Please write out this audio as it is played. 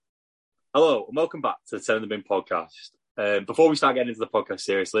Hello, and welcome back to the 10 in the Bin podcast. Before we start getting into the podcast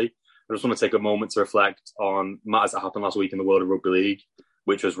seriously, I just want to take a moment to reflect on matters that happened last week in the world of rugby league,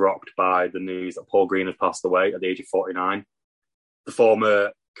 which was rocked by the news that Paul Green has passed away at the age of 49. The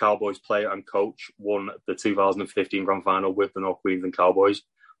former Cowboys player and coach won the 2015 grand final with the North Queensland Cowboys,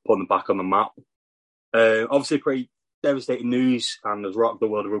 putting them back on the map. Obviously, pretty devastating news, and has rocked the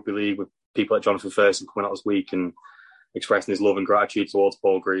world of rugby league with people like Jonathan Thurston coming out this week and expressing his love and gratitude towards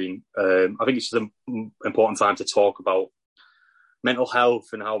Paul Green. I think it's just an important time to talk about mental health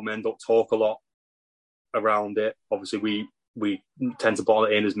and how men don't talk a lot around it. Obviously, we tend to bottle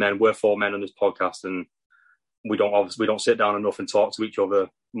it in as men. We're four men on this podcast, and we don't sit down enough and talk to each other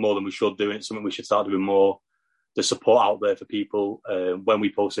more than we should do. And it's something we should start doing more. The support out there for people. When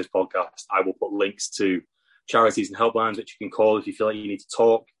we post this podcast, I will put links to charities and helplines that you can call if you feel like you need to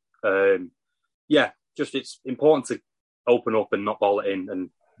talk. It's important to open up and not ball it in,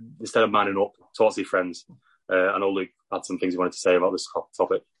 and instead of manning up, talk to your friends. I know Luke had some things he wanted to say about this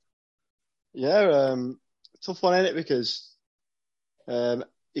topic. Yeah, tough one, isn't it? Because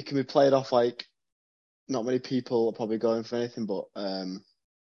it can be played off like not many people are probably going for anything, but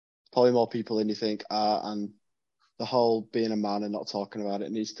probably more people than you think are, and the whole being a man and not talking about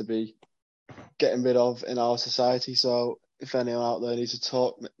it needs to be getting rid of in our society. So if anyone out there needs to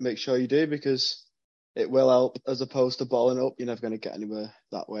talk, make sure you do, because it will help as opposed to balling up. You're never going to get anywhere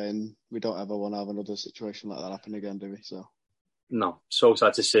that way, and we don't ever want to have another situation like that happen again, do we? So no, so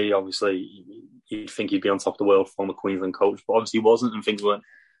sad to see. Obviously, you'd think he'd be on top of the world, former Queensland coach, but obviously he wasn't, and things weren't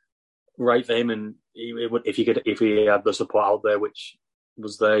right for him. And if he had the support out there, which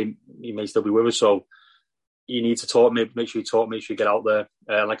was there, he may still be with us. So you need to talk. Make sure you talk. Make sure you get out there.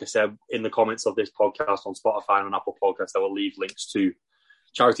 Like I said, in the comments of this podcast on Spotify and on Apple Podcasts, I will leave links to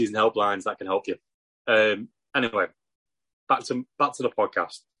charities and helplines that can help you. Anyway, back to the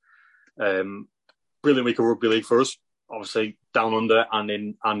podcast. Brilliant week of rugby league for us. Obviously, down under and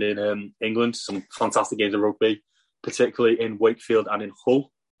in England, some fantastic games of rugby, particularly in Wakefield and in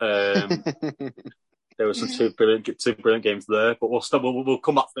Hull. There were some two brilliant games there, but we'll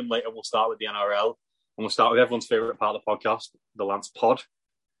come back to them later. We'll start with the NRL, and we'll start with everyone's favourite part of the podcast, the Lance Pod.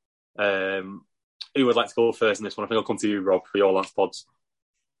 Who would like to go first in this one? I think I'll come to you, Rob, for your Lance Pods.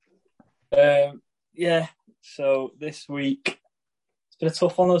 So this week it's been a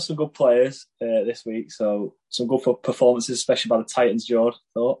tough one. There's some good players this week, so some good performances, especially by the Titans, George, I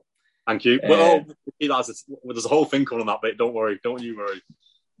thought. Thank you. There's a whole thing coming on that bit. Don't you worry.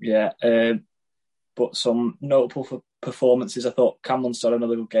 Yeah, but some notable performances. I thought Cam Munster had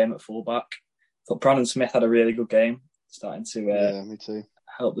another good game at fullback. I thought Brandon Smith had a really good game, starting to me too.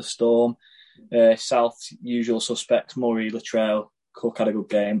 Help the Storm. South's usual suspects, Murray, Latrell, Cook had a good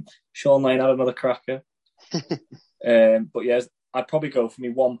game. Sean Lane had another cracker. But yeah, I'd probably go for me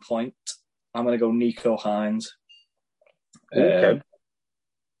 1 point. I'm going to go Nico Hines. Okay.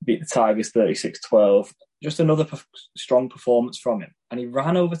 Beat the Tigers 36-12. Just another strong performance from him. And he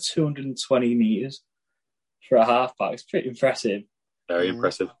ran over 220 metres for a halfback. It's pretty impressive. Very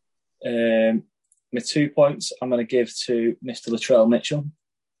impressive. My 2 points I'm going to give to Mr. Latrell Mitchell.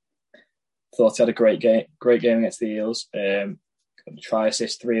 Thought he had a great game against the Eels. Try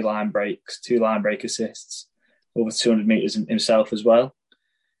assist, 3 line breaks, 2 line break assists, over 200 metres himself as well.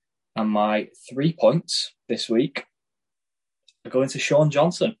 And my 3 points this week are going to Sean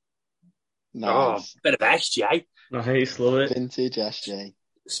Johnson. Nice. Bit of SJ. Nice, love it. Vintage SJ.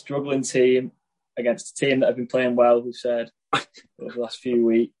 Struggling team against a team that have been playing well, we've said, over the last few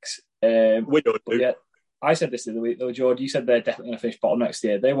weeks. Yeah, I said this the other week, though, George. You said they're definitely going to finish bottom next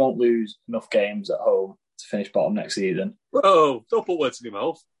year. They won't lose enough games at home to finish bottom next season. Whoa, don't put words in your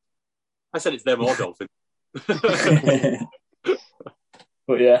mouth. I said it's them or Dolphin.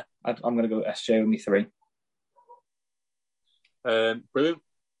 But yeah, I'm going to go SJ with me 3. Brilliant.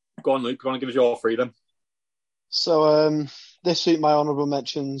 Go on, Luke. Go on and give us your 3 then. So this week, my honourable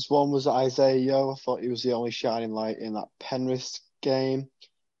mentions, one was Isaiah Yeo. I thought he was the only shining light in that Penrith game.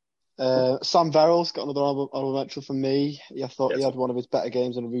 Sam Verrill's got another honourable mention from me. I thought he had one of his better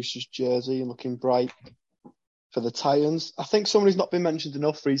games in a Roosters jersey and looking bright for the Titans. I think someone who's not been mentioned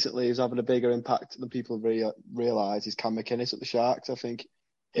enough recently is having a bigger impact than people realise is Cam McInnes at the Sharks. I think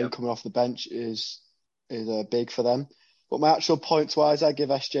him coming off the bench is big for them. But my actual points-wise, I give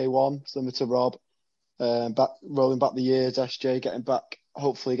SJ 1, similar to Rob. Rolling back the years, SJ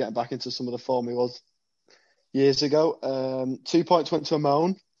hopefully getting back into some of the form he was years ago. 2 points went to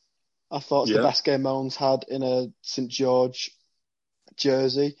Amon. I thought it's the best game Moan's had in a St George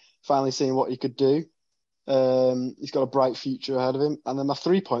jersey. Finally seeing what he could do. He's got a bright future ahead of him. And then my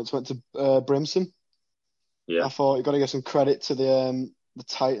 3 points went to Brimson. Yeah. I thought you've got to give some credit to the the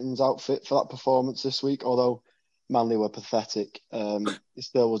Titans outfit for that performance this week. Although Manly were pathetic, it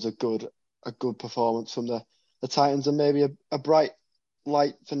still was a good performance from the Titans, and maybe a bright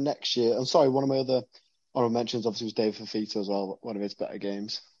light for next year. I'm sorry, one of my other honorable mentions obviously was Dave Fafita as well, one of his better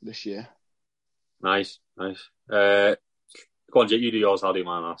games this year. Nice. Go on, Jake, you do yours. I'll do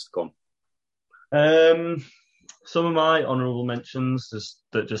mine last. Go on. Some of my honourable mentions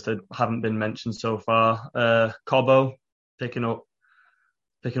that haven't been mentioned so far. Cobbo picking up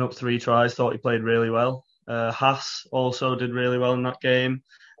 3 tries. Thought he played really well. Haas also did really well in that game.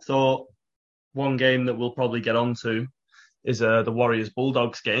 Thought one game that we'll probably get onto is the Warriors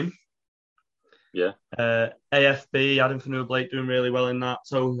Bulldogs game. Yeah. AFB, Adam Fanua-Blake doing really well in that.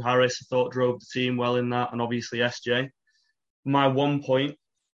 So Harris, I thought, drove the team well in that, and obviously SJ. My 1 point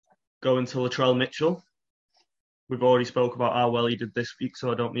going to Latrell Mitchell. We've already spoke about how well he did this week,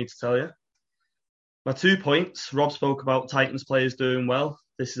 so I don't need to tell you. My 2 points, Rob spoke about Titans players doing well.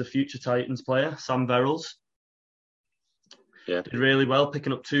 This is a future Titans player, Sam Verrills. Yeah. Did really well,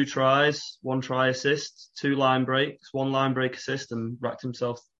 picking up 2 tries, 1 try assist, 2 line breaks, 1 line break assist, and racked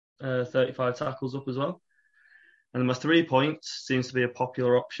himself 35 tackles up as well. And my 3 points, seems to be a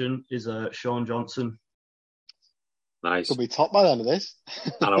popular option, is Sean Johnson. Nice. Could be top by the end of this.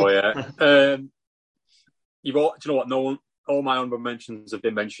 I know, yeah. Do you know what? All my honourable mentions have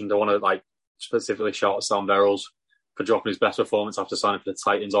been mentioned. I want to specifically shout out Sam Verrills for dropping his best performance after signing for the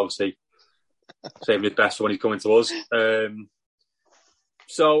Titans. Obviously, saving his best for when he's coming to us.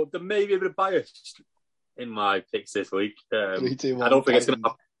 So there may be a bit of bias in my picks this week. 3, 2, 1, I don't think Titans. it's going to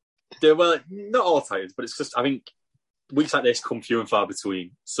happen. Well, not all Titans, but it's just I think weeks like this come few and far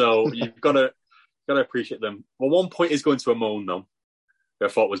between. So you've got to appreciate them. Well, 1 point is going to Amon though, who I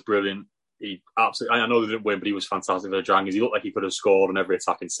thought was brilliant. He absolutely. I know they didn't win, but he was fantastic for the Dragons. He looked like he could have scored on every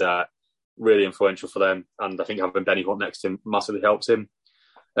attacking set. Really influential for them, and I think having Benny Hunt next to him massively helps him.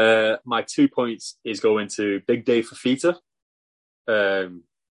 My 2 points is going to Big Dave Fafita.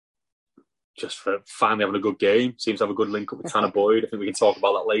 Just for finally having a good game. Seems to have a good link up with Tanner Boyd. I think we can talk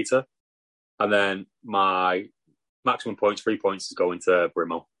about that later. And then my maximum points, 3 points, is going to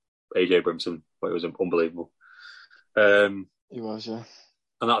Brimo. AJ Brimson. It was unbelievable. He was, yeah.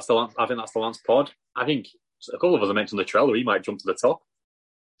 And I think that's the Lance pod. I think a couple of us have mentioned Latrell, he might jump to the top.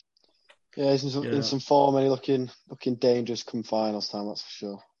 Yeah, he's in some form, and he's looking dangerous come finals time, that's for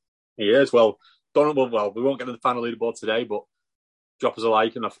sure. He is. Well, we won't get to the final leaderboard today, but drop us a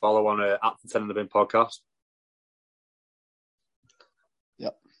like and a follow on at the 10 in the Bin podcast.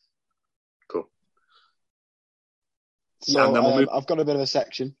 Yep. Cool. So I've got a bit of a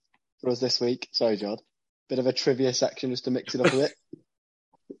section for us this week. Sorry, Jod. Bit of a trivia section just to mix it up a bit.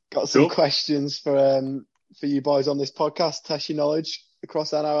 Got some questions for you boys on this podcast, test your knowledge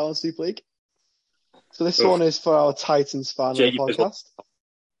across NRL and Super League. So this one is for our Titans fan Jake, of the podcast.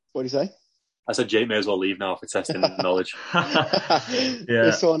 What do you say? I said Jake may as well leave now for testing knowledge.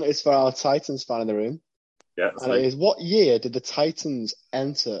 This one is for our Titans fan in the room. Yeah. And it is, what year did the Titans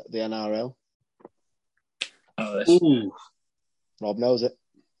enter the NRL? Ooh. Rob knows it.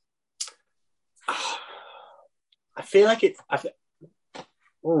 I feel like it's...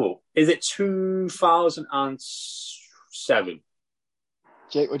 is it 2007?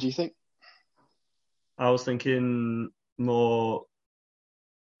 Jake, what do you think? I was thinking more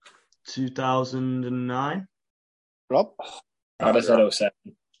 2009. Rob? I'd have said 07.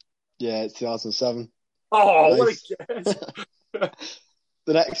 Yeah, it's 2007. Oh, Nice. what a guess.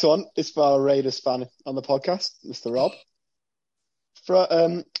 The next one is for our Raiders fan on the podcast, Mr. Rob. So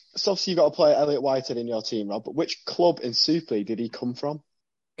obviously you've got a player, Elliot Whitehead, in your team, Rob, but which club in Super League did he come from?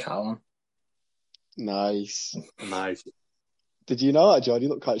 Callum. Nice. Did you know that, John? You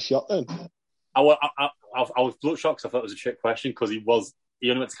look quite shocked then. I was a little shocked because I thought it was a trick question because he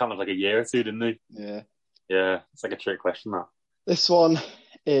only went to Canada like a year or two, didn't he? Yeah. Yeah, it's like a trick question, that. This one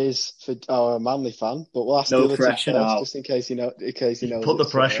is for our Manly fan, but we'll ask the other two first, just in case he knows. Put the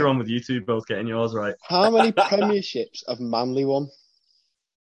pressure on with you two both getting yours right. How many premierships have Manly won?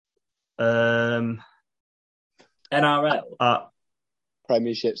 NRL.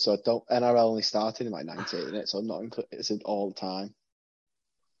 Premierships, so NRL only started in like 98, isn't it? So not it's an all time.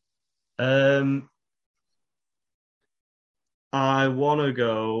 I want to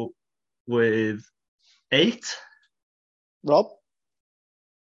go with 8. Rob?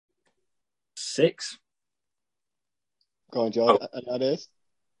 6. Go on, John. Any ideas?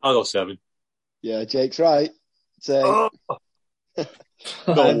 I'll go 7. Yeah, Jake's right. So,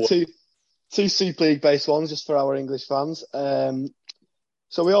 two Super League based ones just for our English fans.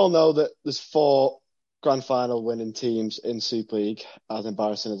 So we all know that there's 4 grand final winning teams in Super League, as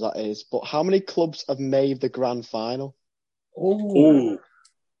embarrassing as that is. But how many clubs have made the grand final? Oh,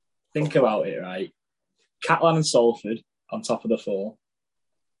 think about it, right? Catalan and Salford on top of the 4.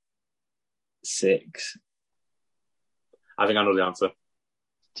 6. I think I know the answer.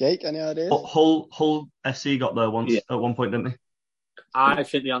 Jake, any ideas? Hull FC got there once at one point, didn't they? I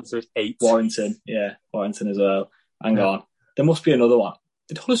think the answer is 8. Warrington, yeah, Warrington as well. Hang on. There must be another one.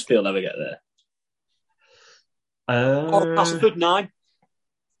 Did Huddersfield ever get there? Castleford 9.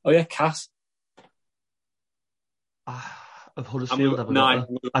 Oh, yeah, Cass. Have Huddersfield ever got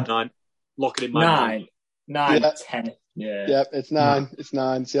there? 9. Lock it in my mind. 9, Yeah. 10. Yeah. Yep, it's 9. It's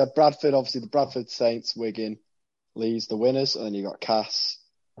 9. So you have Bradford, obviously the Bradford Saints, Wigan, Leeds, the winners, and then you got Cass,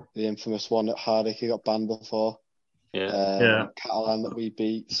 the infamous one at Hardick, who got banned before. Yeah. Catalan that we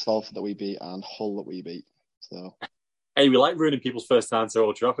beat, Salford that we beat, and Hull that we beat. So. Hey, we like ruining people's first time to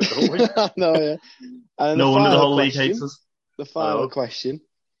Old Trafford, don't we? No, yeah. And no wonder the whole league hates us. The final question.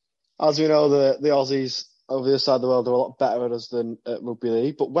 As we know, the Aussies over the other side of the world are a lot better at us than at rugby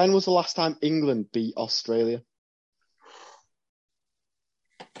league. But when was the last time England beat Australia?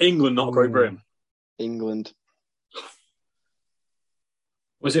 England, not Great Britain. England.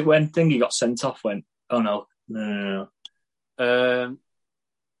 Was it when Thingy got sent off? Oh, no.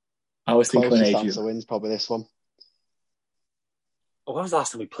 I was thinking closest answer wins probably this one. When was the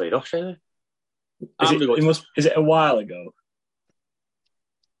last time we played Australia? Is it a while ago?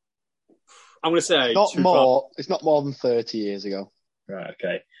 I'm going to say... It's not more than 30 years ago. Right,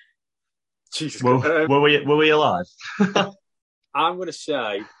 okay. Jesus Christ. Were we alive? I'm going to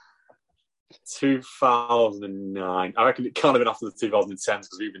say 2009. I reckon it can't have been after the 2010s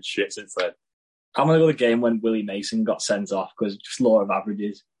because we've been shit since then. I'm going to go the game when Willie Mason got sent off because just law of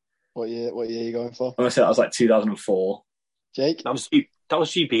averages. What year are you going for? I'm going to say that was like 2004. Jake? That was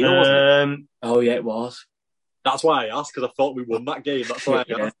GP, though, wasn't it? Oh, yeah, it was. That's why I asked, because I thought we won that game. That's why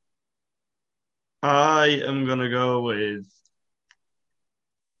I asked. I am going to go with...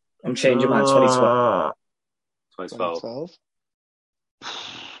 I'm changing mine 2012. 2012.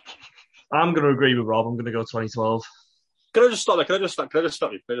 I'm going to agree with Rob. I'm going to go 2012. Can I just stop there? Can I just stop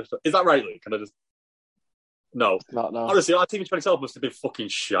you? Is that right, Luke? Can I just... No. No. Honestly, our team in 2012 must have been fucking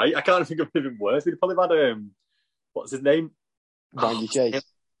shite. I can't think of anything worse. We'd probably had... what's his name? Rangi Chase.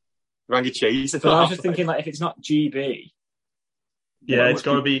 Rangi Chase. But I was just thinking, like, if it's not GB... Yeah, it's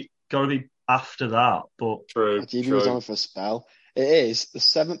got to be after that, but... True. GB was on for a spell. It is the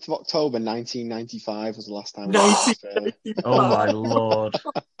 7th of October, 1995 was the last time we No. played Australia. Oh, my Lord.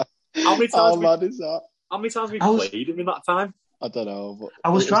 How many times we played him in that time? I don't know. But I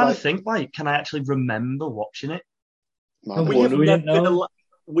was trying to think, can I actually remember watching it?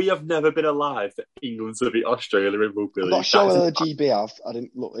 We have never been alive for England to beat Australia in rugby league. I'm not sure whether GB have. I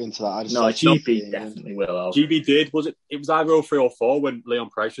didn't look into that. GB definitely will have. GB did. It was either 03 or 04 when Leon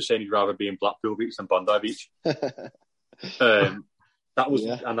Price was saying he'd rather be in Blackpool Beach than Bondi Beach. That was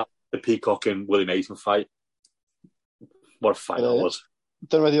the Peacock and Willie Mason fight. What a fight that was.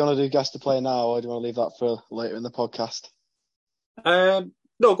 Don't know whether you want to do guest to play now or do you want to leave that for later in the podcast? No,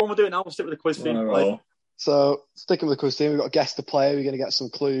 go on, we'll do it now. We'll stick with the quiz theme. So, sticking with the quiz theme, we've got a guest to play. We're going to get some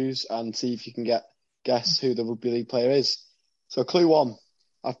clues and see if you can guess who the rugby league player is. So, clue 1.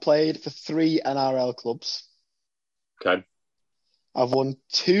 I've played for 3 NRL clubs. Okay. I've won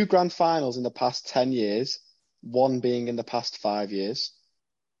 2 grand finals in the past 10 years, 1 being in the past 5 years.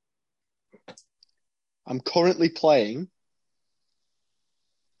 I'm currently playing,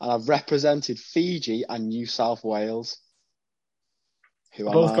 and I've represented Fiji and New South Wales.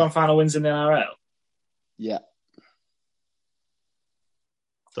 Both grand final wins in the NRL? Yeah.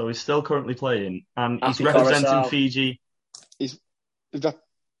 So he's still currently playing, and he's Happy representing Coruscant. Fiji. He's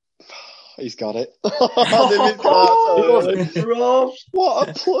got it. Rob, what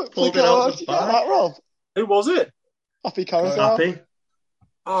a pluck! How did you get that, Rob? Who was it? Happy Coruscant. Happy.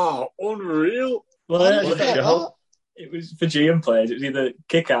 Oh, unreal! Well, it was Fijian players. It was either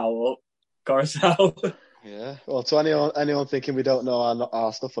Kickout or Coruscant. Yeah. Well, to anyone thinking we don't know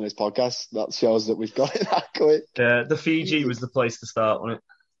our stuff on this podcast, that shows that we've got it that quick. The Fiji was the place to start, wasn't it?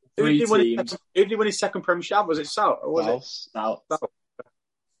 Who did he win his second premiership? Was it South or was it South?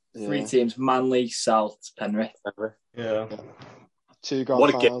 Yeah. 3 teams: Manly, South, Penrith. Yeah. 2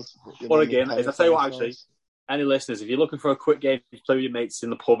 grand finals. What a game! If I tell you what, actually, any listeners, if you're looking for a quick game to play with your mates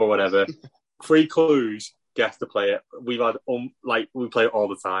in the pub or whatever, 3 clues. Guess to play it. We've had we play it all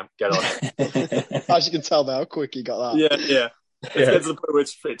the time. Get on it. As you can tell by how quick he got that. Yeah. It's the point where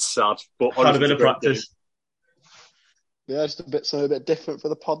it's sad, but had a bit of practice. Game. Yeah, just something a bit different for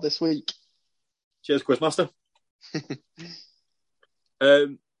the pod this week. Cheers, Quizmaster.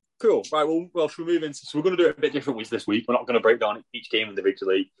 Cool. Right. Well, should we move into? So we're going to do it a bit different this week. We're not going to break down each game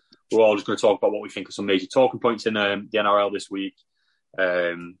individually. we're all just going to talk about what we think are some major talking points in the NRL this week,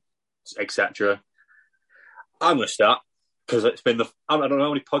 etc. I'm going to start because it's been I don't know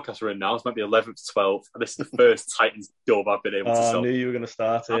how many podcasts we're in now. It's might be 11th to 12th, and this is the first Titans dub I've been able to stop. I knew you were going to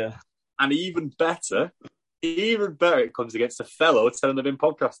start here. And even better, it comes against a fellow telling the bin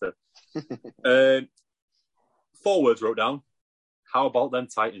podcaster. 4 words wrote down. How about them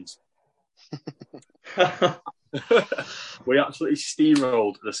Titans? We absolutely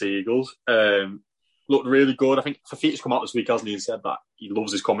steamrolled the Seagulls. Looked really good. I think Fafita's come out this week, hasn't he, and said that he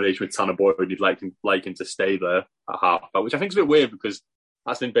loves his combination with Tanner Boyd and he'd like him to stay there at halfback, which I think is a bit weird because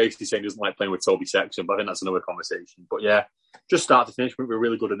that's him basically saying he doesn't like playing with Toby Sexton, but I think that's another conversation. But yeah, just start to finish, we were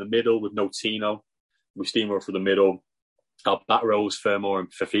really good in the middle with no Tino. We steamrolled through the middle. Our back rows, Fermor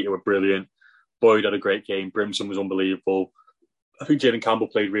and Fafita were brilliant. Boyd had a great game. Brimson was unbelievable. I think Jaden Campbell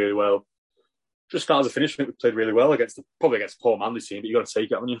played really well. Just start as a finish, I think we played really well probably against a poor Manly team, but you've got to take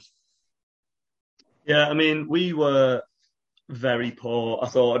it, haven't you? Yeah, I mean, we were very poor. I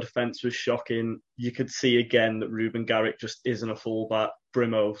thought our defence was shocking. You could see again that Ruben Garrick just isn't a fullback.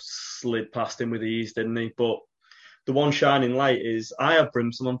 Brimo slid past him with ease, didn't he? But the one shining light is I have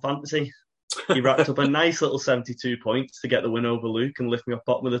Brimson on fantasy. He racked up a nice little 72 points to get the win over Luke and lift me off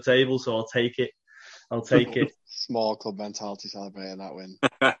bottom of the table, so I'll take it. Small club mentality celebrating that win.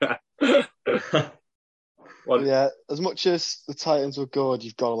 Well, yeah, as much as the Titans were good,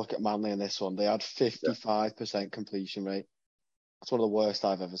 you've got to look at Manly in this one. They had 55% completion rate. That's one of the worst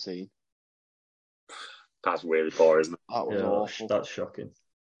I've ever seen. That's really poor, isn't it? That was awful. That's shocking.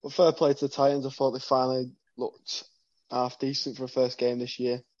 But fair play to the Titans. I thought they finally looked half decent for a first game this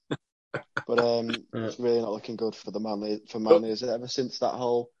year. But it's really not looking good for Manly, is it? Ever since that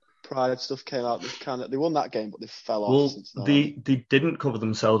whole Pride stuff came out, they won that game, but they fell off since then. They didn't cover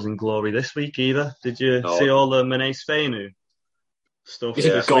themselves in glory this week either. Did you see all the Mane Fainu stuff? He's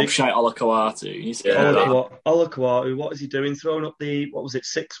a gobshite Olakau'atu. Olakau'atu, what is he doing? Throwing up the,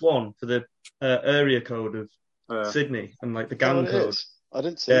 6-1 for the area code of Sydney and like the gang code. I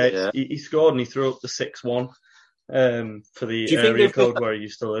didn't see it. Yeah. He scored and he threw up the 6-1 for the area code where he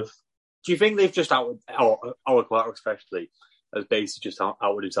used to live. Do you think they've just Olakau'atu especially has basically just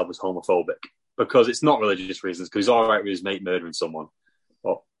outed himself as homophobic? Because it's not religious reasons, because he's all right with his mate murdering someone.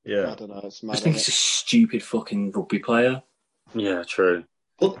 But, yeah. I don't know. It's mad, I think he's a stupid fucking rugby player. Yeah, true.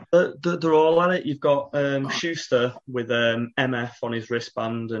 But they're all at it. You've got Schuster with MF on his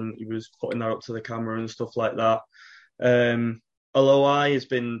wristband, and he was putting that up to the camera and stuff like that. Aloai has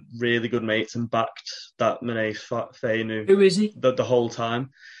been really good mates and backed that Mane Fainu. Who is he? The whole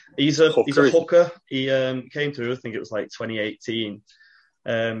time. He's a hooker. He came through, I think it was like 2018.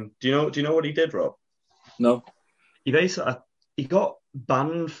 Do you know what he did, Rob? No. He got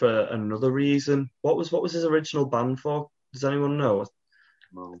banned for another reason. What was his original ban for? Does anyone know?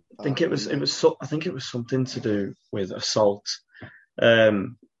 No. I think it was something to do with assault.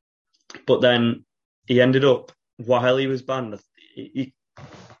 But then he ended up, while he was banned, he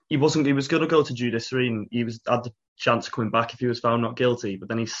was going to go to judiciary and he had the chance of coming back if he was found not guilty, but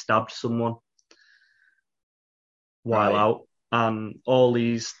then he stabbed someone while out, and all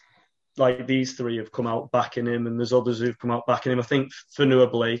these three have come out backing him, and there's others who've come out backing him. I think Fanua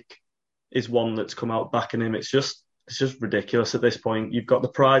Blake is one that's come out backing him. It's just ridiculous at this point. You've got the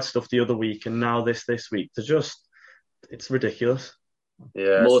Pride stuff the other week, and now this week. It's ridiculous.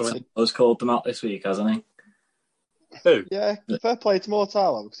 Yeah, Morton has called them out this week, hasn't he? Who? Yeah, fair play to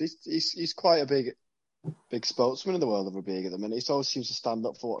Mortala, because he's quite a big spokesman in the world of rugby at the minute. He always seems to stand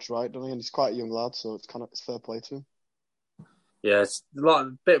up for what's right, doesn't he? And he's quite a young lad, so it's fair play to him. Yeah, it's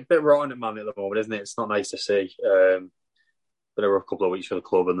a bit rotten at Man at the moment, isn't it? It's not nice to see. But there were a couple of weeks for the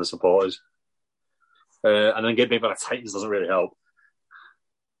club and the supporters. And then getting beat by the Titans doesn't really help.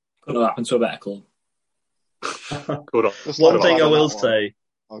 Could have happened to a better club. One thing I will say...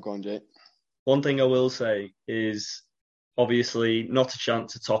 Oh, go on, Jake. One thing I will say is, obviously, not a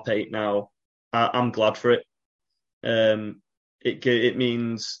chance at top 8 now. I'm glad for it. It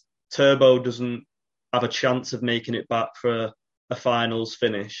means Turbo doesn't have a chance of making it back for a finals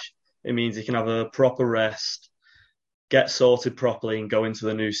finish. It means he can have a proper rest, get sorted properly and go into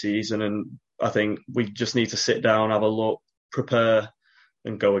the new season. And I think we just need to sit down, have a look, prepare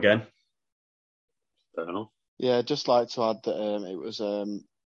and go again. I don't know. Yeah, I'd just like to add that it was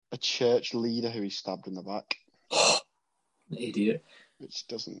a church leader who he stabbed in the back. Idiot. Which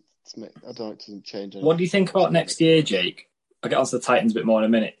doesn't change anything. What do you think about next year, Jake? I'll get onto the Titans a bit more in a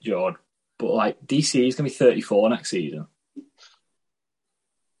minute, Jord. But DC is going to be 34 next season.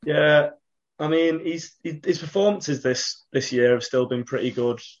 Yeah, I mean, his performances this year have still been pretty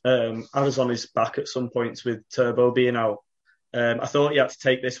good. I was on his back at some points with Turbo being out. I thought he had to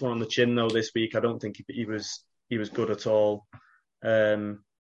take this one on the chin though this week. I don't think he was good at all. But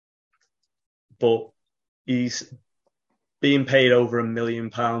he's being paid over £1 million,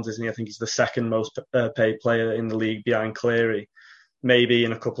 isn't he? I think he's the second most paid player in the league behind Cleary. Maybe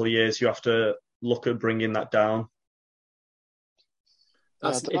in a couple of years you have to look at bringing that down.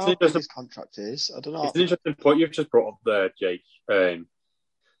 I don't know how big his contract is. I don't know. It's an interesting point you've just brought up there, Jake. Because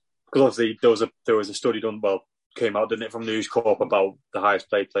obviously there was a study done, came out, didn't it, from News Corp about the highest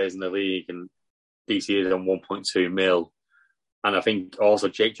paid players in the league, and DC is on 1.2 mil. And I think also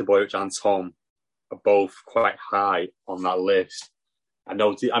Jake Trbojevic and Tom are both quite high on that list. I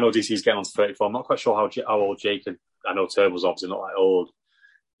know DC is getting on to 34. I'm not quite sure how old Jake is. I know Turbo's obviously not that old.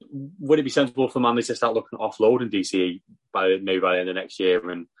 Would it be sensible for Manly to start looking at offloading DC maybe by the end of next year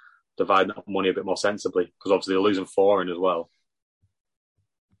and dividing that money a bit more sensibly? Because obviously they're losing foreign as well.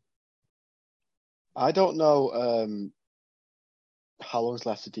 I don't know how long's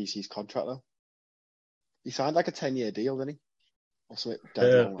left of DC's contract though. He signed like a 10-year deal, didn't he? Or something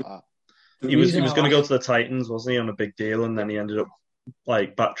dead long like that. He was going to go to the Titans, wasn't he, on a big deal, and then he ended up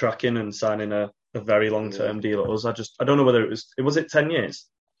like backtracking and signing a very long-term deal at us. I don't know whether was it 10 years?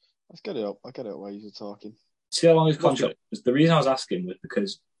 Let's get it up. I'll get it up while you're talking. See how long his contract was. The reason I was asking was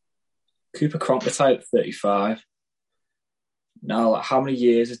because Cooper Cronk retired at 35. Now, how many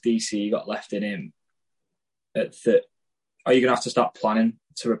years has DC got left in him? Are you going to have to start planning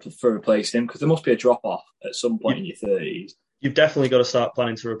for replacing him? Because there must be a drop-off at some point in your 30s. You've definitely got to start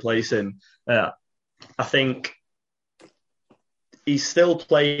planning to replace him. I think he's still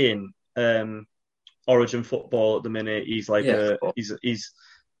playing Origin football at the minute. He's like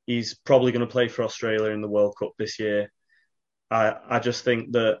he's probably going to play for Australia in the World Cup this year. I just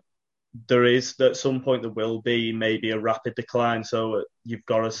think that at some point there will be maybe a rapid decline. So you've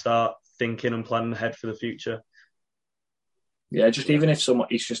got to start thinking and planning ahead for the future. Yeah, just even if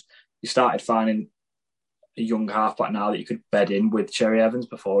you started finding a young halfback now that you could bed in with Cherry Evans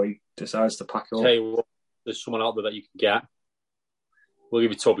before he decides to pack it up. Tell you what, there's someone out there that you can get. We'll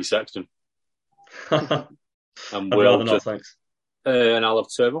give you Toby Sexton. And I'd rather not, thanks. And I'll have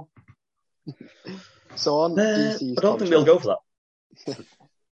Turbo. So on DC's I don't think they'll go for that.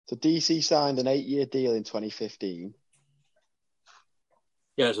 So DC signed an 8-year deal in 2015.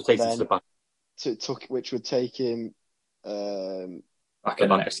 Yeah, so take it to the back. Which would take him back in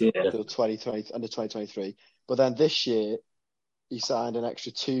the next year. Until 2023. But then this year, he signed an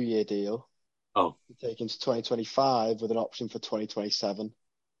extra 2-year deal. Oh. To take him to 2025 with an option for 2027.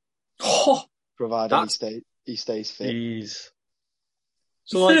 Oh, provided he stays fit. Jeez.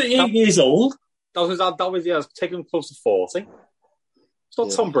 So 38 years old? That was taking him close to 40. It's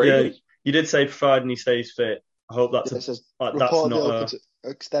not Tom Brady. Yeah, you did say providing he stays fit. I hope that's that's not to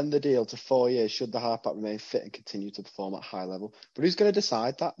extend the deal to 4 years should the halfback remain fit and continue to perform at high level. But who's going to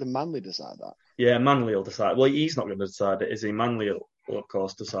decide that? The Manly decide that? Yeah, Manly will decide. Well, he's not going to decide it, is he? Manly will of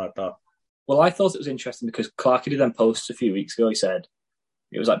course, decide that. Well, I thought it was interesting because Clarkey did then post a few weeks ago. He said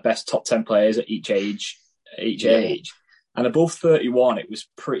it was like best top 10 players at each age. And above 31, it was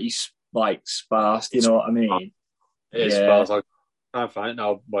pretty like sparse. Do you know what I mean? It is sparse. I can't find it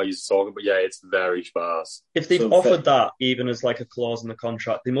now while you're talking, but yeah, it's very sparse. If they've offered that even as like a clause in the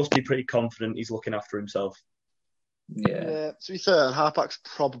contract, they must be pretty confident he's looking after himself. Yeah. To be fair, halfback's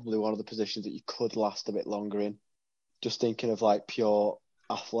probably one of the positions that you could last a bit longer in. Just thinking of like pure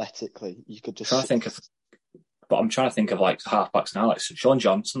athletically, you could just. But I'm trying to think of like halfbacks now. Like Sean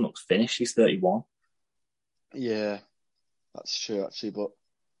Johnson looks finished. He's 31. Yeah, that's true actually. But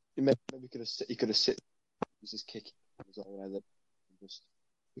maybe he could have sit his kick and just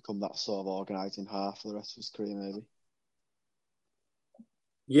become that sort of organising half for the rest of his career, maybe.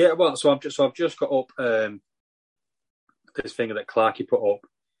 Yeah, well, so I've just got up this thing that Clarkey put up,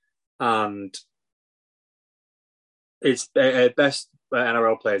 and it's best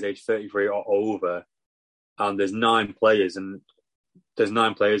NRL players age 33 or over, and there's 9 players,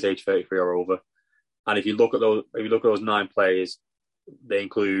 age 33 or over, and if you look at those 9 players, they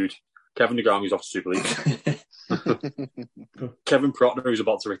include Kevin DeGrom, who's off Super League. Kevin Proctor, who's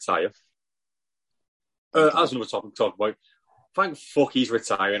about to retire. That's another topic to talk about. Thank fuck he's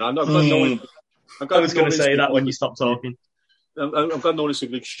retiring. I was going to say that when you stopped talking. I've got no one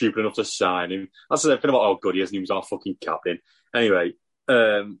who's stupid enough to sign him. That's the thing about how good he is, and he was our fucking captain. Anyway,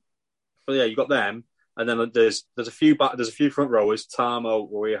 but yeah, you got them, and then there's a few front rowers: Tarmo,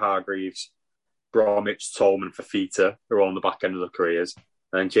 Rory Hargreaves, Bromwich, Tolman, Fafita, who are all on the back end of their careers,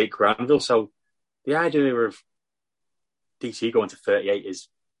 and then Jake Granville. So the idea of DC going to 38 is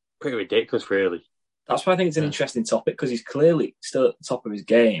pretty ridiculous, really. That's why I think it's an interesting topic, because he's clearly still at the top of his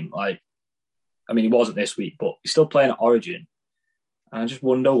game. Like, I mean, he wasn't this week, but he's still playing at Origin. And I just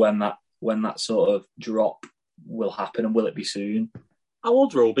wonder when that sort of drop will happen, and will it be soon? How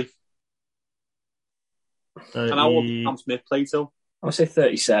old's Roby? And how old did Cam Smith play till? I would say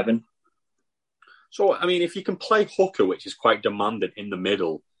 37. So, I mean, if you can play hooker, which is quite demanding in the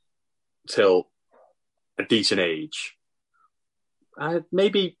middle, till a decent age,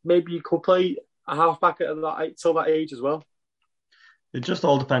 maybe you could play a halfback till that age as well. It just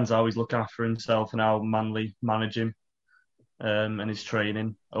all depends how he's looking after himself and how Manly manage him and his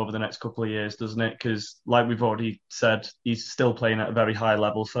training over the next couple of years, doesn't it? Because, like we've already said, he's still playing at a very high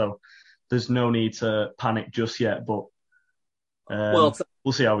level, so there's no need to panic just yet. But we'll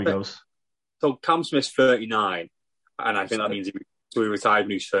see how he goes. So Cam Smith's 39, and I think that means he retired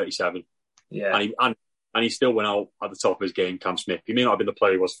when he was 37. Yeah, and he still went out at the top of his game. Cam Smith, he may not have been the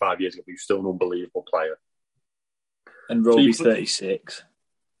player he was 5 years ago, but he's still an unbelievable player. And Roby's 36.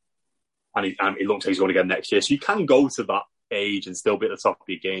 And he looks like he's going to get next year. So you can go to that age and still be at the top of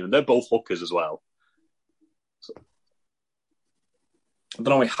your game. And they're both hookers as well. So. I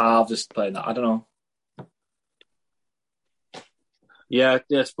don't know if halves is playing that. I don't know. Yeah,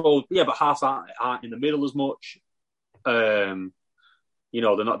 I suppose. Yeah, but halves aren't in the middle as much. They're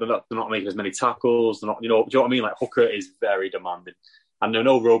not making as many tackles. They're not, do you know what I mean? Like, hooker is very demanding. And I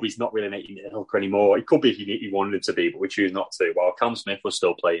know Roby's not really an 80-minute hooker anymore. He could be if he wanted him to be, but we choose not to. While Cam Smith was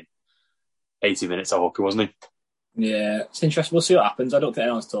still playing 80 minutes at hooker, wasn't he? Yeah, it's interesting. We'll see what happens. I don't think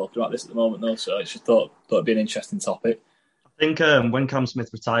anyone's talking about this at the moment, though, so I just thought it'd be an interesting topic. I think when Cam Smith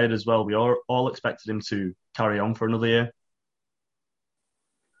retired as well, we all expected him to carry on for another year.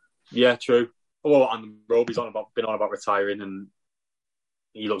 Yeah, true. Well, and Roby's been on about retiring, and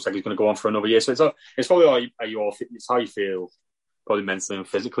he looks like he's going to go on for another year. So it's probably it's how you feel, probably mentally and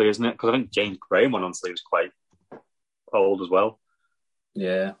physically, isn't it? Because I think James Graham, honestly, was quite old as well.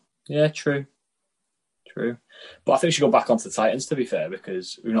 Yeah, true. But I think we should go back onto the Titans, to be fair,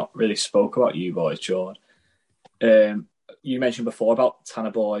 because we've not really spoke about you boys, George. You mentioned before about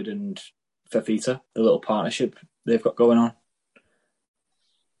Tanner Boyd and Fafita, the little partnership they've got going on.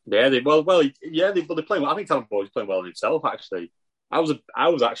 Yeah, they're playing well. I think Tanner Boyd's playing well in himself, actually. I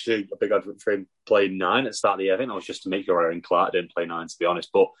was actually a big advocate for him playing 9 at the start of the year. I think that was just to make sure Aaron Clark didn't play 9, to be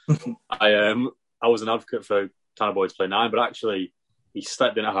honest. But I was an advocate for Tanner Boyd to play 9, but actually he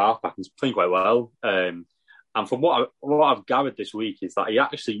stepped in at halfback and he's playing quite well. And from what I've gathered this week is that he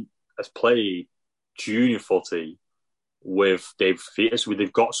actually has played junior footy with Dave Fafita, so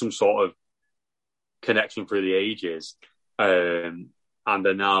they've got some sort of connection through the ages. And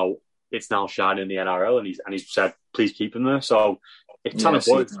it's now shining in the NRL, and he's said, please keep him there. So if Tanner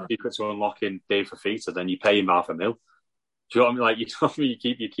Boyd's secret to unlocking Dave Fafita, then you pay him $500,000. Do you know what I mean? Like,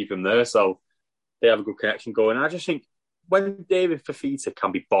 you keep him there. So they have a good connection going. And I just think when David Fafita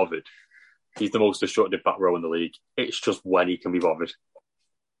can be bothered, he's the most destructive back row in the league. It's just when he can be bothered.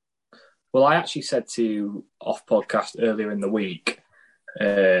 Well, I actually said to you off podcast earlier in the week,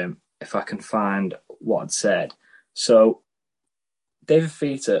 if I can find what I'd said. So David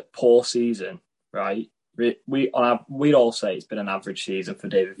Fafita, poor season, right? We'd all say it's been an average season for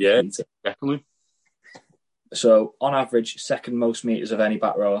David Fafita. Yeah, definitely. So on average, second most meters of any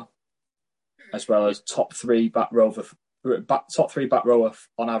back rower, as well as top three back rower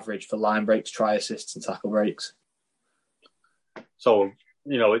on average for line breaks, try assists, and tackle breaks. So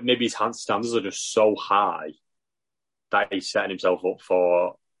maybe his standards are just so high that he's setting himself up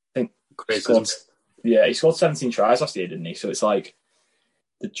for. I think criticism. He scored 17 tries last year, didn't he? So it's like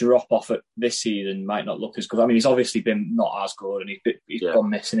the drop off at this season might not look as good. I mean, he's obviously been not as good, and he's gone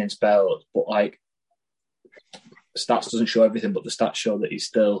missing in spells. But like, stats doesn't show everything, but the stats show that he's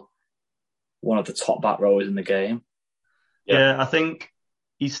still one of the top back rowers in the game. Yeah, I think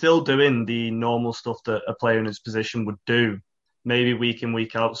he's still doing the normal stuff that a player in his position would do. Maybe week in,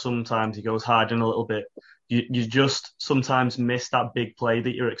 week out. Sometimes he goes hiding a little bit. You just sometimes miss that big play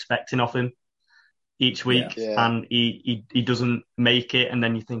that you're expecting of him each week, and he doesn't make it, and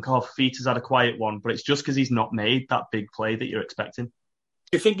then you think, Fafita's had a quiet one, but it's just because he's not made that big play that you're expecting. Do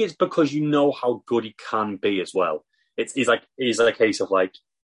you think it's because you know how good he can be as well? He's like a case of like,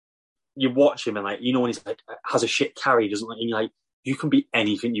 you watch him and like, when he's like has a shit carry, doesn't like, and you're like, you can be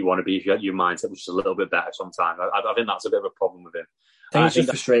anything you want to be if you have your mindset, which is a little bit better sometimes. I think that's a bit of a problem with him. I think it's just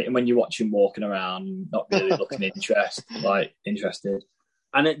frustrating when you watch him walking around, not really looking interested.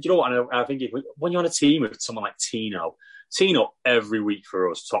 And do you know what? I think when you're on a team with someone like Tino every week for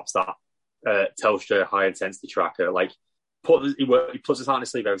us tops that Telstra high intensity tracker. Like, he puts his heart in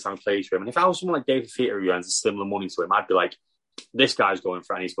his sleeve every time he plays for him. And if I was someone like David Fafita who earns a similar money to him, I'd be like, this guy's going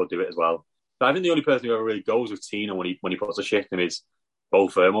for it and he's going to do it as well. But I think the only person who ever really goes with Tino when he puts a shift in is Bo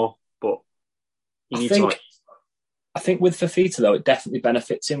Fermo. But you need to. I think with Fafita, though, it definitely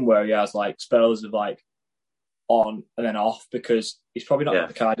benefits him where he has like spells of like on and then off because he's probably not got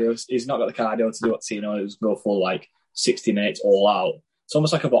the cardio. He's not got the cardio to do what Tino is, go full like 60 minutes all out. It's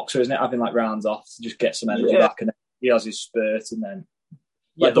almost like a boxer, isn't it? Having like rounds off to just get some energy back, and then he has his spurt, and then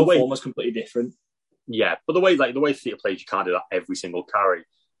the form was completely different. Yeah, but the way Fafita plays, you can't do that every single carry.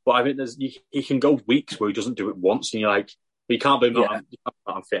 But I think he can go weeks where he doesn't do it once, and you're like, you can't blame that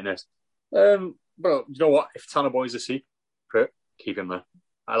on fitness. But you know what? If Tanner Boyd's a secret, keep him there.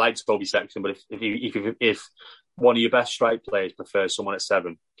 I like Toby Sexton, but if one of your best strike players prefers someone at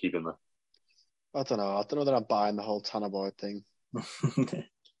 7, keep him there. I don't know that I'm buying the whole Tanner Boyd thing.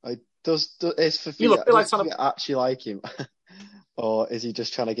 Is Fafita actually like him, or is he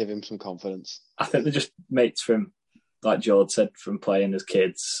just trying to give him some confidence? I think they're just mates from, like George said, from playing as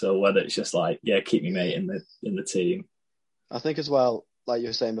kids. So whether it's just like, keep me mate in the team. I think as well, like you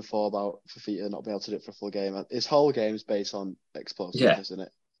were saying before about Fafita not being able to do it for a full game. His whole game is based on explosiveness, isn't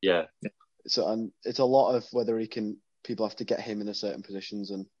it? Yeah. So and it's a lot of whether people have to get him in certain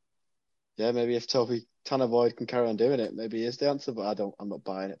positions, and maybe if Tanner Boyd can carry on doing it, maybe he is the answer. But I'm not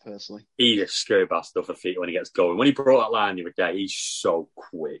buying it personally. He's a scary bastard for Fafita when he gets going. When he brought that line the other day, he's so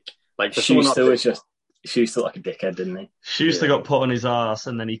quick. Like Schuster was just Schuster like a dickhead, didn't he? Schuster got put on his arse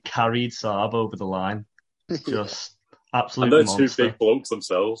and then he carried Saab over the line. Just absolute monster. And they're two big blokes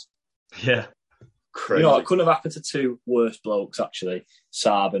themselves. Yeah. Crazy. It couldn't have happened to two worse blokes, actually.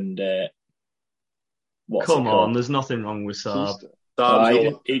 Saab and... Come on, there's nothing wrong with Saab.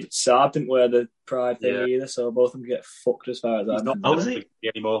 Saab didn't wear the pride thing either, so both of them get fucked as far as I know. Oh, is he?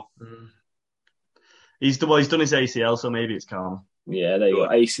 Anymore. He's done his ACL, so maybe it's calm. Yeah, there you go.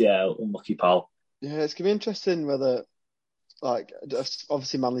 ACL, unlucky pal. Yeah, it's going to be interesting whether, like,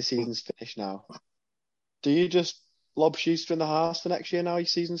 obviously Manly season's finished now. Do you just lob Schuster in the house for next year now your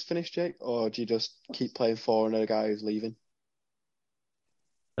season's finished, Jake? Or do you just keep playing for another guy who's leaving?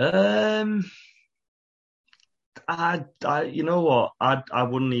 You know what? I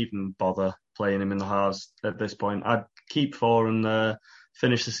wouldn't even bother playing him in the halves at this point. I'd keep 4 and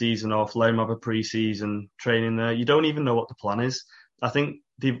finish the season off, let him have a pre-season training there. You don't even know what the plan is. I think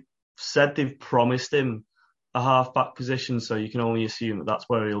they've said they've promised him a half-back position, so you can only assume that that's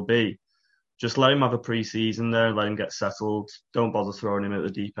where he'll be. Just let him have a pre-season there, let him get settled. Don't bother throwing him at the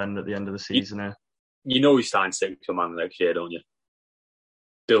deep end at the end of the season here. You know he's signed 6 to man next year, don't you?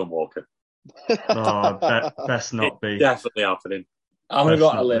 Dylan Walker. Best not be. Definitely happening. I'm going to go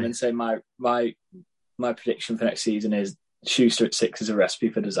out on a limb and say my prediction for next season is Schuster at 6 is a recipe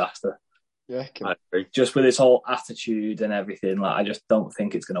for disaster. Yeah, I agree. Just with his whole attitude and everything, like I just don't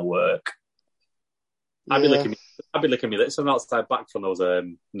think it's going to work. I'd be licking me lips on the outside back from those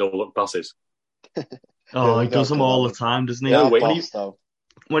no-look passes. He does them all the time, doesn't he? Yeah,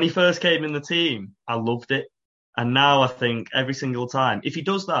 when he first came in the team, I loved it. And now I think every single time, if he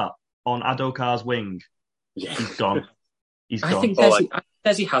does that on Adokar's wing, he's gone. He's gone. I think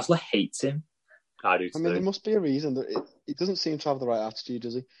Desi Hasler hates him. I do too. I mean, there must be a reason that he doesn't seem to have the right attitude,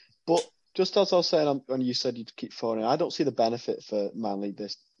 does he? But just as I was saying when you said you'd keep foreign, I don't see the benefit for Manly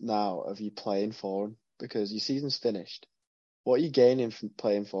this now of you playing foreign because your season's finished. What are you gaining from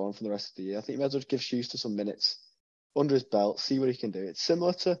playing foreign for the rest of the year? I think you might as well give Schuster some minutes under his belt, see what he can do. It's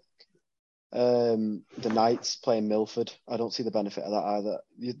similar to the Knights playing Milford. I don't see the benefit of that either.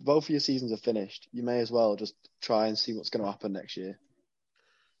 Both of your seasons are finished. You may as well just try and see what's going to happen next year.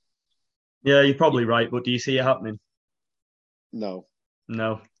 Yeah, you're probably right, but do you see it happening? No,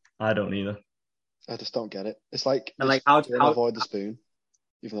 I don't either. I just don't get it. It's like, how avoid the spoon,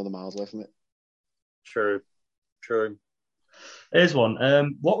 even though they're miles away from it. True. Here's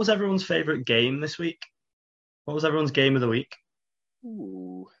one. What was everyone's favourite game this week? What was everyone's game of the week?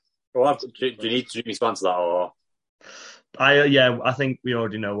 Ooh. Well, do you need to answer that or? I think we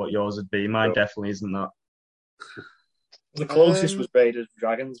already know what yours would be. Mine definitely isn't that. The closest was Raiders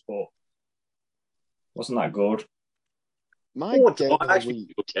Dragons, but wasn't that good. My game of the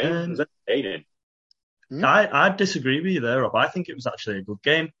week. I'd disagree with you there, Rob. I think it was actually a good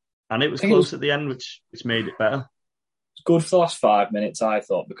game, and it was close at the end, which made it better. It's good for the last 5 minutes, I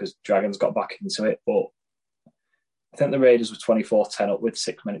thought, because Dragons got back into it, but I think the Raiders were 24-10 up with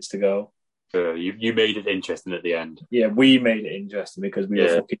 6 minutes to go. You made it interesting at the end. Yeah, we made it interesting because we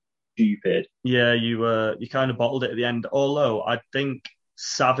were fucking stupid. Yeah, you kind of bottled it at the end. Although I think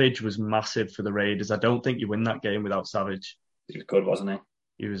Savage was massive for the Raiders. I don't think you win that game without Savage. He was good, wasn't he?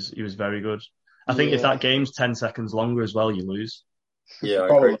 He was very good. I think if that game's 10 seconds longer as well, you lose. Yeah,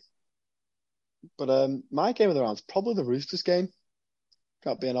 I agree. But my game of the round's probably the Roosters game.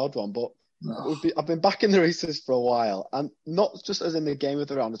 Can't be an odd one, but I've been backing the Roosters for a while, and not just as in the game of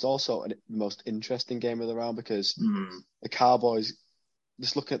the round, it's also the most interesting game of the round because the Cowboys.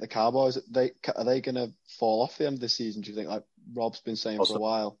 Just looking at the Cowboys, are they going to fall off the end of the season? Do you think, like Rob's been saying for a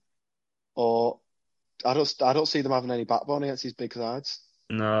while, or I don't see them having any backbone against these big sides.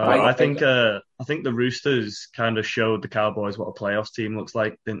 No, I think the Roosters kind of showed the Cowboys what a playoffs team looks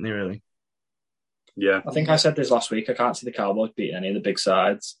like, didn't they? Really? Yeah, I think I said this last week. I can't see the Cowboys beating any of the big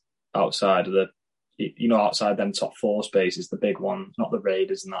sides outside of outside them top four spaces, the big ones, not the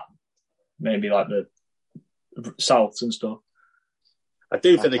Raiders and that. Maybe like the Souths and stuff. I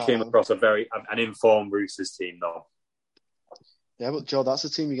do think they came across an informed Roosters team, though. Yeah, but Joe, that's the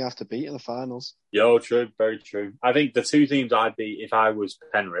team you're going to have to beat in the finals. Yo, true, very true. I think the two teams I'd beat if I was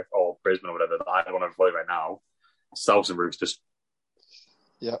Penrith or Brisbane or whatever that I want to avoid right now, Souths and Roosters.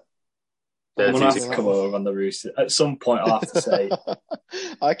 Yep. I'm going to have to come over on the Roosters. At some point, I'll have to say.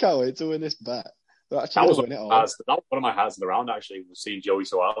 I can't wait to win this bet. That was one of my highlights in the round, actually, was seeing Joey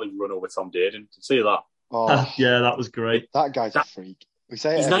Soali run over Tom Dearden. See that? Oh, yeah, that was great. That guy's a freak. We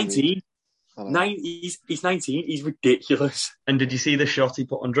say he's 19. He's 19. He's ridiculous. And did you see the shot he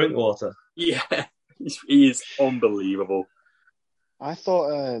put on Drinkwater? Yeah, he is unbelievable. I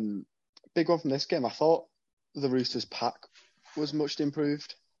thought, big one from this game, I thought the Roosters pack was much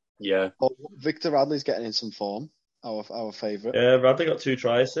improved. Yeah. Oh, Victor Radley's getting in some form, our favourite. Yeah, Radley got 2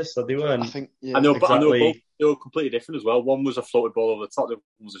 try assists, so they weren't. I think, yeah. And they were completely different as well. One was a floated ball over the top, the other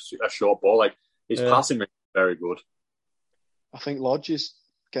one was a short ball. Like, his passing was very good. I think Lodge is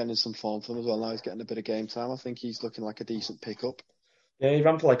getting in some form for them as well now. He's getting a bit of game time. I think he's looking like a decent pickup. Yeah, he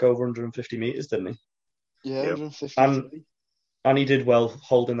ran for like over 150 metres, didn't he? Yeah, 150. And he did well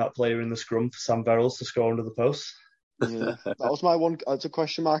holding that player in the scrum for Sam Verrills to score under the post. Yeah, that was my one. It's a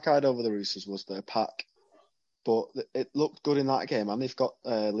question mark I had over the Roosters was their pack. But it looked good in that game. And they've got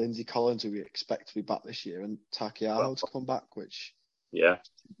Lindsay Collins, who we expect to be back this year, and Takiano to come back, which... Yeah.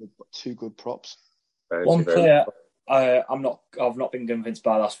 2 good props. One player... I've not been convinced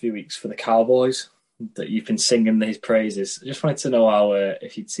by the last few weeks for the Cowboys that you've been singing his praises. I just wanted to know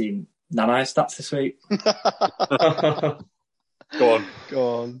if you'd seen Nanai's stats this week. Go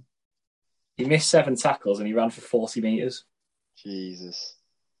on. He missed 7 tackles and he ran for 40 metres. Jesus.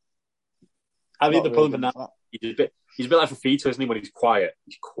 I mean, the problem with that, he's a bit like Fafita, isn't he? When he's quiet,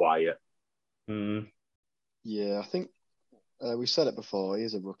 he's quiet. Mm. Yeah, I think we said it before. He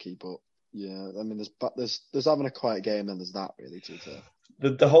is a rookie, but. Yeah, I mean, there's having a quiet game and there's that really to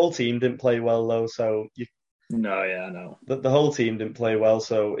the whole team didn't play well though, so no. The whole team didn't play well,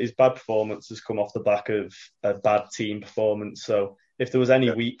 so his bad performance has come off the back of a bad team performance. So if there was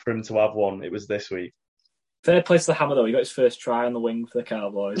any week for him to have one, it was this week. Fair play to the Hammer though. He got his first try on the wing for the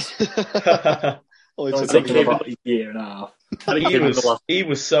Cowboys. It's taken about a year and a half. He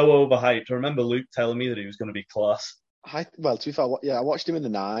was so overhyped. I remember Luke telling me that he was going to be class. Well, to be fair, I watched him in the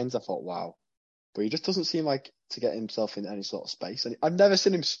 9s. I thought, wow. But he just doesn't seem like to get himself in any sort of space. And I've never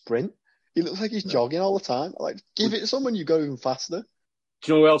seen him sprint. He looks like he's jogging all the time. Like, give it to someone, you go even faster.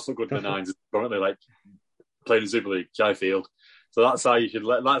 Do you know who else look good in the 9s? Currently, like, playing in Super League, Jai Field. So that's how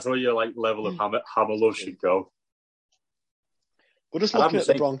that's how your like level of hammer love should go. We're just looking at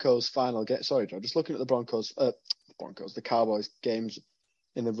the Broncos final game. Sorry, Joe. Just looking at the the Cowboys games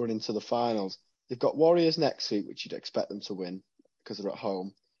in the run into the finals. They've got Warriors next week, which you'd expect them to win because they're at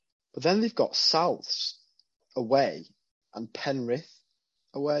home. But then they've got Souths away and Penrith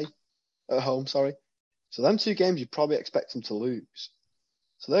away at home, sorry. So them 2 games you'd probably expect them to lose.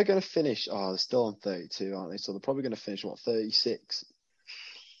 So they're going to finish, they're still on 32, aren't they? So they're probably going to finish, 36?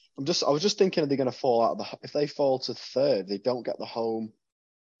 I was just thinking, are they going to fall out if they fall to 3rd, they don't get the home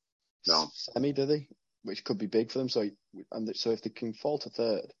semi, do they? Which could be big for them. So if they can fall to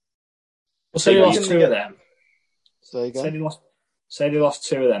 3rd. Well, say they lost 2 of them. Say they lost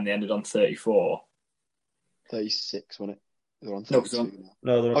 2 of them. They ended on 34. 36, wasn't it? They're on 32 now.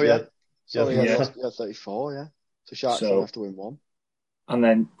 No, they're on. Oh yeah. Sorry, they lost 34. Yeah. So Sharks only have to win 1. And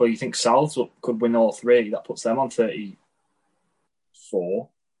then, you think Souths could win all 3? That puts them on 34.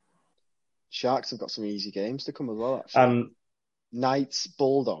 Sharks have got some easy games to come as well. Actually, Knights,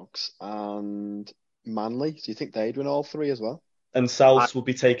 Bulldogs, and Manly. Do you think they'd win all 3 as well? And Souths will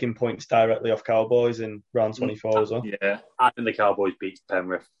be taking points directly off Cowboys in round 24 as well. Yeah, I think the Cowboys beat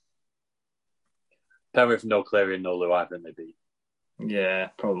Penrith. Penrith, no Cleary and no Lou, I think they beat. Yeah,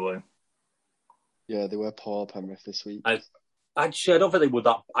 probably. Yeah, they were poor Penrith this week. I don't think they were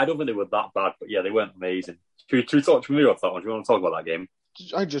that. I don't think they were that bad, but yeah, they weren't amazing. Should we talk to me off that one? Do you want to talk about that game?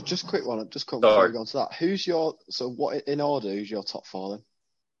 Just quick one. Just quick before we go on to that. Who's your top 4 then?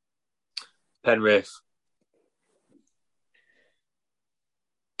 Penrith,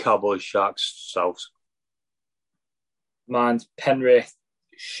 Cowboys, Sharks, Souths. Mine's Penrith,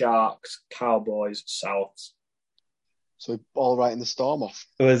 Sharks, Cowboys, Souths. So we're all right in the Storm off.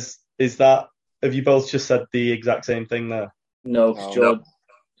 Have you both just said the exact same thing there? No, because George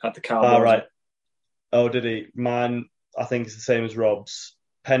had the Cowboys. Ah, right. Oh, did he? Mine, I think it's the same as Rob's.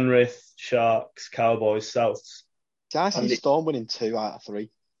 Penrith, Sharks, Cowboys, Souths. I see Storm winning 2 out of 3.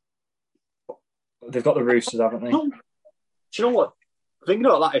 They've got the Roosters, haven't they? Do you know what? Thinking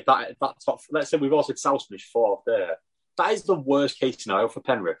about that, if that top, let's say we've all said South finish 4th there, that is the worst case scenario for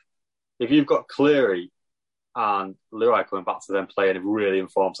Penrith. If you've got Cleary and Luai coming back to them playing a really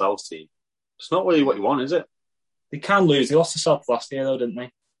informed South team, it's not really what you want, is it? They can lose. They lost to South last year, though, didn't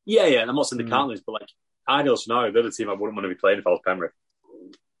they? Yeah. And I'm not saying they can't lose, but ideal scenario, they're the team I wouldn't want to be playing if I was Penrith.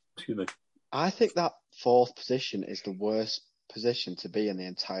 Excuse me. I think that 4th position is the worst position to be in the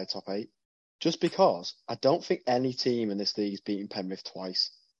entire top 8. Just because I don't think any team in this league is beating Penrith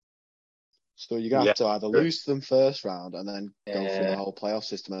twice. So you're going to have to either lose to them first round and then go through the whole playoff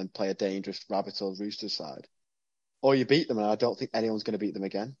system and play a dangerous Rabbit or Roosters side. Or you beat them and I don't think anyone's going to beat them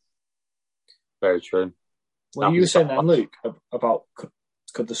again. Very true. Well, you were saying then, Luke, about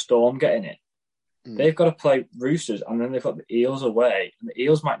could the Storm get in it? They've got to play Roosters and then they've got the Eels away. And the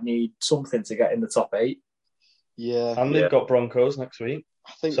Eels might need something to get in the top 8. Yeah. And they've got Broncos next week.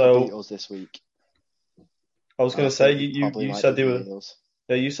 I think they'll beat us this week. I was going to say, you said they were...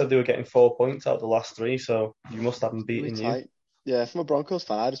 Yeah, you said they were getting 4 points out of the last 3, so you must have them beating you. Yeah, from a Broncos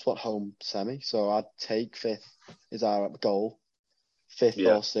fan, I just want home semi, so I'd take 5th is our goal. 5th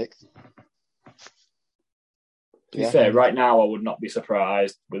or 6th. To be fair, right now I would not be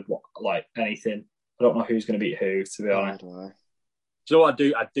surprised with anything. I don't know who's going to beat who, to be honest. Do you know what I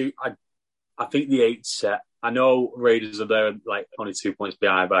do? I think the 8's set. I know Raiders are there only 2 points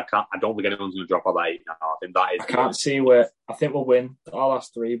behind, but I don't think anyone's going to drop out that 8 now. I think that is. I can't see where. I think we'll win our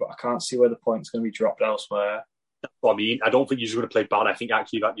last 3, but I can't see where the point's going to be dropped elsewhere. That's what I mean. I don't think you're just going to play bad. I think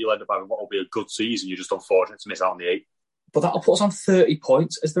actually that you'll end up having what will be a good season. You're just unfortunate to miss out on the 8. But that'll put us on 30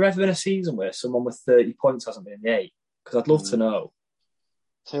 points. Has there ever been a season where someone with 30 points hasn't been in the 8? Because I'd love to know.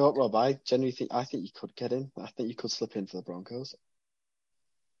 Tell you what, Rob, I genuinely think you could get in. I think you could slip in for the Broncos.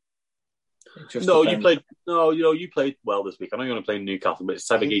 You played well this week. I know you're going to play Newcastle, but it's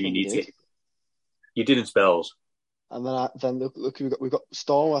the type of game you need to get. You did in spells. And then look, we've got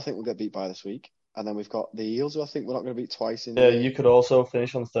Storm. I think we'll get beat by this week, and then we've got the Eels, who I think we're not going to beat twice in. Yeah, you could also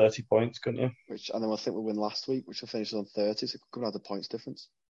finish on 30 points, couldn't you? And then I think we'll win last week, which will finish on 30, so it could have the points difference.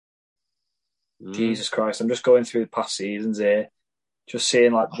 Jesus Christ! I'm just going through the past seasons here, just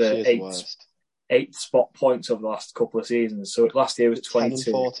seeing the 8th spot points over the last couple of seasons. So last year was 22.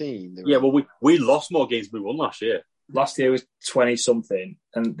 10 and 14. Yeah, well, we lost more games than we won last year. Last year was 20-something,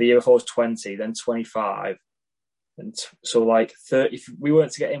 and the year before was 20, then 25. And so 30, we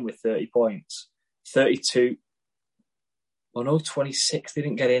weren't to get in with 30 points. 32. Oh no, 26, they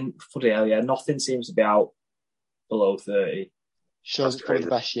didn't get in. Bloody hell, yeah. Nothing seems to be out below 30. Shows it's probably the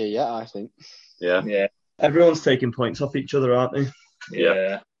best year yet, I think. Yeah. Everyone's taking points off each other, aren't they?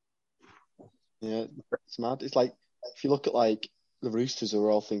 Yeah. Yeah, it's mad. It's if you look at the Roosters,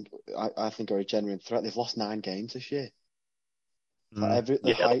 who I think are a genuine threat. They've lost 9 games this year. The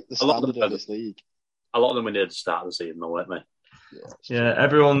standard of this league. A lot of them were near the start of the season, though, weren't they? Yeah,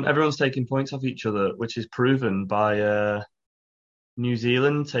 everyone's taking points off each other, which is proven by New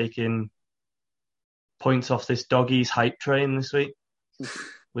Zealand taking points off this doggies hype train this week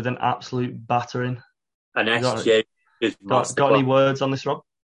with an absolute battering. And SJ is got any words on this, Rob?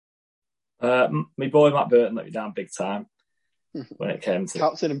 My boy Matt Burton let me down big time when it came to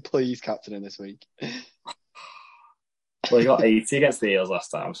captain, and please captain in this week. Well, he got 80 against the Eels last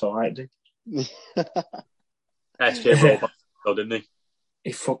time, so I did. SJ broke, didn't he?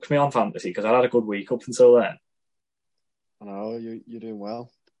 He fucked me on fantasy because I had a good week up until then. I know you're doing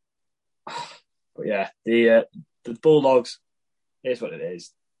well, but yeah, the Bulldogs. Here's what it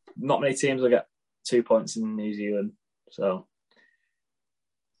is. Not many teams will get 2 points in New Zealand, so.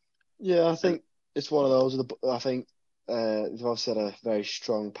 Yeah, I think it's one of those. I think they've obviously had a very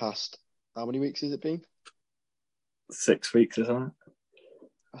strong past. How many weeks has it been? 6 weeks, isn't it?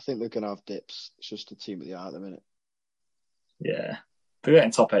 I think they're going to have dips. It's just a team that they are at the minute. Yeah. They're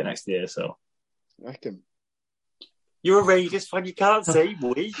getting top 8 next year, so. I reckon. You're a Raiders fan, you can't say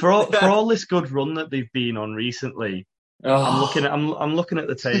we. For all this good run that they've been on recently, I'm looking at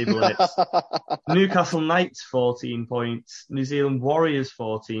the table and it's Newcastle Knights 14 points, New Zealand Warriors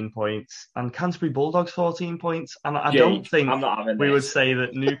 14 points, and Canterbury Bulldogs 14 points. And I don't think we would say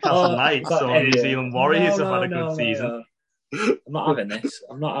that Newcastle Knights or New Zealand Warriors have had a good season. I'm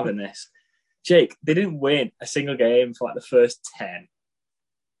not having this. Jake, they didn't win a single game for the first 10.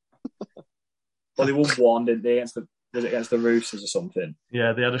 Well, they won one, didn't they? Was it against the Roosters or something?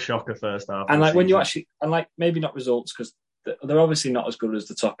 Yeah, they had a shocker first half. And like when you actually, and like maybe not results because they're obviously not as good as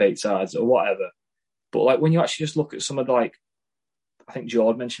the top 8 sides or whatever. But like when you actually just look at some of the, like, I think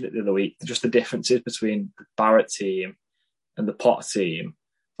George mentioned it the other week, just the differences between the Barrett team and the Potter team,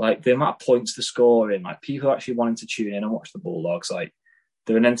 like the amount of points they're scoring, like people actually wanting to tune in and watch the Bulldogs, like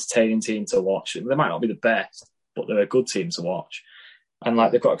they're an entertaining team to watch. They might not be the best, but they're a good team to watch. And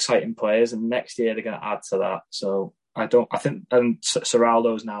like they've got exciting players, and next year they're going to add to that. So I think, and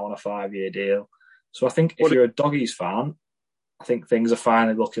Serraldo's now on a 5-year deal. So I think if you're a Doggies fan, I think things are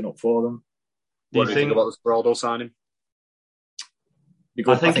finally looking up for them. What do you think about the Serraldo signing?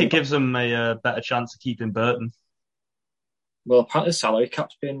 I think it gives them a better chance of keeping Burton. Well, apparently the salary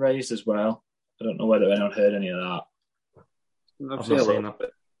cap's being raised as well. I don't know whether anyone heard any of that. I've seen a little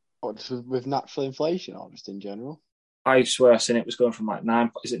bit. What, with natural inflation or just in general? I swear I've seen it was going from like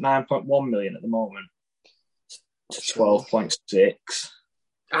 9.1 million at the moment to 12.6.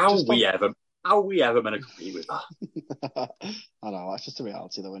 How are we ever going to compete with that? I know, that's just a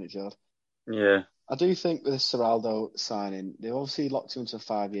reality though, isn't it, George? Yeah. I do think with this Serraldo signing, they've obviously locked him into a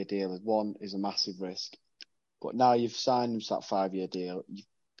 5-year deal. One is a massive risk. But now you've signed him to that 5-year deal,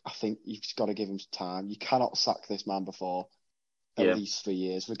 I think you've just got to give him some time. You cannot sack this man before at least 3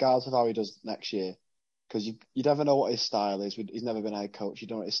 years, regardless of how he does next year. Because you never know what his style is. He's never been a head coach. You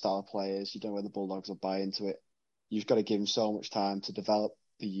don't know what his style of play is. You don't know whether the Bulldogs will buy into it. You've got to give him so much time to develop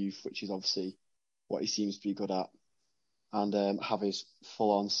the youth, which is obviously what he seems to be good at, and have his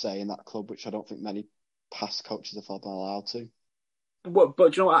full-on say in that club, which I don't think many past coaches have been allowed to.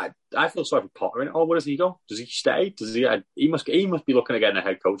 But you know what? I feel sorry for Potter. Oh, where does he go? Does he stay? Does he? He must be looking at getting a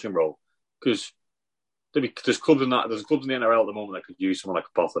head coaching role because there's clubs in the NRL at the moment that could use someone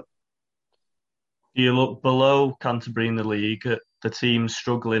like Potter. You look below Canterbury in the league at the team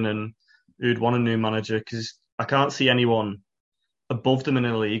struggling and who'd want a new manager, because I can't see anyone above them in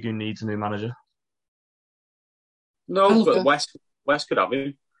the league who needs a new manager. No, but West could have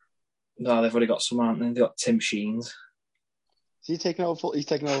him. No, they've already got someone, haven't they? They've got Tim Sheens. Is he taking over? He's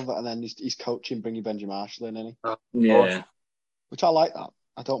taking over, and then he's coaching, bringing Benji Marshall in, isn't he? Yeah. Which I like that.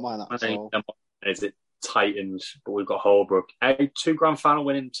 I don't mind that at all. Is it Titans? But we've got Holbrook. 2 grand final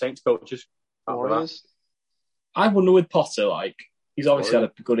winning Saints coaches. Warriors. I wonder with Potter, like, he's obviously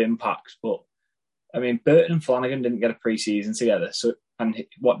had a good impact, but I mean, Burton and Flanagan didn't get a pre-season together. So, and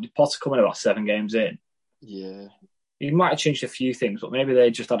did Potter come in about 7 games in? Yeah. He might have changed a few things, but maybe they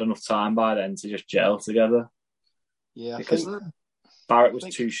just had enough time by then to just gel together. Yeah, because Barrett was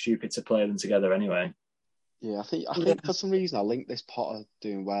too stupid to play them together anyway. Yeah, I think for some reason I link this Potter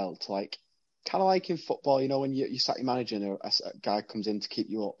doing well to like kind of like in football, you know, when you sat your manager and a guy comes in to keep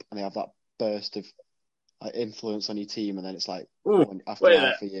you up, and they have that burst of like influence on your team, and then it's like after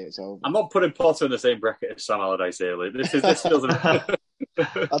half a year it's over. I'm not putting Potter in the same bracket as Sam Allardyce here. This feels. I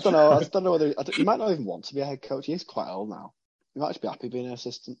don't know. I don't know whether he might not even want to be a head coach. He is quite old now. He might just be happy being an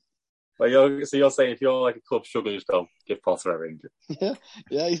assistant. Well, you're saying if you're like a club struggling, just go give Potter a ring. Yeah,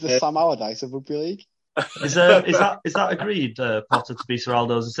 he's the Sam Allardyce of rugby league. Is that agreed? Potter to be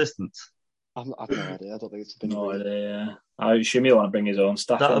Serraldo's assistant? I've no idea. I don't think it's been agreed. Idea. I assume he'll want to bring his own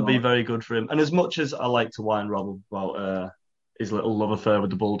staff. That would be very good for him. And as much as I like to whine Rob about his little love affair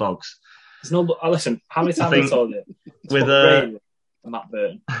with the Bulldogs, there's no. Listen, how many times have I told you? With Matt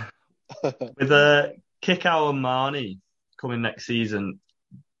Burton, with Kikau and Marnie coming next season,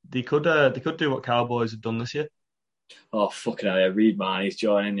 they could do what Cowboys have done this year. Oh fucking hell! Yeah, Reed Marnie's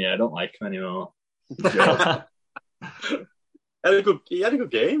joining. Yeah, I don't like him anymore. He had a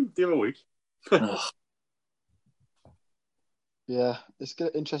good game the other week. Yeah, it's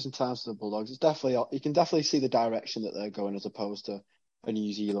good, interesting times for the Bulldogs. It's definitely, you can definitely see the direction that they're going as opposed to a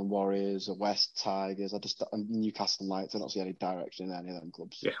New Zealand Warriors, a West Tigers, and Newcastle Knights. I don't see any direction in any of them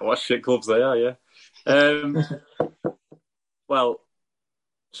clubs. Yeah, what shit clubs they are, yeah. Well,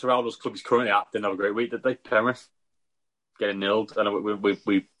 Serraldo's club is currently at, didn't have a great week, did they? Penrith getting nilled. I know we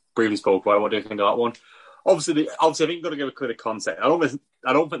briefly spoke about it. What do you think of that one? Obviously, I think you've got to give a clear context. I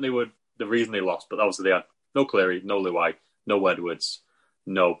don't think they were the reason they lost, but obviously they had no Cleary, no Luai, no Edwards,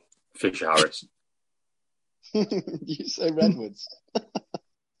 no Fisher Harris. You say Redwoods?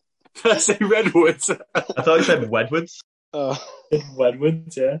 Did I say Redwoods? I thought you said Wedwards. Oh,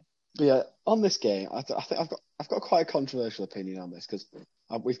 Wedwards, yeah. But yeah, on this game, I think I've got quite a controversial opinion on this because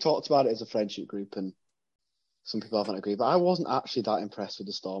we've talked about it as a friendship group and some people haven't agreed, but I wasn't actually that impressed with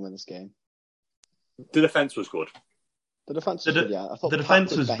the Storm in this game. The defence was good. The defence was good, yeah. I thought the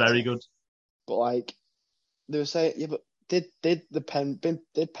defence was very good. But like they were saying, yeah, but did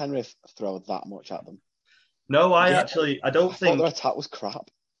Penrith throw that much at them? No, I don't think their attack was crap.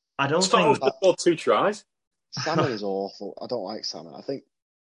 I don't Storm think... scored 2 tries. Salmon is awful. I don't like Salmon.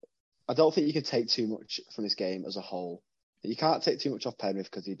 I don't think you can take too much from this game as a whole. You can't take too much off Penrith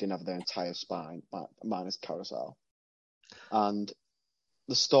because he didn't have their entire spine, minus Carousel. And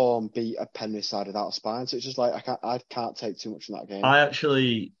the Storm beat a Penrith side without a spine, so it's just like I can't take too much from that game. I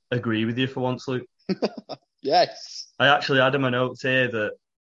actually agree with you for once, Luke. Yes. I actually had in my notes here that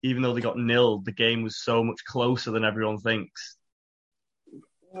even though they got nil, the game was so much closer than everyone thinks.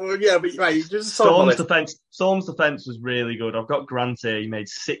 Well, yeah, but right, just Storm's defence was really good. I've got Grant here. He made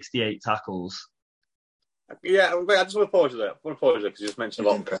 68 tackles. Yeah, wait, I just want to pause you there. Because you just mentioned a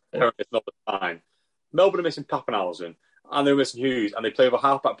lot of Penrith not the time. Melbourne are missing Pappenhausen, and they're missing Hughes, and they play with a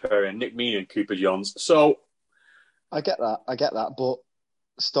halfback pairing, Nick Meaney and Cooper Johns. So I get that, but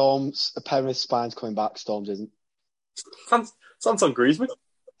Storm's Penrith spine's coming back. Storm's isn't. Sanson Griezmann.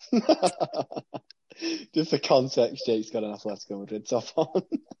 Just for context, Jake's got an Atletico Madrid top on.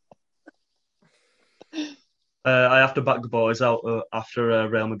 I have to back the boys out after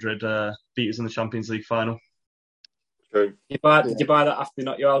Real Madrid beat us in the Champions League final. True. Did you buy that after they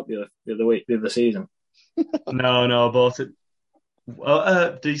knocked you out the other season? No, I bought it.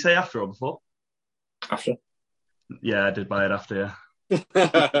 Did you say after or before? After. Yeah, I did buy it after, yeah.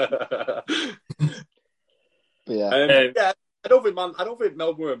 But yeah. I don't think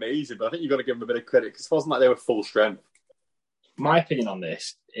Melbourne were amazing, but I think you've got to give them a bit of credit because it wasn't like they were full strength. My opinion on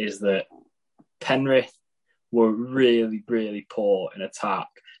this is that Penrith were really, really poor in attack.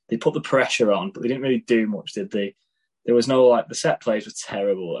 They put the pressure on, but they didn't really do much, did they? There was no, the set plays were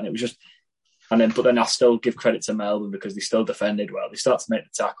terrible, and it was just... But then I'll still give credit to Melbourne because they still defended well. They started to make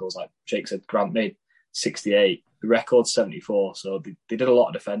the tackles, like Jake said, Grant made 68. The record's 74, so they did a lot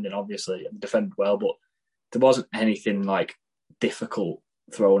of defending, obviously, and they defended well, but there wasn't anything, difficult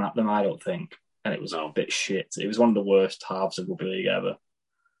thrown at them, I don't think. And it was a bit shit. It was one of the worst halves of rugby league ever.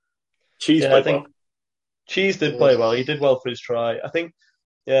 Cheese played well. Cheese did play well. He did well for his try. I think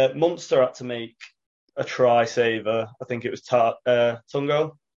Munster had to make a try saver. I think it was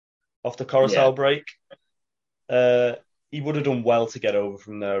Tungo off the Coruscant break. He would have done well to get over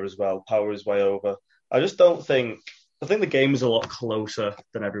from there as well, power his way over. I think the game is a lot closer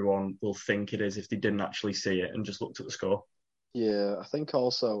than everyone will think it is if they didn't actually see it and just looked at the score. Yeah, I think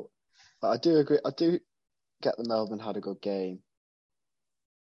also, I do agree. I do get that Melbourne had a good game.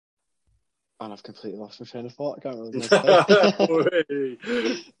 And I've completely lost my train of thought. I can't remember what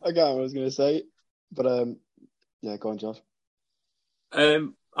I was going to say. But, yeah, go on, Josh. I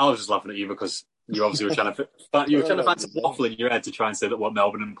was just laughing at you because you obviously were trying to find some waffle in your head to try and say that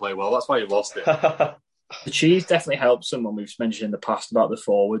Melbourne didn't play well. That's why you lost it. The cheese definitely helps someone we've mentioned in the past about the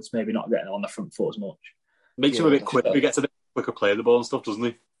forwards, maybe not getting on the front foot as much. Makes him a bit quicker. He gets a bit quicker play the ball and stuff, doesn't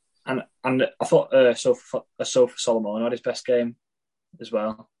he? And I thought Sofa Solomon had his best game as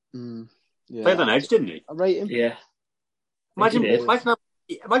well. Yeah. Played on edge, didn't he? I rate him. Yeah.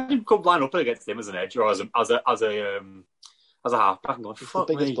 Imagine come flying up against him as an edge or as a halfback. It's the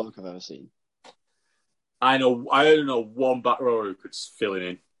biggest bloke I've ever seen. I only know one back rower who could fill it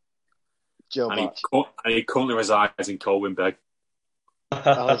in. Joe and he currently resides in Colwyn Bay.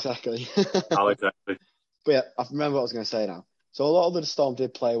 Exactly. Exactly. But yeah, I remember what I was going to say now. So a lot of the Storm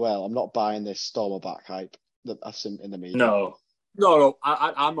did play well. I'm not buying this Stormer back hype that I've seen in the media. No.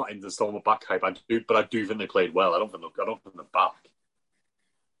 I'm not into the Stormer back hype. I do think they played well. I don't think they're back.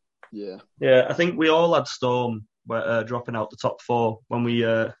 Yeah. I think we all had Storm dropping out the top 4 when we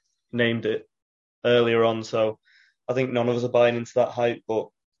named it earlier on. So I think none of us are buying into that hype. But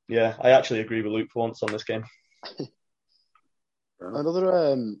yeah, I actually agree with Luke for once on this game.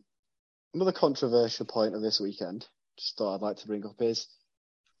 Another controversial point of this weekend, just thought I'd like to bring up, is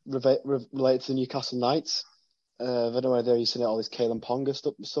related to Newcastle Knights. I don't know whether you've seen all this Kalen Ponga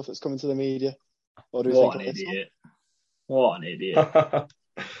stuff that's coming to the media. What do you think of this one? What an idiot.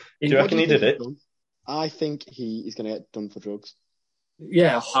 Do you reckon he did it? I think he is going to get done for drugs.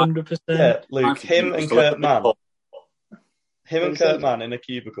 Yeah, 100%. Yeah, Luke, him and Kurt Mann in a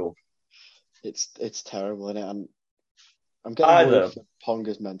cubicle. It's terrible, isn't it? And I'm getting worried for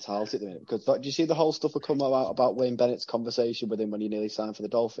Ponga's mentality at the minute. Because do you see the whole stuff that come about Wayne Bennett's conversation with him when he nearly signed for the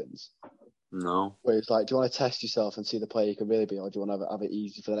Dolphins? No. Where it's like, do you want to test yourself and see the player you can really be, or do you want to have it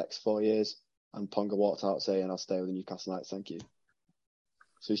easy for the next 4 years? And Ponga walked out saying, I'll stay with the Newcastle Knights, thank you.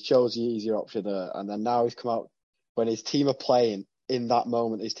 So he's chose the easier option there. And then now he's come out, when his team are playing, in that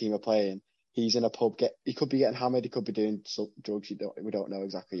moment he's in a pub, he could be getting hammered, he could be doing some drugs, we don't know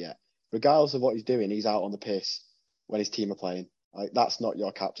exactly yet. Regardless of what he's doing, he's out on the piss when his team are playing. Like, that's not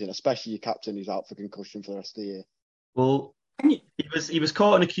your captain, especially your captain who's out for concussion for the rest of the year. Well, he was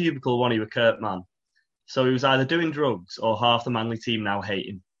caught in a cubicle when he was Kurt Mann. So he was either doing drugs or half the Manly team now hate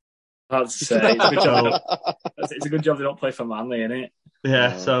him. I'd say it's a good job. It's a good job they don't play for Manly, isn't it?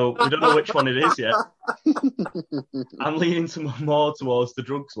 Yeah, No. so we don't know which one it is yet. I'm leaning more towards the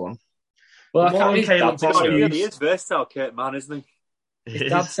drugs one. Well, More on Caelan Ponga. He is versatile, Kurt Mann, isn't he? His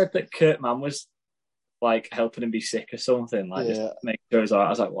dad said that Kurt Mann was like helping him be sick or something, like just make sure he's alright. I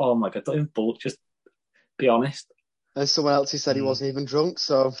was like, oh my god, don't even bulk, just be honest. There's someone else who said he wasn't even drunk,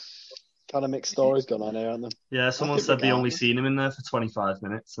 so kind of mixed stories going on here, aren't there? Yeah, someone said they only seen him in there for 25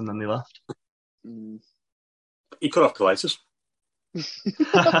 minutes and then they left. He could have colitis. He could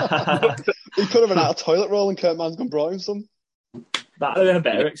have run out of toilet roll and Kurt Mann's gone brought him some. That would have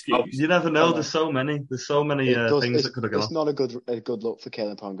been a better excuse. You never know. There's so many things that could have gone. It's not a good look for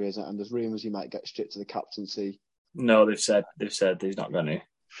Caelan Ponga, isn't it? And there's rumours he might get stripped to the captaincy. No, they've said he's not going to.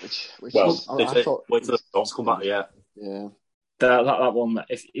 Wait till the results come back. Yeah. That one.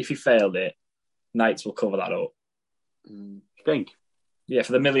 If he failed it, Knights will cover that up. You think? Yeah,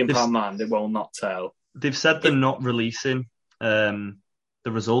 for the £1 million man, they will not tell. They've said they're not releasing the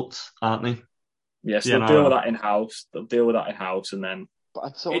results, aren't they? Yes, they'll deal with that in house. And then. But I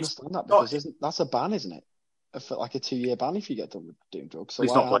don't understand that because that's a ban, isn't it? For like a 2-year ban if you get done with doing drugs. So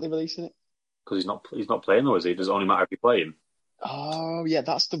why aren't they releasing it? Because he's not playing though, is he? Does it only matter if he's playing? Oh yeah,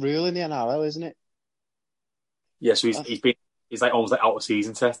 that's the rule in the NRL, isn't it? Yeah, so he's like almost like out of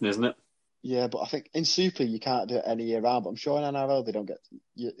season testing, isn't it? Yeah, but I think in Super you can't do it any year round. But I'm sure in NRL they don't get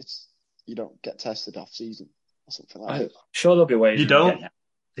you don't get tested off season or something like that. I'm sure there'll be ways. You don't.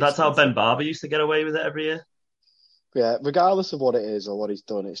 That's how Ben Barber used to get away with it every year. Yeah, regardless of what it is or what he's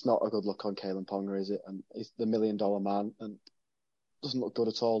done, it's not a good look on Caelan Ponga, is it? And he's the $1 million man and doesn't look good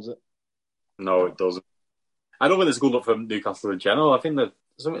at all, does it? No, it doesn't. I don't think it's a good look for Newcastle in general. I think that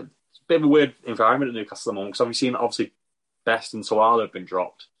it's a bit of a weird environment at Newcastle at the moment because we've seen obviously Best and Sawala have been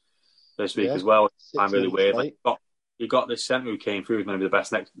dropped this week as well. I'm really weird. Like, you got this centre who came through as maybe the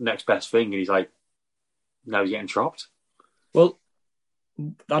best next best thing, and he's like now he's getting dropped. Well,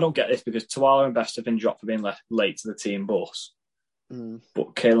 I don't get this because Tawala and Best have been dropped for being late to the team bus.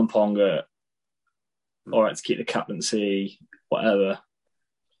 But Caelan Ponga, all right to keep the captaincy, whatever.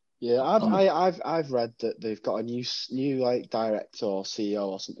 Yeah, I've read that they've got a new like director or CEO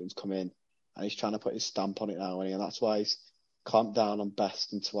or something's come in, and he's trying to put his stamp on it now, and that's why he's clamped down on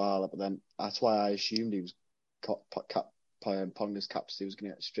Best and Tawala. But then that's why I assumed he was Ponga's captaincy was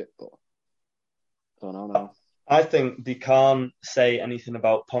going to get stripped, but I don't know now. I think they can't say anything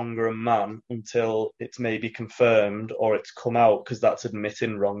about Ponga and Mann until it's maybe confirmed or it's come out because that's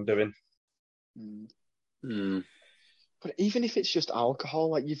admitting wrongdoing. But even if it's just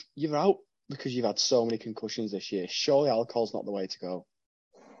alcohol, like you're out because you've had so many concussions this year, surely alcohol's not the way to go.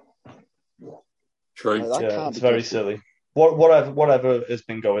 True. Like, it's very silly. Whatever has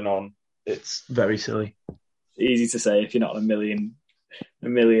been going on, it's very silly. Easy to say if you're not $1 million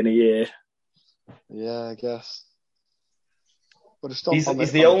a year. Yeah, I guess. But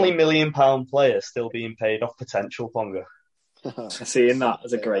he's the only £1 million player still being paid off potential Ponga. Seeing that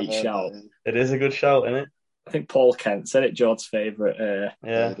as a great shout. It is a good shout, isn't it? I think Paul Kent said it, George's favourite.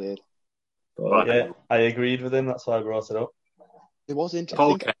 Yeah, he did. But, I agreed with him. That's why I brought it up. It was interesting.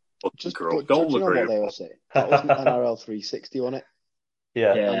 Paul Kent, do you know what they were saying? That was NRL 360, wasn't it?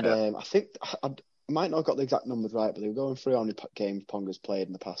 Yeah. And I think I might not have got the exact numbers right, but they were going through how many games Ponga's played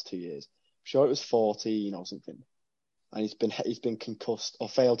in the past 2 years. I'm sure it was 14 or something. And he's been concussed or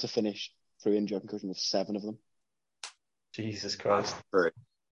failed to finish through injury or concussion with 7 of them. Jesus Christ.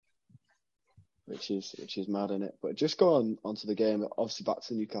 Which is mad, isn't it? But just going on to the game, obviously back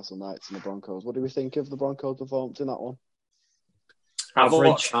to Newcastle Knights and the Broncos. What do we think of the Broncos' performance in that one?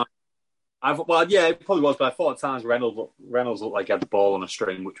 Average. It probably was, but I thought at times Reynolds looked like he had the ball on a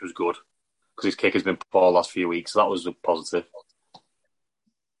string, which was good because his kick has been poor the last few weeks. So that was a positive.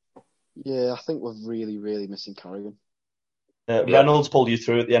 Yeah, I think we're really, really missing Carrigan. Reynolds pulled you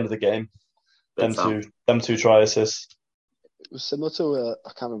through at the end of the game. Them two try assists. It was similar to I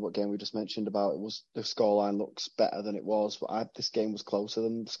can't remember what game we just mentioned about. It was the scoreline looks better than it was, but this game was closer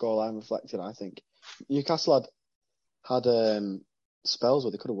than the scoreline reflected. I think Newcastle had spells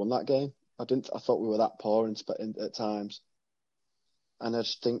where they could have won that game. I thought we were that poor at times, and I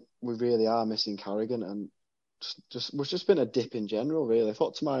just think we really are missing Carrigan, and it's just been a dip in general. Really, I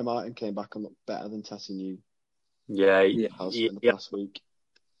thought Tamari Martin came back and looked better than Tessie New. Yeah, has in the past week.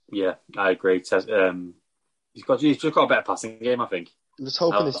 Yeah, I agree. He's just got a better passing game, I think. I'm just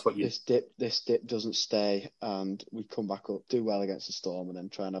hoping this dip doesn't stay and we come back up, do well against the Storm, and then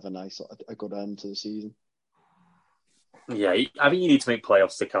try and have a good end to the season. Yeah, I think you need to make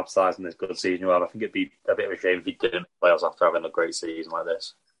playoffs to capitalise on this good season you have. I think it'd be a bit of a shame if you didn't make playoffs after having a great season like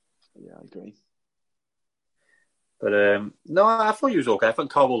this. Yeah, I agree. But no, I thought he was okay. I thought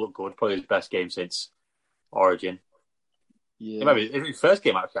Cobble looked good. Probably his best game since Origin. Yeah. Maybe his first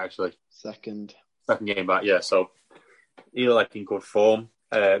game actually. Second game back, yeah. So he looked like in good form.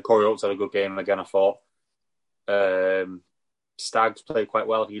 Corey Oates had a good game again, I thought. Staggs played quite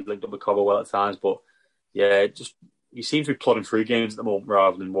well. He linked up with Cobble well at times, but yeah, he seems to be plodding through games at the moment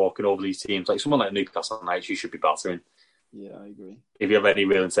rather than walking over these teams. Like someone like Newcastle Knights, you should be battering. Yeah, I agree. If you have any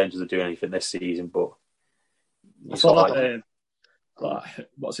real intentions of doing anything this season, but I thought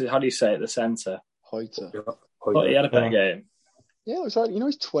what's it? How do you say it? The centre. Hoyter. Thought he had a better game. Yeah, it was right.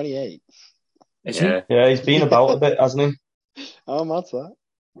 He's 28. Is he? Yeah, he's been about a bit, hasn't he? Oh, mad's that.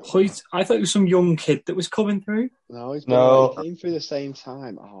 Hoyt, I thought it was some young kid that was coming through. No, he came through the same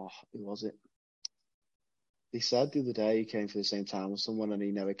time. Oh, who was it? He said the other day he came through the same time with someone and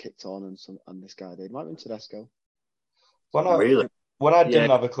he never kicked on, and this guy did. Might have been Tedesco. When I didn't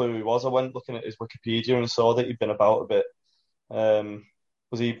have a clue who he was, I went looking at his Wikipedia and saw that he'd been about a bit.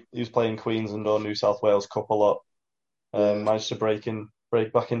 He was playing Queensland or New South Wales Cup a lot. Managed to break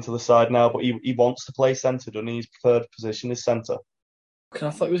back into the side now, but he wants to play centre, doesn't he? His preferred position is centre. I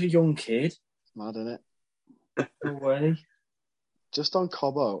thought he was a young kid. Mad, isn't it? No way. Just on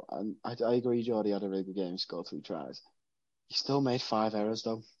Cobbo, and I agree, Jordy had a really good game, scored 3 tries. He still made 5 errors,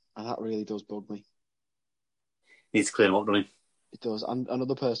 though, and that really does bug me. Needs to clean him up, doesn't he? It does. And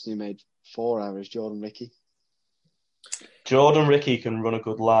another person who made 4 errors, Jordan Ricky. Jordan Ricky can run a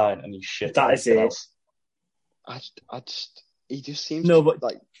good line, and he's shit. That is it. Else. He just seems but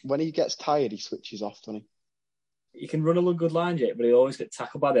like when he gets tired, he switches off, doesn't he? He can run a good line, Jake, but he always gets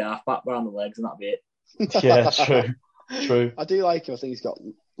tackled by the halfback around the legs, and that'd be it. Yeah, that's true. True. I do like him. I think he's got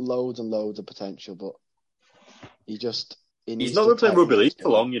loads and loads of potential, but he's not going to play rugby league for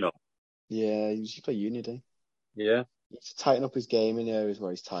long, you know. Yeah, he should play uni, do Yeah. He needs to tighten up his game in the areas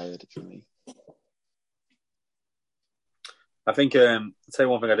where he's tired, if you mean. I think, I'll tell you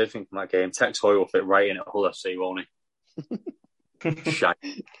one thing I did think from that game. Tex Hoy will fit right in at Hull FC, won't he? Shite.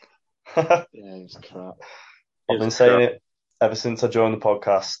 Yeah, he's crap. I've been saying it ever since I joined the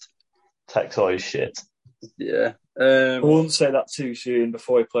podcast. Tex Hoy is shit. Yeah. I wouldn't say that too soon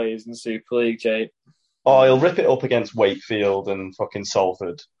before he plays in the Super League, Jake. Oh, he'll rip it up against Wakefield and fucking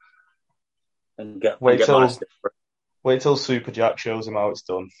Salford. And wait till Super Jack shows him how it's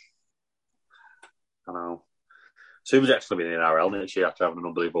done. I know. Super Jack's going to be in the NRL next year after having an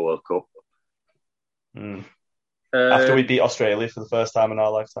unbelievable World Cup. After we beat Australia for the first time in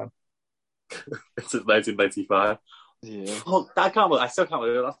our lifetime. It's 1995. Yeah. Oh, I still can't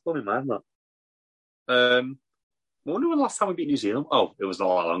believe it. That's blowing my mind, that. I wonder when the last time we beat New Zealand. Oh, it was not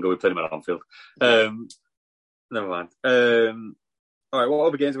that long ago. We played them at Anfield. Never mind. All right, what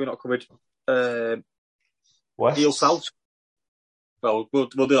other games have we not covered? West. Eel South. Well, we'll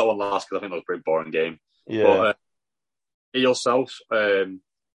do that one last because I think that was a pretty boring game. Yeah. But, Eel South. Again,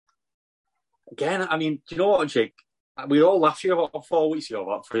 I mean, do you know what, Jake? We all laughed you about 4 weeks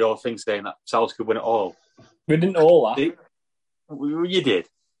ago for your thing saying that South could win it all. We didn't all laugh. You did.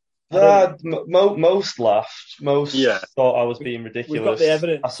 Most laughed. Most thought I was being ridiculous. We've got the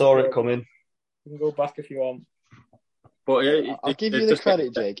evidence. I saw it coming. You can go back if you want. But I'll give you the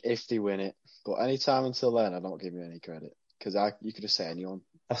credit, Jake, if they win it. But any time until then, I don't give you any credit because you could just say anyone.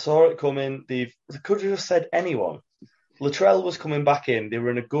 I saw it coming. They could have just said anyone. Latrell was coming back in. They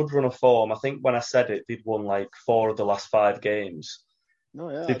were in a good run of form. I think when I said it, they'd won like 4 of the last 5 games. No,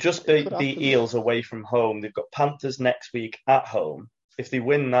 yeah, They've just beat Eels away from home. They've got Panthers next week at home. If they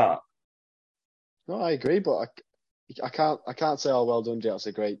win that, no, I agree, but I can't say, oh, well done, Jake. That's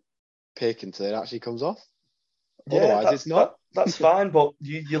a great pick until it actually comes off. Otherwise, it's not. That's fine, but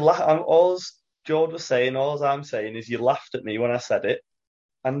you laugh. All George was saying, all I'm saying is you laughed at me when I said it,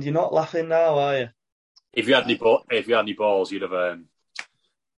 and you're not laughing now, are you? If you had any balls, you'd have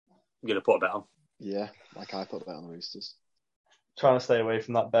put a bet on. Yeah, like I put a bet on the Roosters. Trying to stay away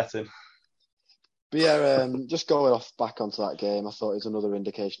from that betting. But yeah, just going back onto that game, I thought it was another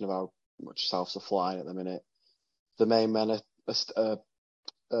indication of how much Souths are flying at the minute. The main men are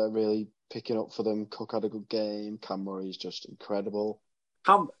really picking up for them. Cook had a good game. Cam Murray's just incredible.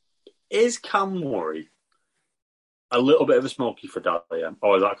 Is Cam Murray a little bit of a smoky for Dahlia,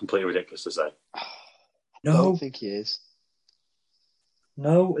 or is that completely ridiculous to say? No. I don't think he is.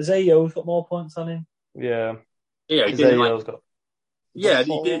 No, Zayo's got more points on him. Yeah. Yeah, he did.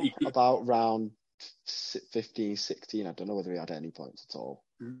 He did. About round 15, 16. I don't know whether he had any points at all.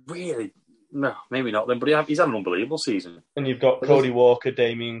 Really? No, maybe not then. But he's had an unbelievable season. And you've got Cody Walker,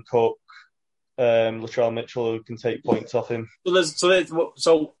 Damien Cook, Latrell Mitchell, who can take points off him. So I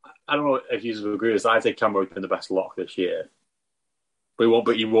don't know if you agree with this. I think Cameron's been the best lock this year, but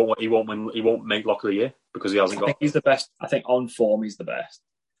he won't make lock of the year. because he hasn't I got. think he's the best. I think on form he's the best.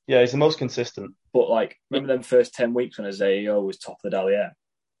 Yeah, he's the most consistent. But like, remember them first 10 weeks when Isaiah was top of the Dahlia?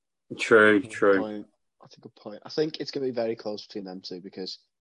 True. That's a good point. I think it's going to be very close between them two because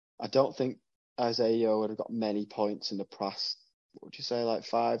I don't think Isaiah would have got many points in the past. What would you say, like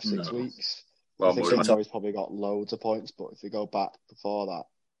 5-6 weeks? Well, I think Murray's probably got loads of points, but if we go back before that,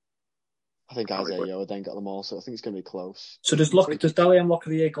 I think Isaiah would then get them all. So I think it's going to be close. So does Dahlia and Lock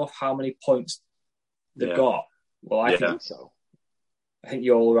of the Year go off how many points they've got? Well, I think so. I think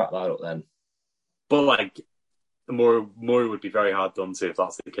you'll wrap that up then. But like, Murray would be very hard done to if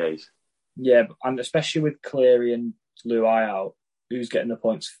that's the case. Yeah, and especially with Cleary and Luai out, who's getting the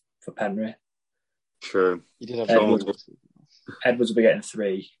points for Penrith? True. You did have Edwards will be getting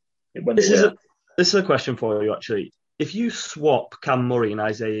 3. This is a question for you, actually. If you swap Cam Murray and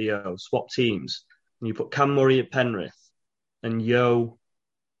Isaiah Yeo, swap teams, and you put Cam Murray at Penrith and Yeo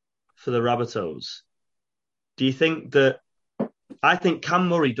for the Rabbitohs, do you think that... I think Cam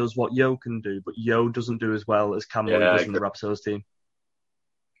Murray does what Yeo can do, but Yeo doesn't do as well as Cam Murray does in the Rabbitohs team.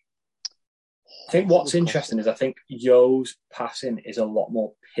 I think what's interesting is I think Yeo's passing is a lot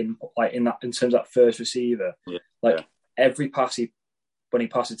more pinpoint, like in terms of that first receiver. Every pass when he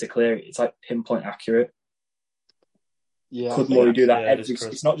passes to Cleary, it's like pinpoint accurate. Yeah, could Murray do that every?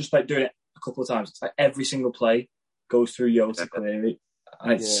 It's not just like doing it a couple of times. It's like every single play goes through Yeo to Cleary,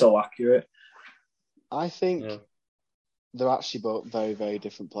 and it's so accurate. I think they're actually both very, very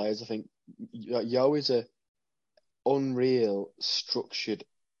different players. I think Yeo is a unreal, structured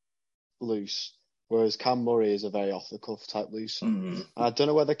loose, whereas Cam Murray is a very off-the-cuff type loose. And I don't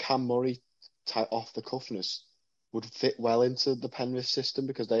know whether Cam Murray type off-the-cuffness would fit well into the Penrith system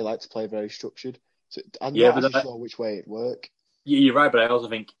because they like to play very structured. So I'm not actually sure which way it'd work. You're right, but I also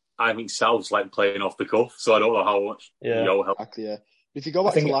think South's like playing off the cuff, so I don't know how much Yeo helps. Exactly, yeah. If you go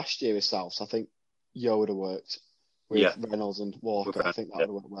back to last year with Souths, I think Yeo would have worked with Reynolds and Walker. I think that would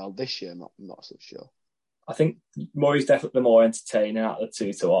have worked well. This year, I'm not so sure. I think Murray's definitely the more entertaining out of the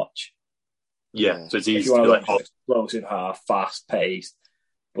two to watch. Yeah, so it's easy if you want to explosive half, fast paced.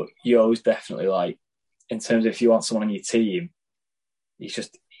 But Yeo's definitely like, in terms of if you want someone on your team, he's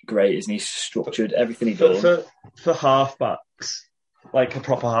just great, isn't he? He's structured, everything he does. For halfbacks, like a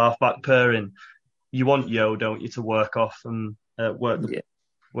proper halfback pairing, you want Yeo, don't you, to work off and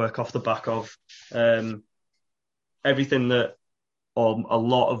work off the back of everything that, or a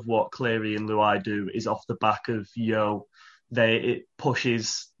lot of what Cleary and Luai do is off the back of Yeo. It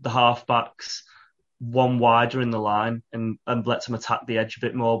pushes the halfbacks one wider in the line and lets them attack the edge a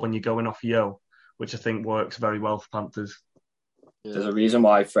bit more when you're going off Yeo, which I think works very well for Panthers. There's a reason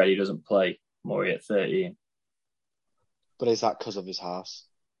why Freddie doesn't play Murray at 13. But is that because of his halves?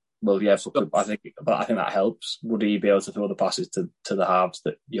 Well, yeah, I think that helps. Would he be able to throw the passes to the halves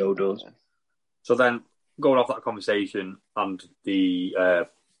that Yeo does? So then, going off that conversation and the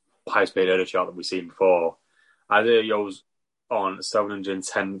highest paid editor chart that we've seen before, Isaiah Yeo's on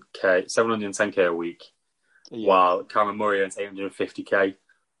 710k a week, while Cameron Murray earns 850k.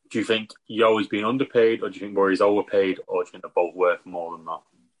 Do you think Yeo is being underpaid, or do you think Murray's overpaid, or do you think they're both worth more than that?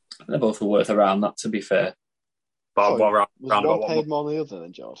 They're both worth around that, to be fair. But was one paid more than the other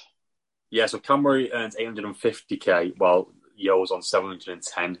then, George? Yeah, so Cam Murray earns 850k, while Yeo's on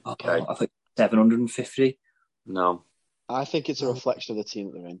 710k. I think 750. No. I think it's a reflection of the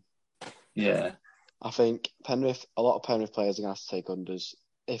team that they're in. Yeah. I think a lot of Penrith players are going to have to take unders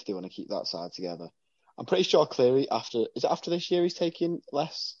if they want to keep that side together. I'm pretty sure Cleary, after this year, he's taking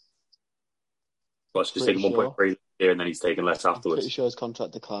less? Well, it's just taking 1.3 here and then he's taking less afterwards. I'm pretty sure his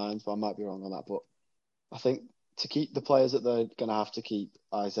contract declines, but I might be wrong on that. But I think to keep the players that they're going to have to keep,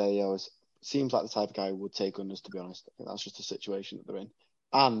 Isaiah seems like the type of guy who would take unders, to be honest. I think that's just the situation that they're in.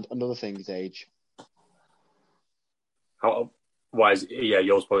 And another thing is age. Why is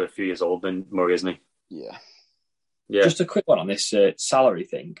Yeo's probably a few years older than Murray, isn't he? Yeah. Just a quick one on this salary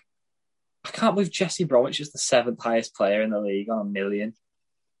thing. I can't believe Jesse Bromwich is the 7th highest player in the league on $1 million.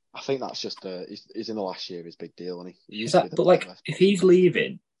 I think that's just he's in the last year of his big deal, and if he's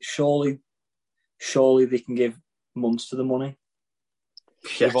leaving, surely they can give months to the money.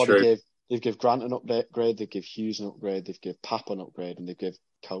 Yeah, true. They've give Grant an upgrade, they've give Hughes an upgrade, they've give Pap an upgrade, and they've give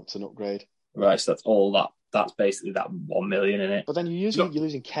Coates an upgrade. Right, so that's all that. That's basically that 1 million in it. But then you're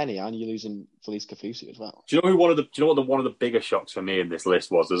losing Kenny and you're losing Felice Kafusi as well. Do you know what one of the biggest shocks for me in this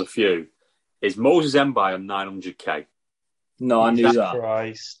list was? There's a few. Is Moses Mbai on 900k? No, I knew that.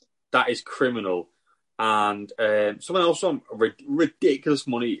 Christ. That is criminal. And someone else on ridiculous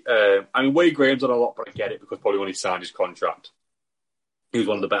money. Wade Graham's on a lot, but I get it because probably when he signed his contract, he was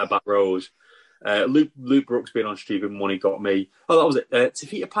one of the better back rows. Luke Brooks being on stupid money got me. Oh, that was it.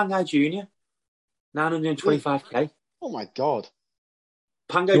 Tafita Pangai Jr. 925k. Oh my God.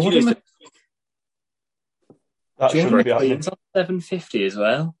 Pangai Junior. That shouldn't be happening. It's on 750 as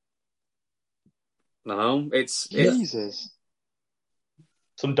well. No, it's Jesus.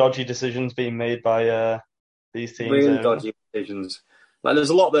 Some dodgy decisions being made by these teams. Really dodgy decisions. Like, there's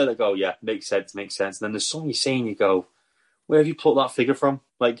a lot there that go, yeah, makes sense. And then there's some you're saying, you go, where have you put that figure from?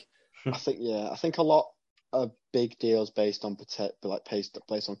 Like, I think a lot of big deals based on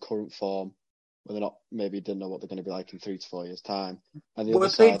based on current form, where they're not maybe didn't know what they're going to be like in 3 to 4 years' time. And the other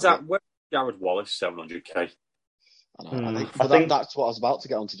side, where Jared Wallace 700k. I think that's what I was about to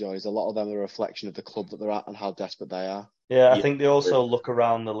get onto, Joy. Is a lot of them are a reflection of the club that they're at and how desperate they are. Yeah, I think they also look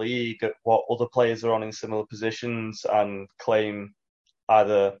around the league at what other players are on in similar positions and claim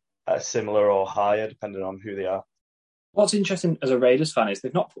either a similar or higher, depending on who they are. What's interesting as a Raiders fan is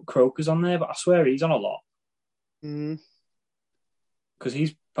they've not put Croker's on there, but I swear he's on a lot. Because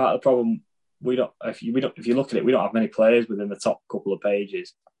he's part of the problem. If you look at it, we don't have many players within the top couple of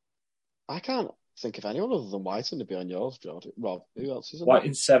pages. I can't think of anyone other than Whiten to be on yours, Rob. Who else is on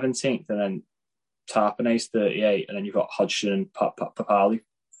Whiten 17th, and then Tarpanay's 38, and then you've got Hodgson and Papali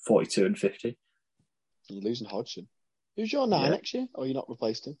 42 and 50. You're losing Hodgson. Who's your 9 next year? Or you're not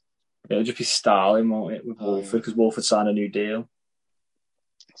replaced him? It'll just be Starling, won't it, with Wolford, because Wolford signed a new deal.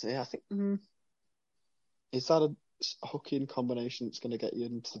 So I think is that a hooking combination that's going to get you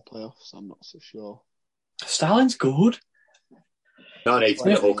into the playoffs? I'm not so sure. Starling's good. Not an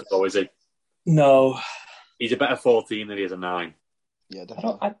 18 hooker, though, is he? No. He's a better 14 than he is a 9. Yeah,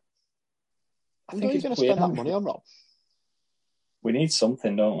 definitely. I think you're going to spend that money on, Rob. We need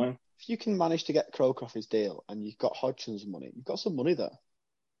something, don't we? If you can manage to get Croker off his deal and you've got Hodgson's money, you've got some money there.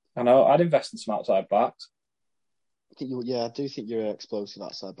 I know. I'd invest in some outside backs. I do think you're explosive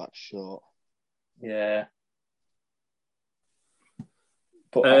outside back short. Yeah.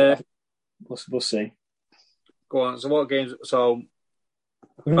 But we'll see. Go on. So what games? So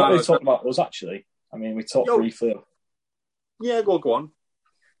we've not really talked about us, actually. I mean, we talked briefly. Yeah, go on.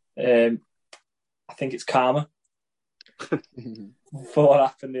 I think it's karma for what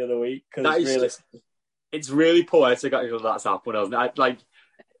happened the other week. It's really poetic actually that's happened, isn't it? Like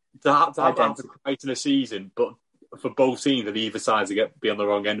to have happen twice in a season, but for both teams and either side to be on the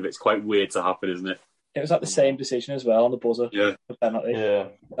wrong end of it's quite weird to happen, isn't it? It was like the same decision as well on the buzzer. Yeah, the penalty. Yeah,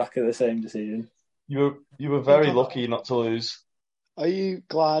 exactly the same decision. You were very lucky not to lose. Are you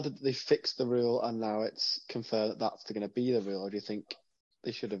glad that they fixed the rule and now it's confirmed that that's going to be the rule, or do you think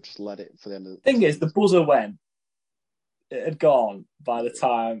they should have just let it for the end of the thing is, the buzzer went. It had gone by the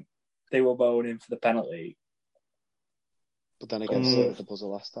time they were moaning for the penalty. But then again, so did the buzzer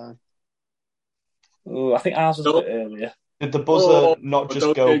last time. I think ours was a bit earlier. Did the buzzer not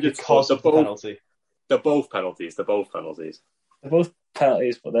just go because of the penalty? They're both penalties. They're both penalties,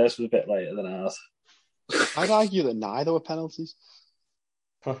 but theirs was a bit later than ours. I'd argue that neither were penalties.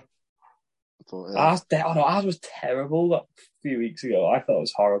 But, ours was terrible a few weeks ago. I thought it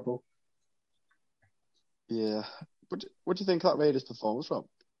was horrible. Yeah. What do you think of that Raiders performance, Rob?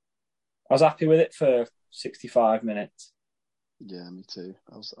 I was happy with it for 65 minutes. Yeah, me too.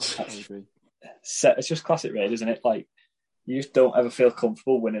 I agree. It's just classic Raiders, isn't it? Like, you just don't ever feel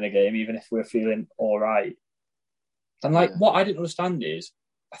comfortable winning a game, even if we're feeling all right. And, what I didn't understand is,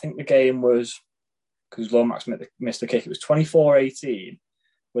 I think the game was, because Lomax missed the kick, it was 24-18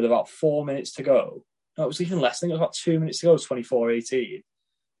 with about 4 minutes to go. No, it was even less. I think it was about 2 minutes to go, 24-18.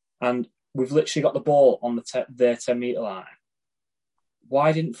 And we've literally got the ball on their 10-metre line.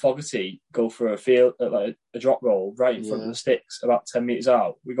 Why didn't Fogarty go for a drop roll right in front of the sticks about 10 metres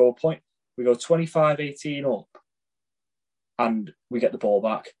out? We go 25-18 up and we get the ball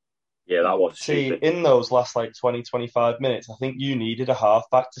back. Yeah, that was stupid. In those last 20, 25 minutes, I think you needed a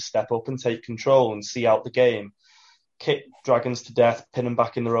halfback to step up and take control and see out the game. Kick Dragons to death, pin them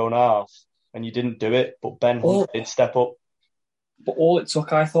back in their own half. And you didn't do it, but Ben Hunt did step up. But all it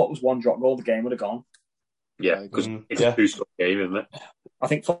took, I thought, was one drop goal. The game would have gone. Yeah, because it's a two-score game, isn't it? I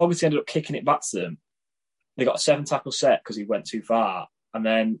think Fogarty ended up kicking it back to them. They got a 7-tackle set because he went too far. And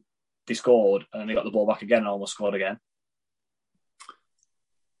then they scored, and then they got the ball back again and almost scored again.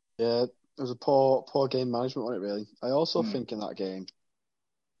 Yeah, it was a poor game management, wasn't it, really? I also think in that game,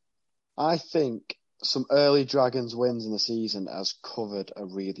 I think some early Dragons wins in the season has covered a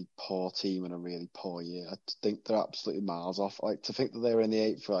really poor team and a really poor year. I think they're absolutely miles off. Like, to think that they were in the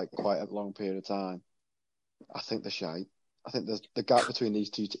 8 for quite a long period of time, I think they're shite. I think the gap between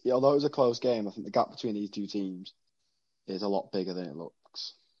these two, although it was a close game, I think the gap between these two teams is a lot bigger than it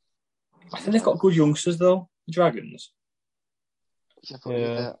looks. I think they've got good youngsters, though, the Dragons.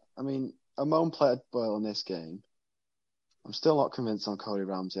 Yeah. I mean, Amon played well in this game. I'm still not convinced on Cody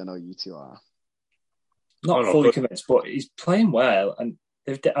Ramsey. I know you two are. not fully convinced, but he's playing well, and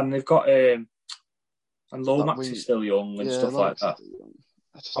they've got and Lomax is still young and stuff like that.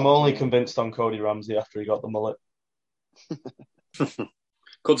 I'm only convinced on Cody Ramsey after he got the mullet.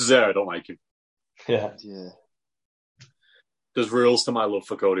 Cut to zero, I don't like him. Yeah. There's rules to my love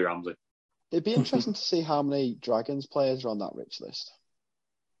for Cody Ramsey. It'd be interesting to see how many Dragons players are on that rich list.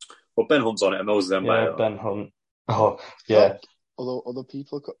 Well, Ben Hunt's on it, and those of them. Yeah, Ben Hunt. Oh, yeah. Other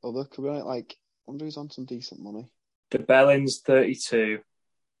people could be on it. Like, I wonder who's on some decent money. The Belling's 32.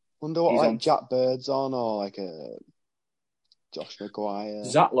 Wonder what Jack Bird's on, or like a Josh Maguire.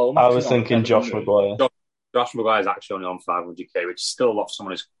 Zach Lomax. I was thinking Josh Maguire. Josh Maguire's actually only on 500k, which is still a lot for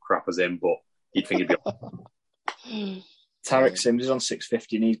someone as crap as him, but you'd think he'd be on. Tarek Sims is on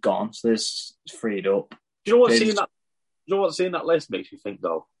 650 and he's gone, so there's freed up. Do you know what seeing that list makes you think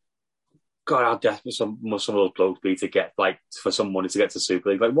though? God, how desperate some of those blokes be to get for some money to get to Super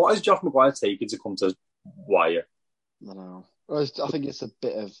League. Like, what is Josh Maguire taking to come to Wire? I don't know. I think it's a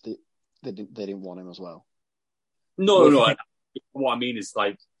bit of they didn't want him as well. No. What I mean is,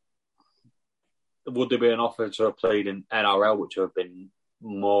 like, would there be an offer to have played in NRL which would have been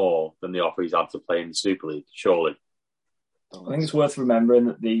more than the offer he's had to play in the Super League? Surely. I think it's worth remembering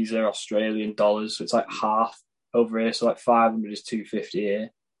that these are Australian dollars, so it's like half over here. So like 500 is 250 here.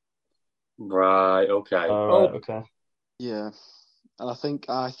 Right. Okay. Okay. Yeah, and I think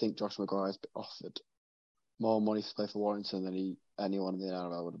Josh Maguire's been offered more money to play for Warrington than anyone in the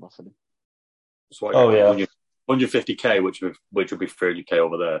NRL would have offered him. So 150k, which would be 30k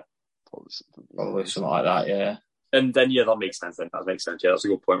over there. Probably something like that. Yeah. And then that makes sense. That makes sense. Yeah, that's a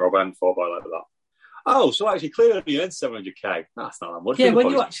good point, Rob. I hadn't thought about it like that. Oh, so actually, Cleary only earned 700k. That's not that much. Yeah,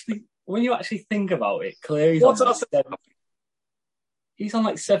 when you actually think about it, Cleary's on he's on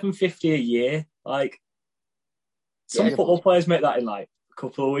like 750 a year. Like some football players make that in like a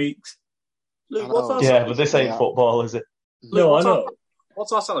couple of weeks. Luke, but this ain't football, is it? No, I know.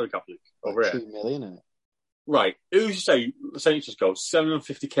 What's our salary cap, Luke? Over here, 2 million, isn't it? Right. Who's you say? Let's just go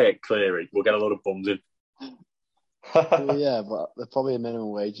 750k at Cleary. We'll get a load of bums in. Well, yeah, but there's probably a minimum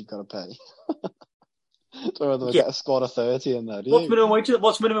wage you've got to pay. Don't know whether we get a squad of 30 in there. What's minimum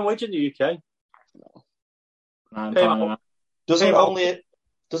wage in the UK? No. Doesn't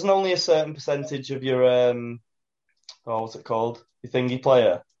only a certain percentage of your what's it called? Your thingy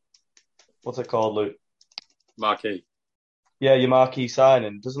player. What's it called, Luke? Marquee. Yeah, your marquee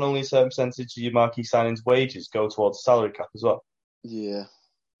signing. Doesn't only a certain percentage of your marquee signing's wages go towards the salary cap as well? Yeah.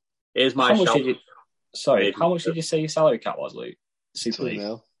 Here's my shout. How much did you say your salary cap was, Luke? Super League. 2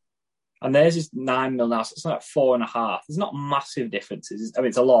 mil. And theirs is 9 mil now, so it's like 4.5. There's not massive differences. I mean,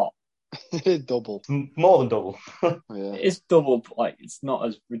 it's a lot. Double. More than double. Yeah. It's double. Like, it's not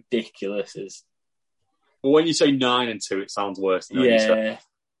as ridiculous as. Well, when you say 9 and 2, it sounds worse. Than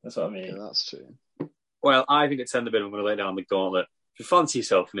that's what I mean. Yeah, that's true. Well, I think it's 10 the bid. I'm going to lay down the gauntlet. If you fancy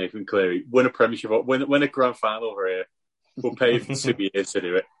yourself, Nathan Cleary, win a premiership, win a grand final over here. We'll pay you for 2 years to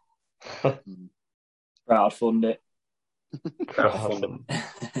do it. Crowdfund it.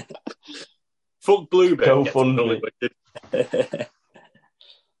 Fuck Bluebird. Go fund it.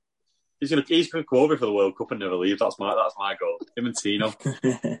 He's gonna go over for the World Cup and never leave. That's my goal. Him and Tino.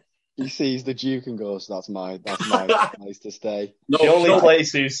 He sees the Duke and goes, "That's my place to stay." The only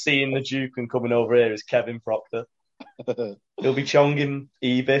place who's seeing the Duke and coming over here is Kevin Proctor. He'll be chonging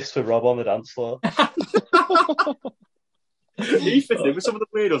E-biffs for Rob on the dance floor. He fits in with some of the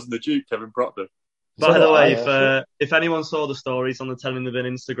weirdos in the Duke, Kevin Proctor. By the way, if anyone saw the stories on the 10 in the Bin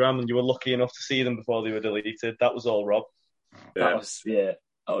Instagram and you were lucky enough to see them before they were deleted, that was all Rob. That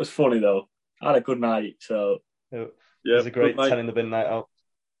was funny though. I had a good night, so it was a great 10 in the Bin night out.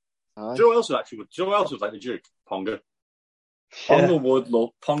 Do you know what else was like the Duke? Ponga. Ponga would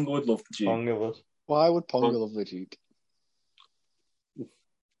love the Duke. Ponga would. Why would Ponga love the Duke?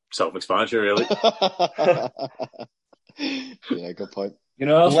 Self-explanatory, really. Yeah, good point. You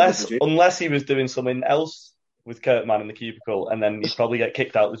know, unless he was doing something else with Kurt Mann in the cubicle, and then he'd probably get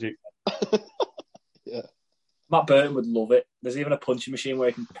kicked out the Duke. Yeah. Matt Burton would love it. There's even a punching machine where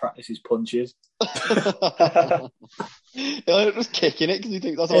he can practice his punches. He'll just kicking it because he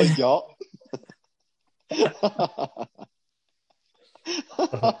thinks that's all he's got.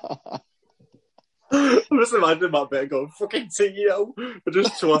 I'm just imagining Matt Burton going, fucking Tino, but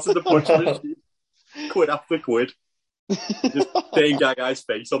just twatting the punching machine. Quid after quid. Just paying that guy's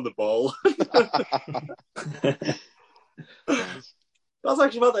face on the ball. That's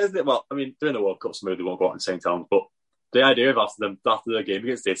actually about that, isn't it? Well, I mean, during the World Cup, some they won't go out in St. Helens, but the idea of after the game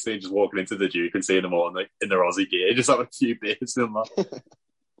against Italy, just walking into the Duke and seeing them all in their Aussie gear, just having a few beers and that.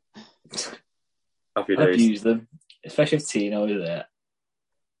 Happy days. I'd use them, especially if Tino is there.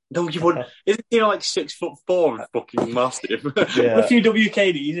 No, you wouldn't. Isn't he like 6'4" and fucking massive? Yeah. A few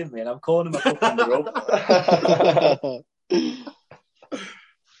WKDs in me, and I'm calling him a fucking grub.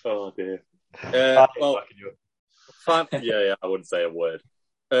 Oh dear. I Well, yeah, I wouldn't say a word.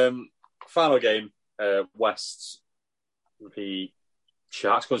 Final game, West v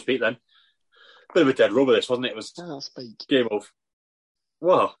Sharks. Go and speak then. Bit of a dead rubber, this wasn't it? It was speak. game of.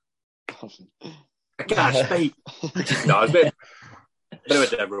 Whoa, I can't speak. No, it was a bit of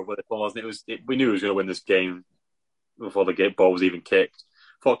a dead rubber, this one, wasn't it? We knew he was going to win this game before the ball was even kicked.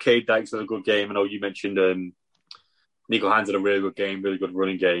 Thought Cade Dykes had a good game. I know you mentioned Nico Hines had a really good game, really good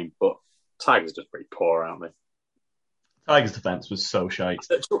running game, but Tigers just pretty poor, aren't they? Tigers' defence was so shite.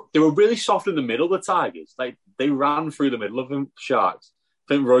 They were really soft in the middle, the Tigers. Like, they ran through the middle of them, Sharks.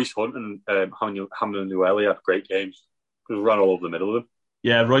 I think Royce Hunt and Hamlin Nueli had great games. They ran all over the middle of them.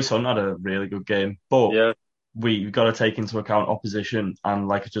 Yeah, Royce Hunt had a really good game, but we've got to take into account opposition. And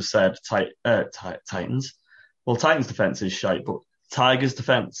like I just said, Titans. Well, Titans' defence is shite, but Tigers'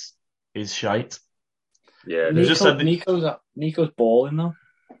 defence is shite. Yeah, Nico's balling though.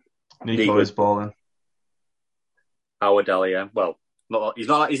 Nico is balling. Our Dalian. Well, he's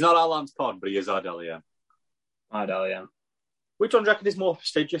not our Lance Pod, but he is our Dalian. Our Dalian. Which one do you reckon is more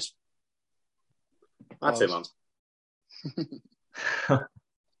prestigious? I'd say Lance.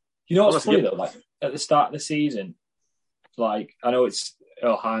 You know what's funny though? Like at the start of the season, like I know it's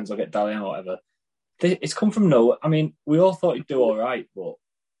Hines will get Dalian or whatever. It's come from nowhere. I mean, we all thought he'd do all right, but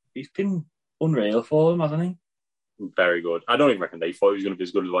he's been unreal for them, hasn't he? Very good. I don't even reckon they thought he was going to be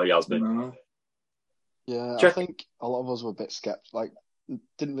as good as what he has been. No. Yeah, I think a lot of us were a bit skeptical. Like,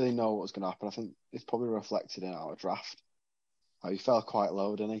 didn't really know what was going to happen. I think it's probably reflected in our draft. He fell quite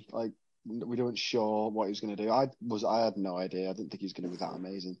low, didn't he? Like, we weren't sure what he was going to do. I had no idea. I didn't think he was going to be that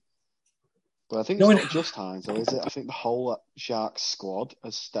amazing. But I think it's not just Hines, though, is it? I think the whole Sharks squad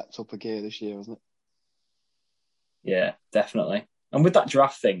has stepped up a gear this year, hasn't it? Yeah, definitely. And with that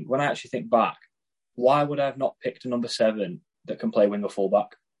draft thing, when I actually think back, why would I have not picked a number 7 that can play wing or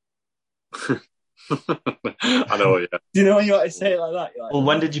fullback? I know, yeah. Do you know when you want to say it like that? Like, well,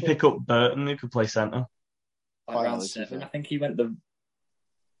 when did you pick up Burton, who could play centre? Like round 7. I think he went the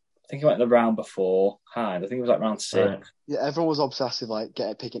round before Hines. I think it was like round 6. Right. Yeah, everyone was obsessed with like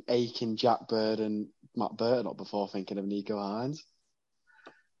picking Aiken, Jack Bird, and Matt Burton up before thinking of Nico Hines.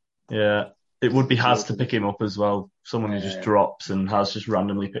 Yeah, it would be Haz to pick him up as well. Someone who just drops and Haz just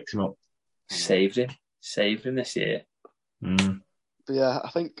randomly picks him up. Saved him this year. Mm. But yeah, I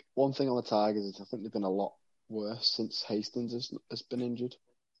think one thing on the Tigers is I think they've been a lot worse since Hastings has been injured.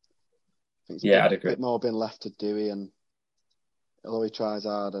 I think I'd agree. A bit more been left to Dewey, and although he tries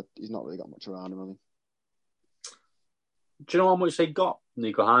hard, he's not really got much around him, I think. Do you know how much they got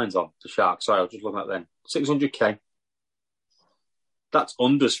Nico Hines on the Sharks? Sorry, I was just looking at then. 600k. That's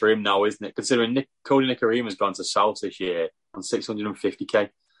unders for him now, isn't it? Considering Cody Nicarima's gone to South this year on 650k.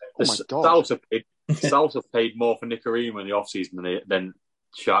 Oh my God. South have paid more for Nicarima in the offseason than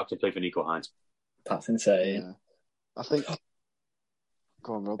Sharks have paid for Nico Hines. That's insane. Yeah. I think.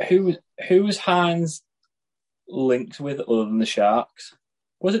 Go on, Rob. Who was Hines linked with other than the Sharks?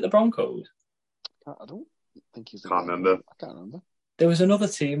 Was it the Broncos? I don't think he's. Can't remember. I can't remember. There was another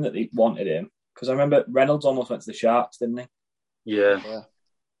team that wanted him because I remember Reynolds almost went to the Sharks, didn't he? Yeah.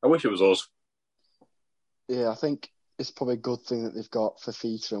 I wish it was us. Yeah, I think it's probably a good thing that they've got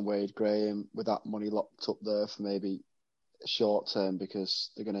Fafita and Wade Graham with that money locked up there for maybe short term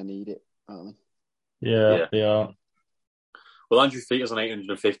because they're going to need it, aren't they? Yeah, they are. Well, Andrew Feeta's on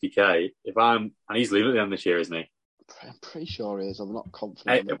 850k. And he's leaving at the end of this year, isn't he? I'm pretty sure he is. I'm not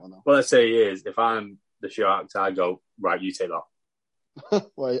confident in that one. Well, let's say he is. If I'm the Sharks, I go, right, you take that.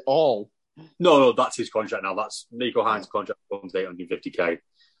 Wait, all? No, that's his contract now. That's Nico Hines' contract comes 850k.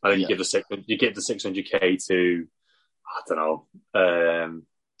 And then you give the 600k to, I don't know,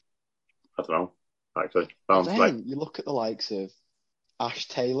 actually. Then you look at the likes of Ash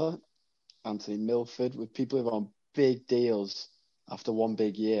Taylor, Anthony Milford, with people who've on big deals after one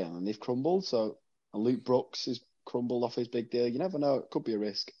big year, and they've crumbled. And Luke Brooks has crumbled off his big deal. You never know; it could be a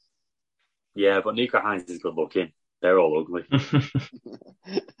risk. Yeah, but Nico Hines is good looking. They're all ugly.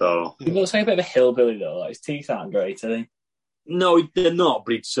 So he looks like a bit of a hillbilly though. Like his teeth aren't great, are they? No, they're not.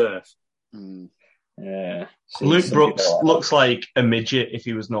 But he'd surf. Mm. Yeah. Luke Brooks looks like a midget if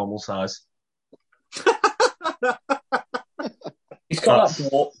he was normal size. He's got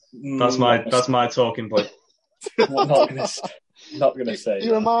that's my talking point. I'm not gonna say.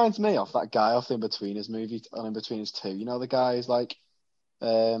 He reminds me of that guy off In-Betweeners movie on In-Betweeners 2. You know the guy who's like,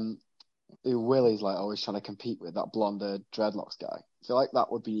 who Willie's like always trying to compete with, that blonde dreadlocks guy. I feel like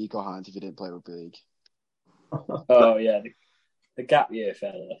that would be Nico Hines if he didn't play rugby league. Oh yeah, The gap year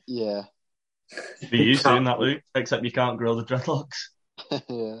fella. Yeah. Be you soon, that Luke. Except you can't grow the dreadlocks.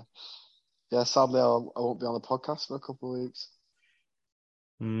 Yeah. Yeah, sadly, I won't be on the podcast for a couple of weeks.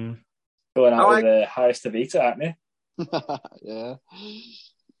 Mm. Going out with the highest of Vita, aren't you? Yeah.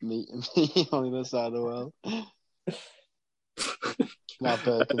 Me on the other side of the world. Now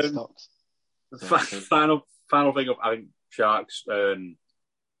Birkenstocks. Final thing up, I think Sharks,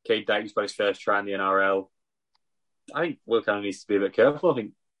 Cade Dykes got his first try in the NRL. I think Will Kennedy needs to be a bit careful. I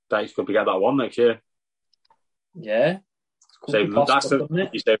think Dykes could get that one next year. Yeah. That's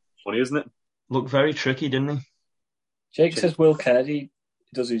funny, isn't it? Looked very tricky, didn't he? Jake says Will Kennedy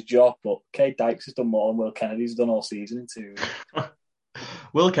does his job, but Cade Dykes has done more than Will Kennedy's done all season in 2 weeks.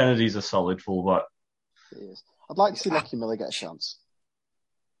 Will Kennedy's a solid fullback. He is. I'd like to see Lockie Miller get a chance.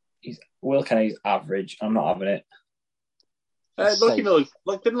 Will Kennedy's average. I'm not having it. Lockie Miller,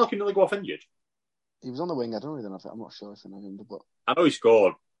 didn't Lockie Miller go off injured? He was on the wing. I don't really know. I'm not sure if he's injured, but I know he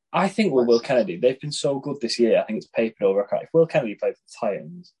scored. I think with Will Kennedy, they've been so good this year. I think it's papered over. If Will Kennedy played for the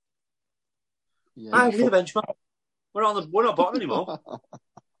Titans, yeah, we're the benchmark. We're not bottom anymore.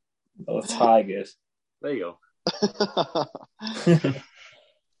 Or the Tigers. There you go.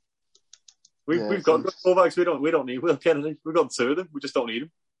 We've got good fullbacks. We don't need Will Kennedy. We've got 2 of them. We just don't need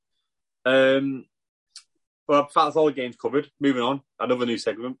them. Well, that's all the games covered. Moving on, another new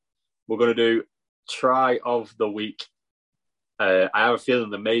segment. We're going to do try of the week. I have a feeling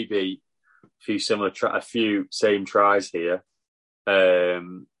there may be a few same tries here.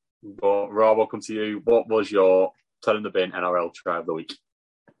 But Rob, I'll come to you. What was your Tell in the Bin NRL try of the week?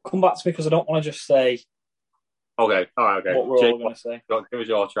 Come back to me because I don't want to just say. Okay, all right, okay. What we're all going to say. Give us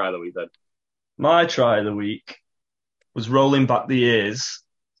your try of the week then. My try of the week was rolling back the years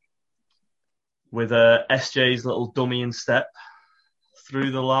with SJ's little dummy and step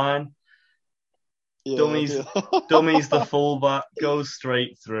through the line. Yeah, Dummy's the fullback, goes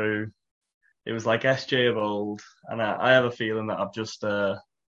straight through. It was like SJ of old, and I have a feeling that I've just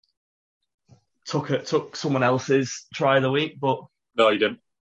took someone else's try of the week, but no, you didn't.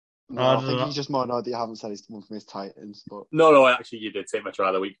 No, I think he's just more annoyed that you haven't said he's one from his Titans. But no, actually, you did take my try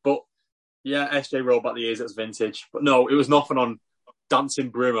of the week. But yeah, SJ rolled back the years. That's vintage. But no, it was nothing on Dancing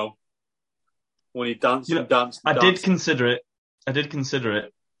Bruno when he danced and danced. I did consider it,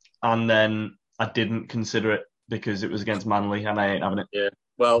 and then I didn't consider it because it was against Manly, and I ain't having it. Yeah,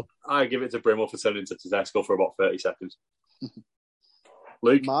 well, I give it to Brimo for turning into Tedesco for about 30 seconds.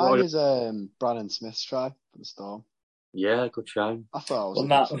 Luke, mine is Brandon Smith's try for the Storm. Yeah, good try. I thought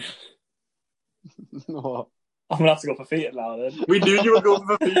I was. What? I'm going to have to go for feet now then. We knew you were going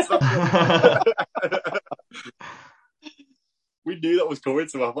for feet. We knew that was coming,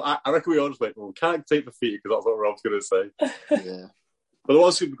 so I reckon we all just went, well, we can't take the feet because that's what Rob's going to say. Yeah. But there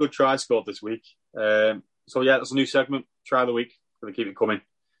was some good tries scored this week. So yeah, that's a new segment, Try of the Week. Going to keep it coming.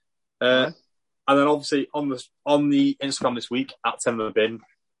 And then obviously on the Instagram this week, at 10 of the Bin,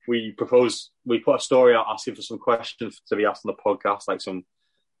 we put a story out asking for some questions to be asked on the podcast, like some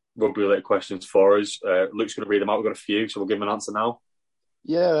rugby-related questions for us. Luke's going to read them out. We've got a few, so we'll give him an answer now.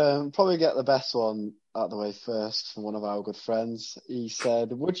 Yeah, probably get the best one out of the way first from one of our good friends. He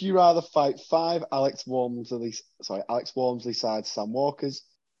said, would you rather fight 5 Alex Walmsley sides Sam Walkers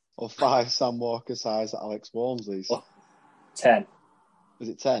or 5 Sam Walker sides Alex Walmsleys? 10. Is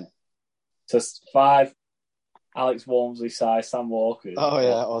it 10? So it's 5 Alex Walmsley size Sam Walkers. Oh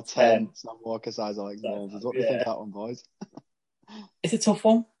yeah, or 10 Sam Walker size Alex Walmsleys. What do you think of that one, boys? It's a tough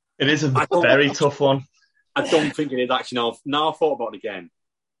one. It is a very tough one. I don't think it is actually. Now I've thought about it again.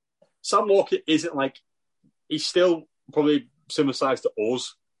 Sam Walker isn't he's still probably similar size to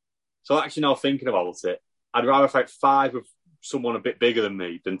us. So actually now thinking about it, I'd rather fight 5 with someone a bit bigger than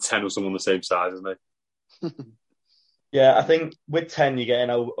me than 10 with someone the same size as me. Yeah, I think with 10 you're getting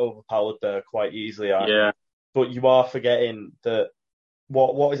overpowered there quite easily, aren't you? Yeah. But you are forgetting that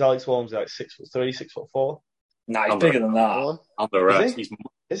what is Alex Walmsley, like 6'3", 6'4"? No, he's bigger than that. On the rest,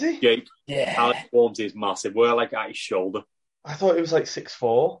 Is he? Yeah. Alex Walmsley is massive. We're like at his shoulder. I thought he was like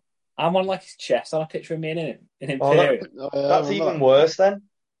 6'4". I'm on like his chest on a picture of me in Imperial. That's even worse then.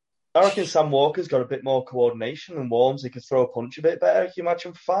 I reckon Sam Walker's got a bit more coordination than Walmsley. Could throw a punch a bit better. Can you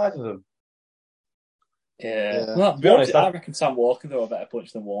imagine 5 of them? Yeah. Well, to be honest, I reckon Sam Walker throw a better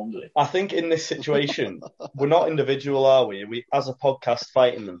punch than Walmsley. I think in this situation, we're not individual, are we? We, as a podcast,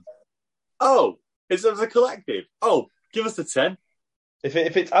 fighting them. Oh, it's as a collective. Oh, give us the 10. If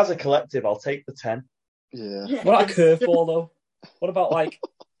it's as a collective, I'll take the 10. Yeah. What about a curveball though? What about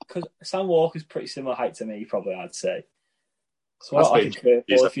because Sam Walker's pretty similar height to me, probably I'd say. So what about a curveball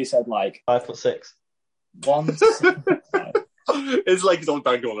if you said 5'6"? 1. It's like he's on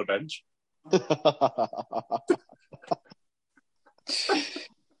dangle on a bench.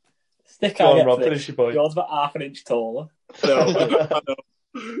 Stick Go I on, get Rob, for finish this. your point. Yours about half an inch taller. I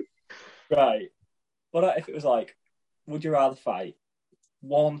know. Right. What if it was like, would you rather fight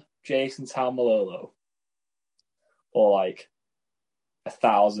one Jason Tamalolo or like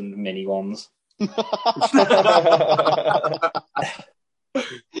 1,000 mini ones? I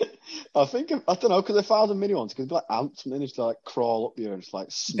don't know, because 1,000 mini ones could be like ants and then just like crawl up you and just like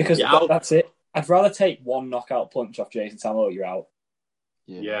Because that's it. I'd rather take one knockout punch off Jason Tamalolo, you're out,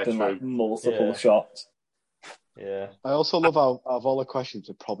 Yeah, than true. like multiple Yeah. shots. Yeah. I also love how of all the questions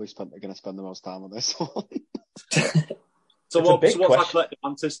we're probably going to spend the most time on this one. So It's a big what's our question. collective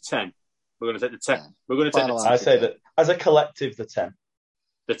answers? 10. We're going to take the 10. 10. We're going to take Final the I answer, say 10. that as a collective, the 10.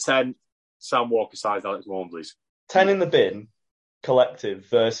 10 Sam Walker-sized Alex Walmsleys. 10 in the bin, collective,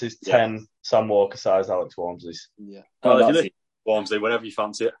 versus 10 Sam Walker-sized Alex Walmsleys. Yeah. Well, if you that's listen, Walmsley, whenever you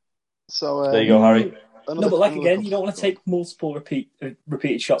fancy it. So There you go, Harry. No, but like again, you don't want to take multiple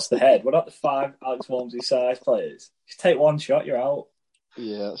repeated shots to the head. What about the 5 Alex Walmsley size players? Just take one shot, you're out.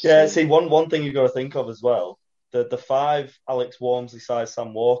 Yeah. Yeah, true. see, one thing you've got to think of as well, the 5 Alex Walmsley-sized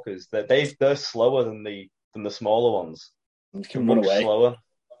Sam Walkers, they're slower than the smaller ones. You can run away. Slower.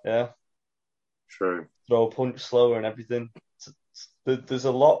 Yeah. True. Throw a punch slower and everything. There's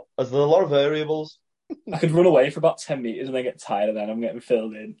a lot of variables. I could run away for about 10 meters and then get tired and then I'm getting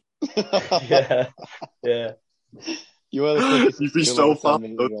filled in. Yeah. Yeah. You were the quickest. You'd be so fast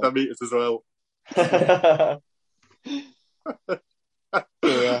those 10 meters as well.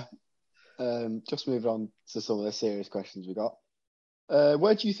 Yeah. Just moving on to some of the serious questions we got.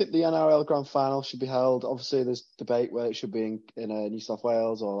 Where do you think the NRL Grand Final should be held? Obviously, there's debate where it should be in New South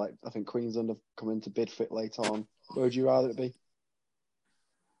Wales or like I think Queensland have come in to bid for it later on. Where would you rather it be?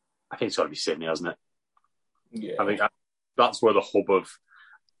 I think it's got to be Sydney, hasn't it? Yeah. I think that's where the hub of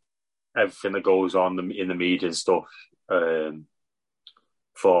everything that goes on in the media and stuff for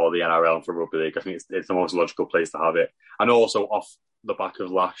the NRL and for Rugby League. I think it's the most logical place to have it. And also off the back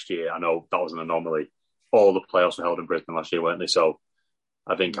of last year, I know that was an anomaly. All the playoffs were held in Brisbane last year, weren't they? So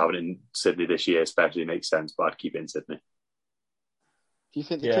I think having it in Sydney this year especially makes sense, but I'd keep it in Sydney. Do you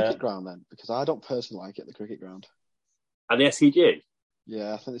think the cricket ground then? Because I don't personally like it, the cricket ground. And the SCG?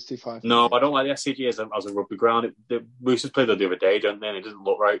 Yeah, I think it's too far. No, I don't like the SCG as a rugby ground. We used to play there the other day, don't they? And it doesn't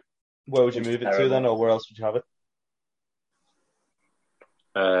look right. Where would you move it to then, or where else would you have it?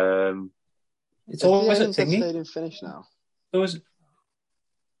 It's always a thingy. Stadium finished now.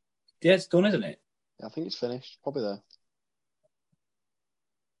 Yeah, it's done, isn't it? Yeah, I think it's finished. Probably there.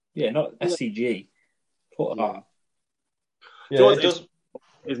 Yeah, not SCG. Put that. Yeah, so it does,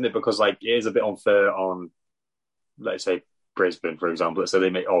 isn't it? Because like it is a bit unfair on, let's say, Brisbane, for example. So they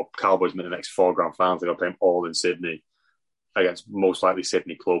make Cowboys make the next 4 grand finals. They're going to play them all in Sydney against most likely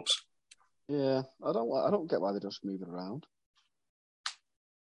Sydney clubs. Yeah, I don't get why they just move it around.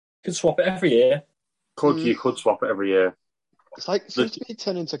 You can swap it every year. You could swap it every year. It's like seems to be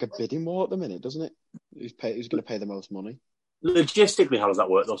turning into like a bidding war at the minute, doesn't it? Who's going to pay the most money? Logistically, how does that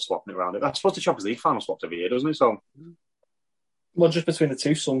work? Though swapping it around. I suppose the Champions League final swaps every year, doesn't it? So, Well, just between the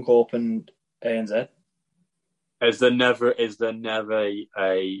two, Suncorp and ANZ. is there never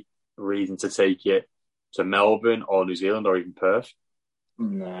a reason to take it to Melbourne or New Zealand or even Perth?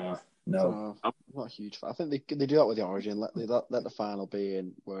 No. I'm not a huge fan. I think they do that with the Origin. Let the final be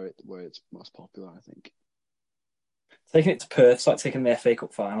in where it's most popular. I think taking it to Perth is like taking the FA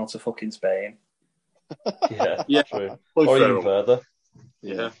Cup final to fucking Spain. Yeah, true. Or even further.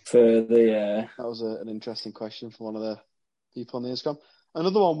 Yeah. Further, yeah. That was an interesting question from one of the people on the Instagram.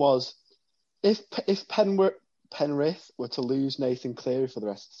 Another one was if Penrith were to lose Nathan Cleary for the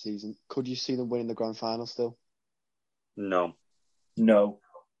rest of the season, could you see them winning the grand final still? No.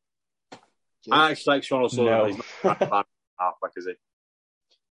 I actually like Sean O'Sullivan. No. He's not bad halfback, is he?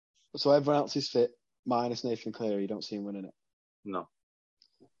 So everyone else is fit, minus Nathan Cleary. You don't see him winning it. No.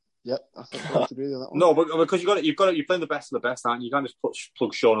 Yep, I think I have to agree with that one. No, but because you're playing the best of the best, aren't you? You can't just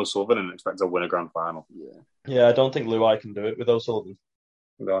plug Sean O'Sullivan and expect to win a grand final. Yeah, I don't think Luai can do it with O'Sullivan.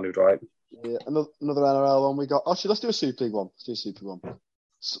 No, he's right. Yeah, another NRL one we got. Actually, let's do a Super League one.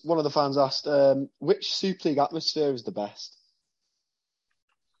 One of the fans asked, which Super League atmosphere is the best?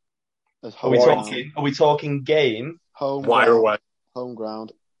 Are we talking game? Home Wire ground, away. home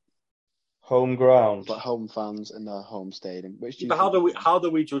ground, Home ground. like home fans in their home stadium. Which do you But how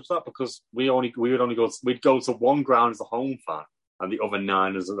do we judge that? Because we'd go to one ground as a home fan and the other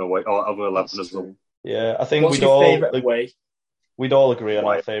 9 as an away, or other 11 as a. Yeah, I think What's your favourite away? We'd all agree on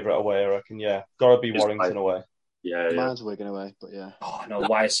our favourite away, I reckon. Yeah, gotta be Warrington away. Yeah. Mine's Wigan away, but yeah. Oh no,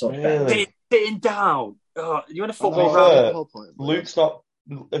 why is so Really? Sitting down. Oh, you in a To football be ground? fair, the whole point, but Luke's not.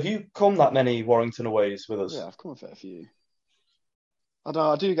 Have you come that many Warrington aways with us? Yeah, I've come a fair few. I don't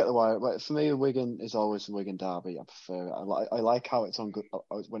know, I do get the why, but for me, Wigan is always the Wigan derby. I prefer it. I like how it's on good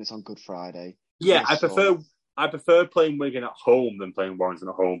when it's on Good Friday. Yeah, I prefer playing Wigan at home than playing Warrington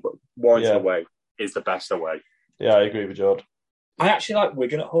at home, but Warrington away is the best away. Yeah, I agree with George. I actually like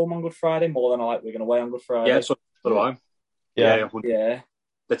Wigan at home on Good Friday more than I like Wigan away on Good Friday. Yeah, so do I. Yeah.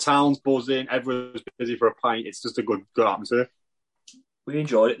 The town's buzzing, everyone's busy for a pint. It's just a good atmosphere. We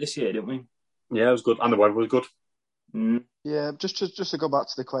enjoyed it this year, didn't we? Yeah, it was good, and the weather was good. Mm. Yeah, just to go back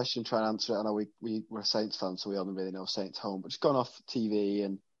to the question, try and answer it. I know we're Saints fans, so we only really know Saints home. But just going off TV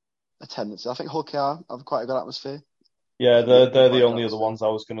and attendance, I think Hull KR have quite a good atmosphere. Yeah, they're the only other ones I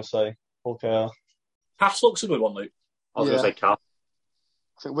was going to say. Hull KR. Haslock's a good one, Luke. I was going to say Cal.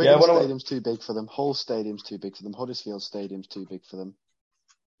 I think Wigan Stadium's too big for them. Hull Stadium's too big for them. Huddersfield Stadium's too big for them.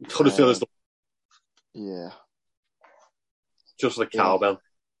 Huddersfield is just like cowbell.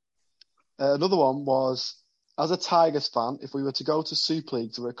 Another one was, as a Tigers fan, if we were to go to Super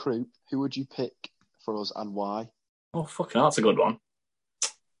League to recruit, who would you pick for us and why? Oh, fucking hell, that's a good one.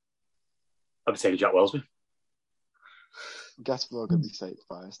 I'd be taking Jack Wellesby. I guess we're going to be Saints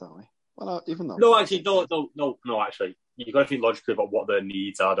biased, aren't we? Well, even though. No, actually, no. Actually, you've got to think logically about what their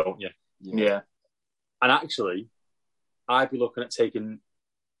needs are, don't you? Yeah. And actually, I'd be looking at taking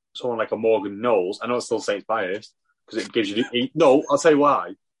someone like a Morgan Knowles. I know it's still Saints biased because it gives you. No, I'll tell you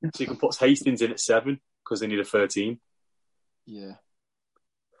why. So you can put Hastings in at 7 because they need a 13. Yeah.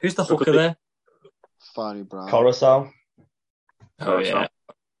 Who's the hooker there? Fanny Brown. Coruscant. Oh, yeah.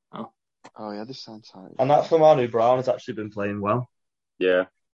 Oh, yeah, this sounds hard. And that Manu Brown has actually been playing well. Yeah.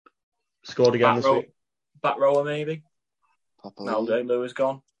 Scored again this week. Back rower, maybe. Naldo Lewis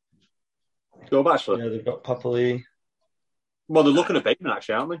gone. Go back, Yeah, they've got Papali. Well, they're looking at Bateman,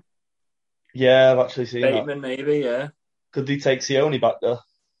 actually, aren't they? Yeah, I've actually seen Bateman, maybe, yeah. Could they take Sione back there?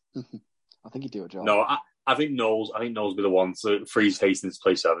 I think he'd do a job. No, I think Knowles will be the one to freeze Hastings to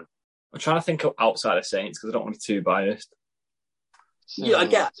play 7. I'm trying to think of outside of Saints because I don't want to be too biased. Yeah, I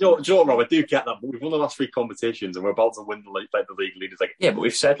get. Joe, Rob, I do get that, but we've won the last 3 competitions and we're about to win the league leaders. Yeah, but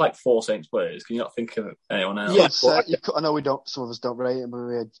we've said like 4 Saints players. Can you not think of anyone else? Yeah, I know we don't. Some of us don't rate him,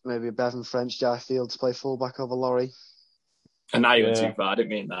 but maybe a Bevan French, Jai Field to play fullback over Laurie. And now you went too far. I didn't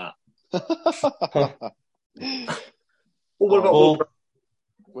mean that. Well, what about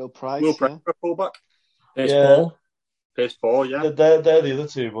Will Price? Will Price for fullback? Pierce Paul, yeah. They're the other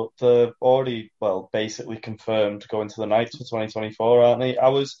two, but they're already, basically confirmed going to the Knights for 2024, aren't they? I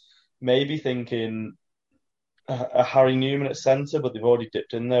was maybe thinking a Harry Newman at centre, but they've already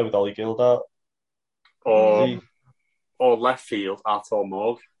dipped in there with Ollie Gildart. Or left field, Arthur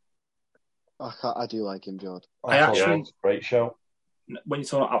Morg. I do like him, George. Great show. When you're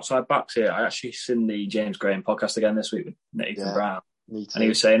talking outside backs here, I actually seen the James Graham podcast again this week with Nathan Brown. And he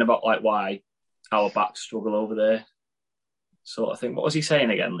was saying about like why our backs struggle over there. So I think, what was he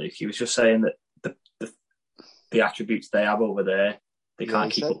saying again, Luke? He was just saying that the attributes they have over there, they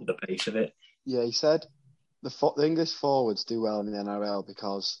can't keep up with the pace of it. Yeah, he said the English forwards do well in the NRL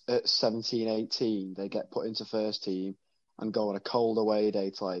because at 17, 18, they get put into first team and go on a cold away day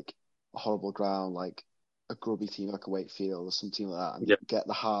to like a horrible ground, like a grubby team like a Wakefield or some team like that, and get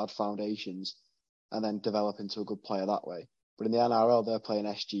the hard foundations and then develop into a good player that way. But in the NRL, they're playing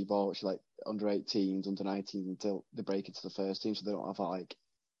SG ball, which is like under 18s, under 19s until they break into the first team, so they don't have that like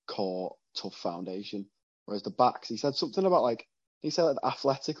core tough foundation. Whereas the backs, he said something about like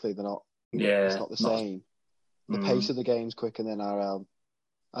athletically they're not. Yeah, it's not the same. The pace of the game's quicker than NRL.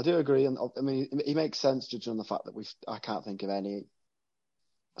 I do agree, and I mean he makes sense judging on the fact that I can't think of any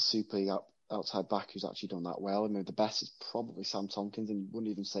Super League outside back who's actually done that well. I mean, the best is probably Sam Tompkins, and you wouldn't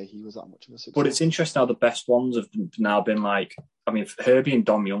even say he was that much of a success. But it's interesting how the best ones have now been like, I mean, Herbie and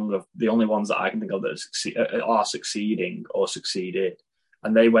Dom Young are the only ones that I can think of that are succeeding or succeeded.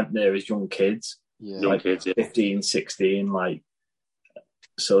 And they went there as young kids. Yeah. Young kids, 15, 16, like,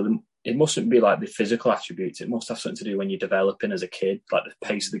 so it mustn't be like the physical attributes. It must have something to do when you're developing as a kid, like the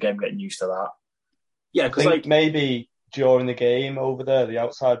pace of the game, getting used to that. Yeah, because maybe during the game over there, the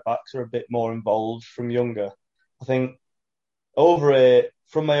outside backs are a bit more involved from younger. I think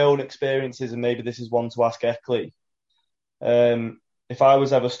from my own experiences, and maybe this is one to ask Eckley, if I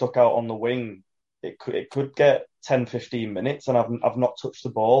was ever stuck out on the wing, it could get 10, 15 minutes and I've not touched the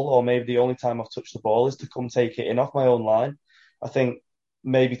ball, or maybe the only time I've touched the ball is to come take it in off my own line. I think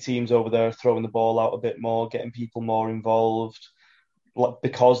maybe teams over there are throwing the ball out a bit more, getting people more involved,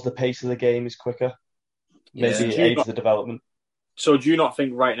 because the pace of the game is quicker. Maybe it aids the development. So do you not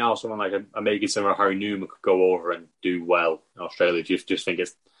think right now someone like a Megan or Harry Newman could go over and do well in Australia? Do you just think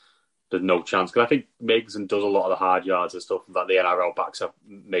there's no chance? Because I think Megan does a lot of the hard yards and stuff that the NRL backs are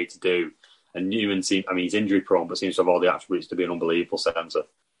made to do. And Newman seems, I mean, he's injury prone, but seems to have all the attributes to be an unbelievable centre.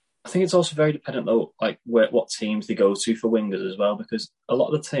 I think it's also very dependent though, like what teams they go to for wingers as well, because a lot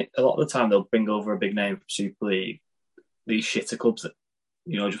of the time they'll bring over a big name from Super League. These shitter clubs that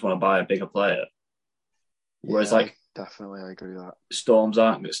just want to buy a bigger player. Whereas definitely, I agree with that. Storm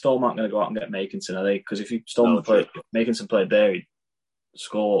aren't going to go out and get Makinson, are they? Because if Makinson played there, he'd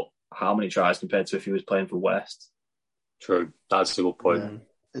score how many tries compared to if he was playing for West? True, that's a good point. Yeah.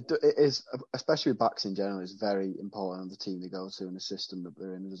 It is, especially with backs in general, it's very important on the team they go to and the system that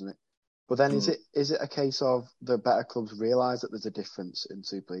they're in, isn't it? But then is it a case of the better clubs realise that there's a difference in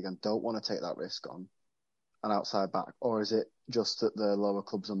Super League and don't want to take that risk on an outside back, or is it just that the lower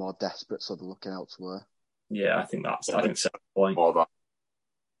clubs are more desperate, so they're looking elsewhere? Yeah, I think that's the point. More that.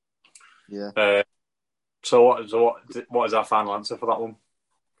 Yeah. So what is our final answer for that one?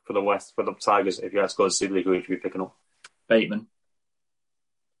 For the West, for the Tigers, if you had to go to Super League, who would you be picking up? Bateman.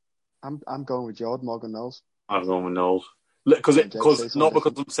 I'm going with Jordan Morgan Knowles. I'm going with Knowles. Not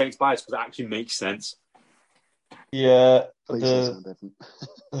because of Saints bias, because it actually makes sense. Yeah. Please say something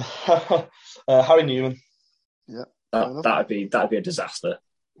different. Harry Newman. Yeah. That'd be a disaster.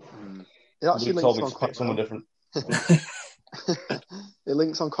 It actually links on quite someone different. It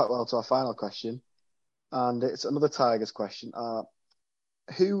links on quite well to our final question, and it's another Tigers question.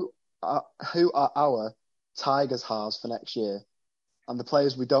 Who are our Tigers halves for next year? And the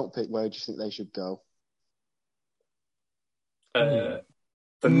players we don't pick, where do you think they should go?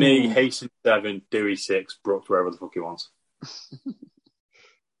 For me, Hastings 7, Dewey 6, Brooks wherever the fuck he wants.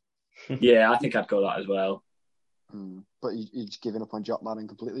 Yeah, I think I'd go that as well. But you're just giving up on Jock Madden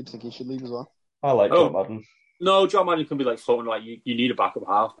completely. Do you think he should leave as well? I like Jock Madden. No, Jock Madden can be like floating. Like you need a backup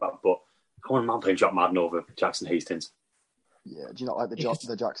half back, but come on, man, playing Jock Madden over Jackson Hastings. Yeah, do you not like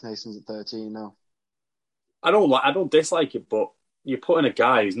the Jackson Hastings at 13 now? I don't dislike it, but you're putting a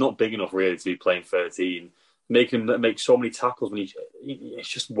guy who's not big enough really to be playing 13, making him make so many tackles when it's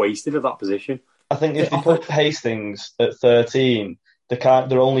just wasted at that position. I think if they put Hastings at 13,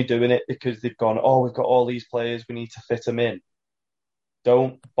 they're only doing it because they've gone, we've got all these players, we need to fit them in.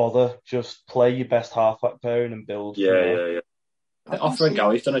 Don't bother, just play your best halfback pairing and build. Yeah. Offering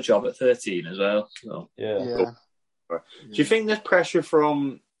done a job at 13 as well. So. Yeah. Do you think there's pressure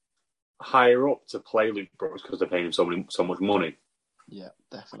from higher up to play Luke Brooks because they're paying him so much money? Yeah,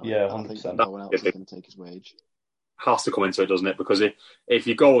 definitely. Yeah, 100%. I think no one else is going to take his wage. Has to come into it, doesn't it? Because if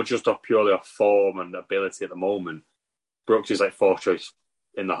you go just purely off form and ability at the moment, Brooks is like fourth choice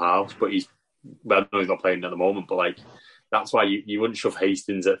in the house, but I know he's not playing at the moment, but that's why you wouldn't shove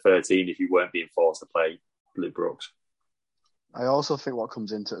Hastings at 13 if you weren't being forced to play Luke Brooks. I also think what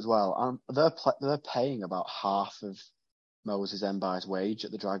comes into it as well, they're paying about half of Moses Mbai's wage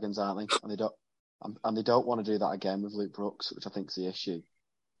at the Dragons, aren't they? And they don't want to do that again with Luke Brooks, which I think is the issue.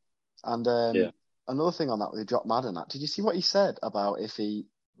 And another thing on that with Jock Madden, did you see what he said about if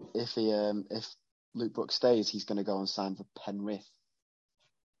Luke Brooks stays, he's going to go and sign for Penrith?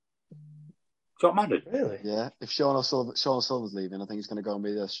 Jock Madden? Really? Yeah. If Sean O'Sullivan's leaving, I think he's going to go and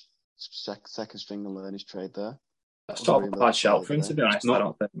be the second string and learn his trade there. That's not a bad shout for him, to be honest. I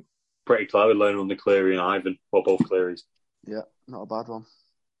don't think. Pretty clever learning on the Cleary and Ivan, or both Clearys. Yeah, not a bad one.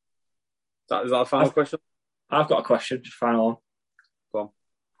 Is that a final question? I've got a question, just final one. Go on.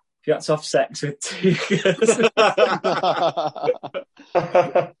 If you had to have sex with two girls...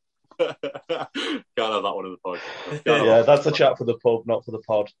 Can't have that one in the pod. Yeah, that's a chat for the pub, not for the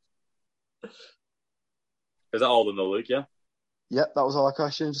pod. Is that all in the Luke, yeah? Yep, that was all our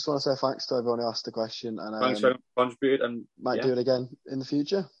questions. Just want to say thanks to everyone who asked the question. And thanks for contributing. And might do it again in the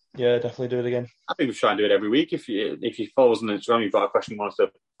future. Yeah, definitely do it again. I think we try and do it every week. If you follow us on Instagram, you've got a question you want us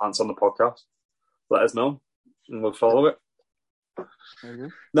to answer on the podcast, let us know and we'll follow it. There you go.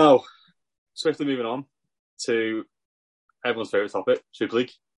 Now, swiftly moving on to everyone's favourite topic, Super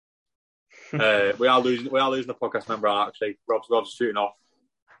League. We are losing the podcast member actually. Rob's shooting off.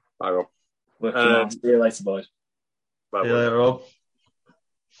 Bye, Rob. See you later, boys. Bye, See you later, Rob.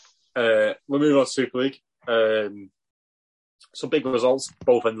 We're moving on to Super League. Some big results,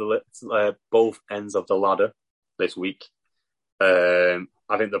 both ends of the ladder this week.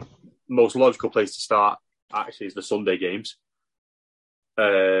 I think the most logical place to start actually is the Sunday games.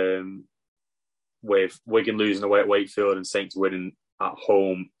 With Wigan losing away at Wakefield and Saints winning at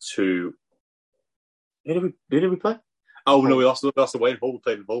home to... Who did we play? Oh, no, we lost away in Hull. We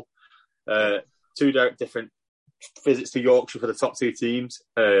played in Hull. Two different visits to Yorkshire for the top two teams.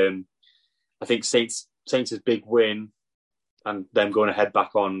 I think Saints' big win and them going ahead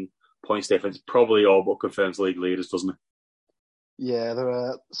back on points difference probably all but confirms league leaders, doesn't it? Yeah,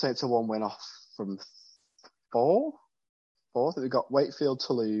 the Saints are one win off from four. I think we've got Wakefield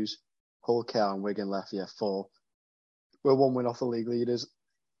to lose, Hull, KR and Wigan left, 4. We're 1 win off the league leaders,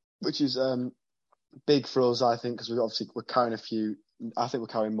 which is big for us, I think, because we're carrying a few. I think we're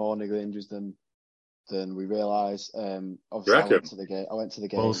carrying more niggly injuries than we realise. Obviously, I went to the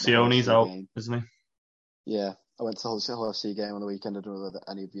game. Well, Sione's out, isn't he? Yeah, I went to the Hull FC game on the weekend. I don't know whether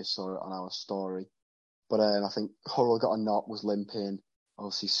any of you saw it on our story. But I think Hull got a knock, was limping.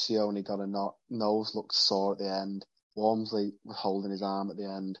 Obviously, Sione got a knock. Knowles looked sore at the end. Walmsley was holding his arm at the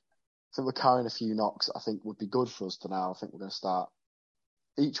end. I think we're carrying a few knocks that I think would be good for us for now. I think we're going to start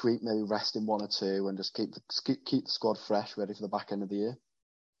each week maybe resting 1 or 2 and just keep the squad fresh, ready for the back end of the year.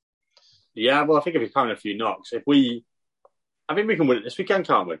 Yeah, well, I think if we're carrying a few knocks, I think we can win it this weekend,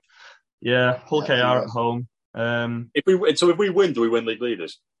 can't we? Yeah, Hull KR at home. If we win, do we win league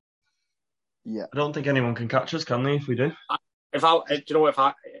leaders? Yeah. I don't think anyone can catch us, can they? If we do, if I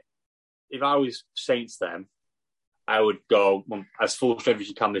was Saints, then I would go as full strength as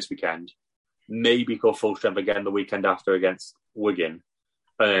you can this weekend. Maybe go full strength again the weekend after against Wigan,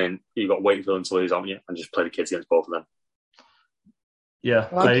 and you've got Wakefield and Toulouse, haven't you? And just play the kids against both of them. Yeah,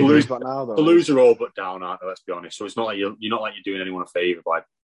 Toulouse are all but down, aren't they? Let's be honest. So it's not like you're doing anyone a favour by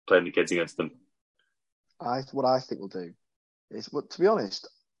playing the kids against them. What I think we'll do is, to be honest,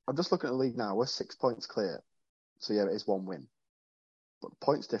 I'm just looking at the league now. We're 6 points clear, so yeah, it is 1 win. But the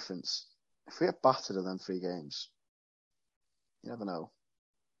points difference, if we get battered in them 3 games, you never know.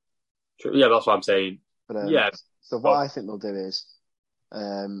 True. Yeah, that's what I'm saying. But So I think they'll do is,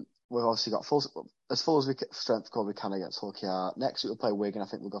 we've obviously got full as we get strength we can against Hull KR. Next week we'll play Wigan. I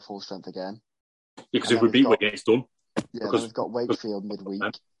think we'll go full strength again. Yeah, because if we beat Wigan, it's done. Yeah, then we've got Wakefield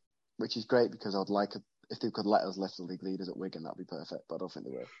midweek, which is great because I'd like if they could let us lift the league leaders at Wigan, that'd be perfect. But I don't think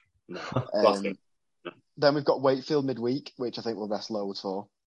they will. No. Then we've got Wakefield midweek, which I think we'll rest loads for.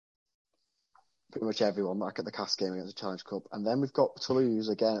 Pretty much everyone back at the Cast game against the Challenge Cup. And then we've got Toulouse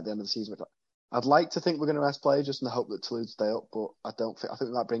again at the end of the season. I'd like to think we're going to rest players just in the hope that Toulouse stay up, but I don't think. I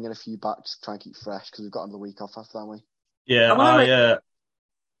think we might bring in a few back to try and keep fresh because we've got another week off after, haven't we? Yeah,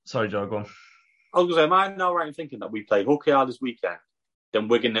 sorry, Joe, go on. I was going to say, am I now right in thinking that we play Hull KR this weekend, then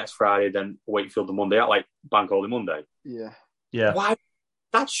Wigan next Friday, then Wakefield the Monday, like Bank Holiday Monday? Yeah. Why?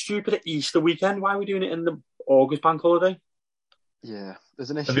 That's stupid at Easter weekend. Why are we doing it in the August Bank Holiday? Yeah,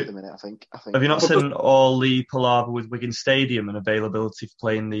 there's an issue at the minute, I think. Have you not seen all the palaver with Wigan Stadium and availability for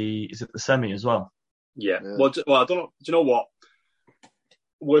playing the semi as well? Yeah. Well, I don't know. Do you know what?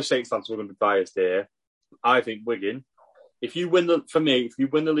 We're Saints fans, we're going to be biased here. I think Wigan, if you win the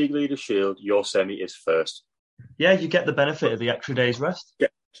League Leaders Shield, your semi is first. Yeah, you get the benefit of the extra day's rest.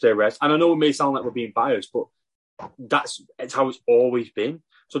 Get extra day rest. And I know it may sound like we're being biased, but it's how it's always been.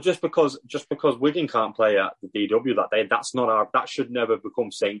 So just because Wigan can't play at the DW that day, that should never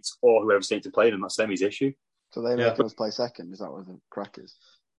become Saints or whoever Saints are playing in that semis issue. So they make us play second. Is that what the crack is?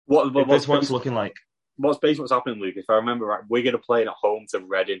 What's it's looking like? What's basically what's happening, Luke? If I remember right, Wigan are playing at home to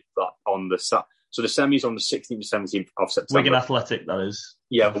Reading on the so the semis on the 16th to 17th of September. Wigan Athletic, that is.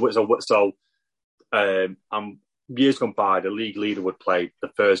 Yeah, so years gone by, the league leader would play the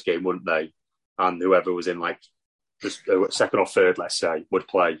first game, wouldn't they? And whoever was in like the second or third, let's say, would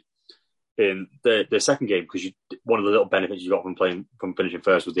play in the second game because one of the little benefits you got from finishing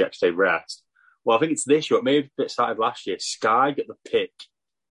first was the extra day rest. Well, I think it's this year. It may have started last year. Sky get the pick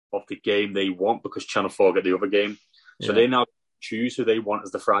of the game they want because Channel 4 get the other game. So they now choose who they want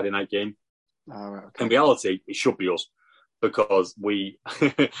as the Friday night game. Right, okay. In reality, it should be us because we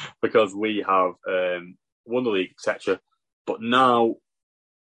have won the league, etc. But now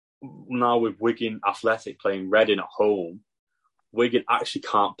with Wigan Athletic playing Reading at home, Wigan actually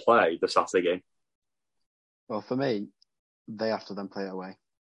can't play the Saturday game. Well, for me, they have to then play it away.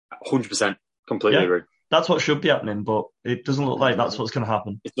 100%. Completely agree. That's what should be happening, but it doesn't look like that's what's going to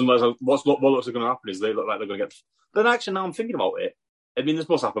happen. What looks going to happen is they look like they're going to get... But actually, now I'm thinking about it, I mean, this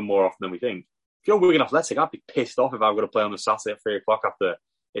must happen more often than we think. If you're Wigan Athletic, I'd be pissed off if I'm going to play on the Saturday at 3 o'clock after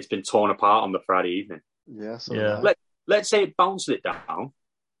it's been torn apart on the Friday evening. Let's say it bounced it down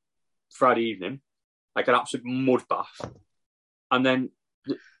Friday evening, like an absolute mud bath. And then,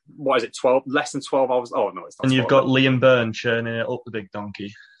 what is it, less than 12 hours? Oh, no, it's not. And you've got Liam Byrne churning it up the big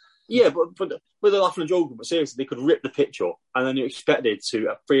donkey. Yeah, but they're laughing and joking. But seriously, they could rip the pitch up, and then you're expected to,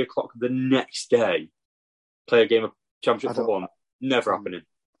 at 3 o'clock the next day, play a game of Championship football. Never happening.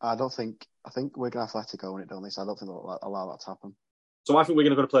 I think Wigan Athletic own it, don't they? So I don't think they'll allow that to happen. So I think we're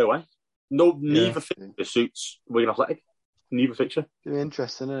going to play away. Neither fixture suits Wigan Athletic. Neither fixture. It's going to be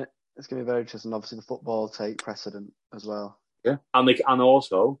interesting, isn't it? It's going to be very interesting. Obviously, the football take precedent as well. Yeah, and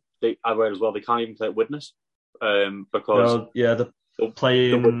also I read as well they can't even play at Widnes because they're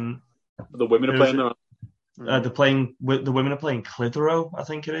playing. The women are playing there. They're playing. The women are playing Clitheroe, I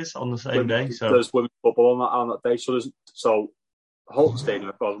think it is, on the same day. So there's women's football on that day. So Holton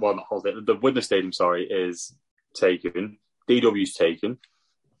Stadium, well, not Holton, the Widnes Stadium, sorry, is taken. DW's taken.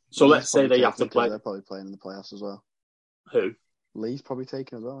 So Lee's let's say they have to play. They're probably playing in the playoffs as well. Who? Lee's probably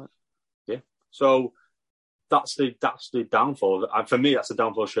taken as well. Right? Yeah. So that's the downfall. For me, that's the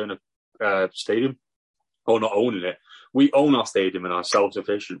downfall of showing a stadium or not owning it. We own our stadium and are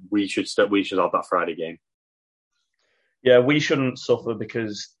self-sufficient. We should have that Friday game. Yeah, we shouldn't suffer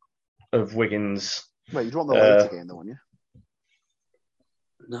because of Wigan's. Wait, you'd want the later game, though, wouldn't you?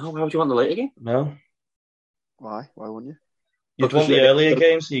 No, why would you want the later game? No. Why? Why wouldn't you? You'd want the earlier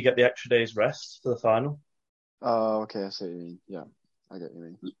game so you get the extra day's rest for the final. Oh, okay, I see what you mean. Yeah, I get what you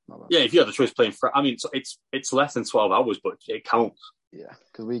mean. Yeah, if you had the choice playing I mean, it's less than 12 hours, but it counts. Yeah,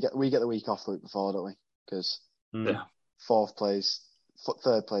 because we get the week off the week before, don't we? Because fourth place,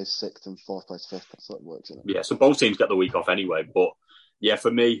 third place, sixth, and fourth place, fifth. That's how it works, isn't it? Yeah, so both teams get the week off anyway. But yeah, for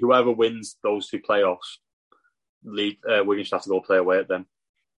me, whoever wins those two playoffs, Wigan should have to go play away at them.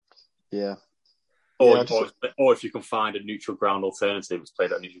 Yeah. Or if you can find a neutral ground alternative, it's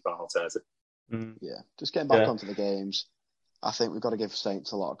played at a neutral ground alternative. Yeah, just getting back onto the games. I think we've got to give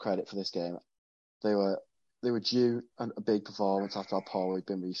Saints a lot of credit for this game. They were due a big performance after how poor we've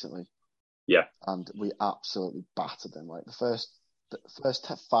been recently. Yeah, and we absolutely battered them. Like the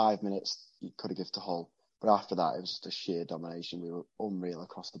first 5 minutes, you could have given to Hull, but after that, it was just a sheer domination. We were unreal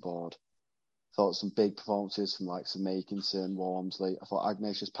across the board. Thought some big performances from like Makinson, Walmsley. I thought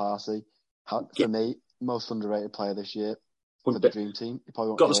Ignatius Parsi, for me, most underrated player this year for the Dream Team. He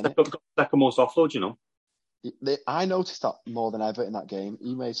probably got the second most offloads, you know. I noticed that more than ever in that game.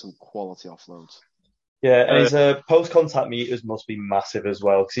 He made some quality offloads. Yeah, and his post-contact meters must be massive as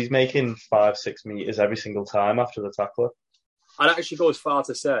well, because he's making 5-6 meters every single time after the tackler. I'd actually go as far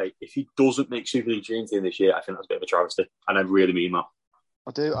to say, if he doesn't make Super League Dream Team this year, I think that's a bit of a travesty, and I really mean that.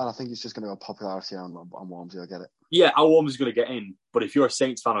 I do, and I think he's just going to go popularity on Walmsley. I get it. Yeah, our Walmsley's going to get in, but if you're a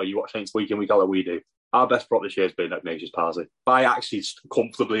Saints fan or you watch Saints week in, week out like we do, our best prop this year has been Ignatius Parsi. By actually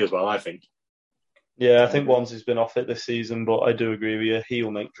comfortably as well, I think. Yeah, I think Walmsley's been off it this season, but I do agree with you.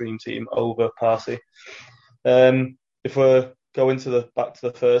 He'll make Dream Team over Parsi. If we're going back to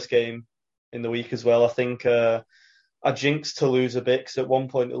the first game in the week as well, I think I jinxed Toulouse a bit because at one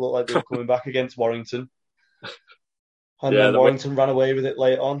point it looked like they were coming back against Warrington. And then Warrington ran away with it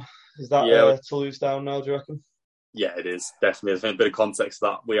late on. Is that Toulouse down now, do you reckon? Yeah, it is. Definitely. There's a bit of context to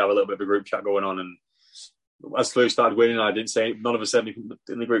that. We have a little bit of a group chat going on, and as Toulouse started winning, I didn't say, none of us said anything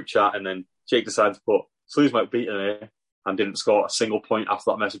in the group chat, and then Jake decided to put Toulouse might beat them here and didn't score a single point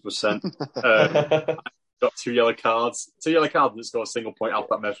after that message was sent. Got 2 yellow cards. 2 yellow cards didn't score a single point after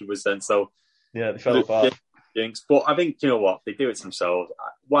that message was sent. So yeah, they fell apart. Jinx. But I think, you know what, they do it themselves.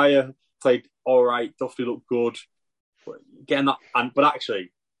 Wire played all right. Duffy looked good. Getting that, but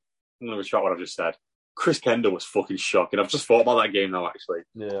actually, I'm going to retract what I've just said. Chris Kendall was fucking shocking. I've just thought about that game now, actually.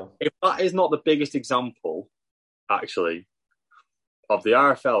 Yeah. If that is not the biggest example, actually, of the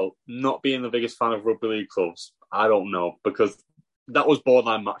RFL not being the biggest fan of rugby league clubs, I don't know, because that was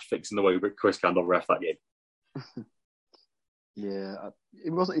borderline match fixing the way Chris Kendall ref that game. Yeah, he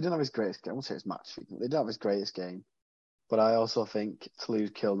didn't have his greatest game. I won't say it's match fixing. They didn't have his greatest game. But I also think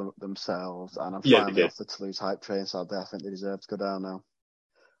Toulouse killed them themselves, and I'm finally off the Toulouse hype train, so I think they deserve to go down now.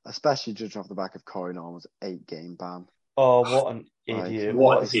 Especially judging off the back of Corey Norman's 8-game ban. Oh, what an idiot.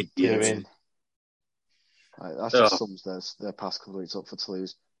 What is he doing? That just sums their past couple of weeks up for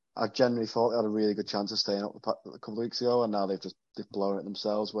Toulouse. I genuinely thought they had a really good chance of staying up a couple of weeks ago, and now they've blown it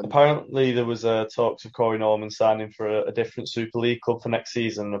themselves. Apparently, there was talks of Corey Norman signing for a different Super League club for next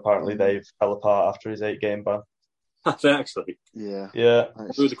season, and apparently they've fell apart after his 8-game ban. Actually. Yeah.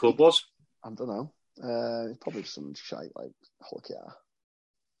 Who the club was? I don't know. Probably some shite like Hulkier.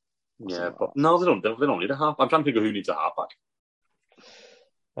 Yeah, but no, they don't need a half. I'm trying to think of who needs a halfback.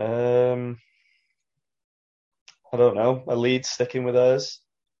 I don't know. A Leeds sticking with theirs.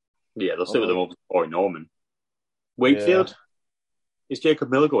 Yeah, they'll stick with them over Corey Norman. Wakefield? Is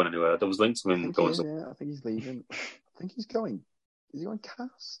Jacob Miller going anywhere? There was links to him going. I think he's leaving. I think he's going. Is he going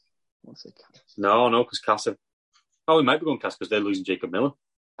Cass? I want to say Cass. No, because Cass have. Oh, he might be going Cass because they're losing Jacob Miller.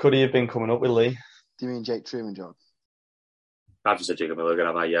 Could he have been coming up with Lee? Do you mean Jake Truman, John? I've just said Jacob Miller again,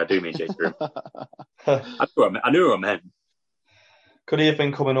 have I? Yeah, I do mean Jake Truman. I knew what I meant. Could he have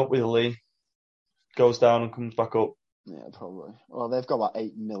been coming up with Lee? Goes down and comes back up. Yeah, probably. Well, they've got about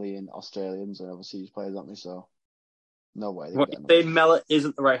 8 million Australians and overseas players, haven't they? So, no way. Dave Mellor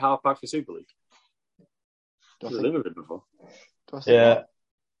isn't the right halfback for Super League. He's lived with him before. Yeah.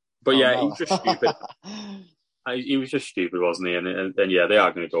 But he was just stupid. He was just stupid, wasn't he? And then, they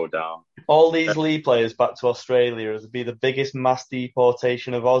are going to go down. all these League players back to Australia would be the biggest mass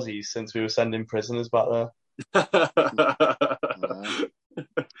deportation of Aussies since we were sending prisoners back there.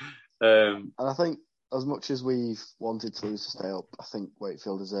 And I think as much as we've wanted to lose to stay up, I think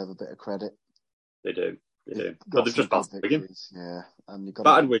Wakefield deserve a bit of credit. They do. But they've just battered Wigan. Yeah, and you got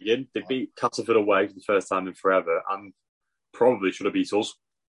battered Wigan. They beat Castleford away for the first time in forever, and probably should have beat us.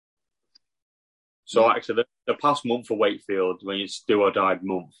 So actually, the past month for Wakefield, when it's do or die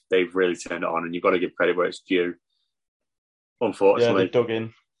month, they've really turned it on, and you've got to give credit where it's due. Unfortunately, they've dug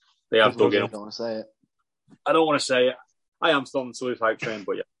in. They have dug in. I don't want to say it. I don't want to say it. I am still on the Salute hype train,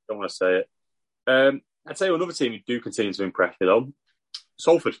 but yeah, I don't want to say it. I'd say another team who do continue to impress me though,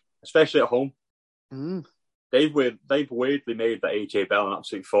 Salford, especially at home. Mm. They've weirdly made the AJ Bell an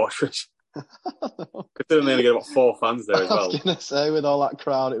absolute fortress. Considering they only get about 4 fans there as well. I was going to say, with all that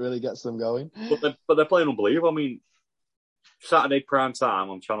crowd, it really gets them going. But they're playing unbelievable. I mean, Saturday prime time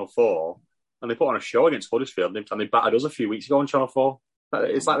on Channel 4, and they put on a show against Huddersfield, and they battered us a few weeks ago on Channel 4.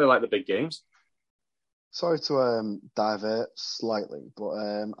 It's like they like the big games. Sorry to divert slightly, but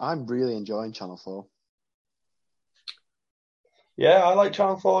I'm really enjoying Channel 4. Yeah, I like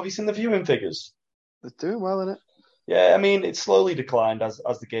Channel 4. Have you seen the viewing figures? They're doing well, isn't it? Yeah, I mean, it's slowly declined as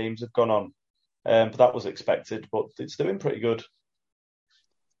the games have gone on. But that was expected, but it's doing pretty good.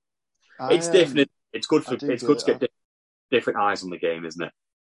 It's different. It's good to get different eyes on the game, isn't it?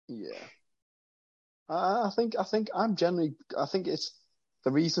 Yeah. I think it's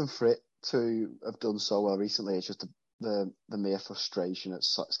the reason for it to have done so well recently is just the mere frustration at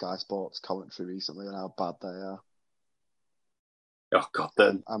Sky Sports commentary recently and how bad they are. Oh God,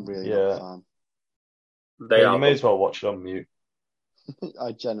 then I'm really not a fan. You may as well watch it on mute.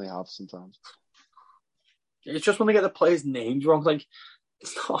 I generally have sometimes. It's just when they get the players' names wrong. Like,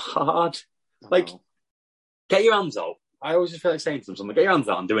 it's not hard. Like, get your hands out. I always just feel like saying to them, get your hands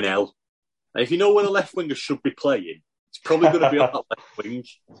out and do an L. And if you know where the left winger should be playing, it's probably going to be on that left wing.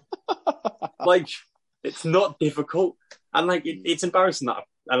 Like, it's not difficult. And, like, it's embarrassing that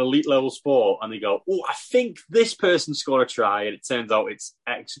an elite level sport, and they go, oh, I think this person scored a try, and it turns out it's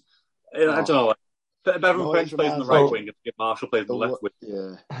X. I don't know. Bevan French plays on the right wing and Marshall plays on the left wing.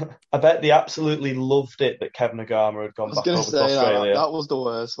 Yeah. I bet they absolutely loved it that Kevin Agama had gone back over to Australia. That was the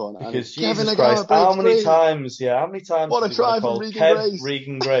worst one. Because Jesus Christ, how many times what a try from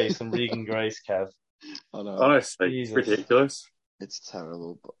Regan Grace and Regan Grace, Kev. I know. Honestly, it's ridiculous. It's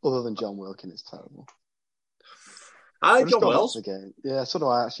terrible. But other than John Wilkin, it's terrible. I like John Wells. Yeah, so do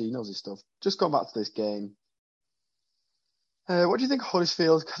I actually. He knows his stuff. Just going back to this game. What do you think of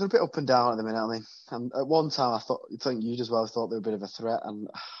Huddersfield? Because they're a bit up and down at the minute, aren't they? And at one time, I think you as well thought they were a bit of a threat, and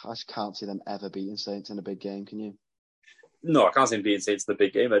I just can't see them ever beating Saints in a big game. Can you? No, I can't see them beating Saints in the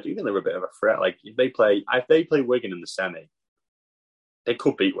big game. I do think they're a bit of a threat. Like if they play Wigan in the semi, they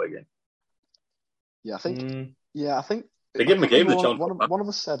could beat Wigan. Yeah, I think. Yeah, I think they give them a game. One of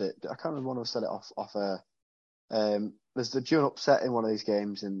us said it. I can't remember. One of us said it off air. There's the due an upset in one of these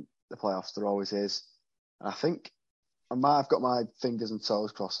games in the playoffs. There always is, and I think. I might have got my fingers and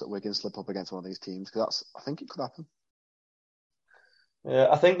toes crossed that Wigan slip up against one of these teams because I think it could happen. Yeah,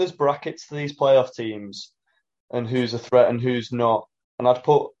 I think there's brackets to these playoff teams and who's a threat and who's not. And I'd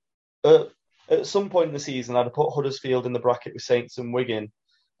put at some point in the season, I'd put Huddersfield in the bracket with Saints and Wigan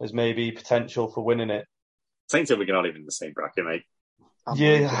as maybe potential for winning it. Saints and Wigan aren't even in the same bracket, mate. I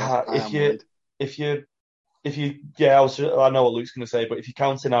know what Luke's going to say, but if you're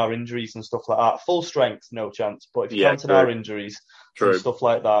counting our injuries and stuff like that, full strength, no chance. But if you're counting our injuries and stuff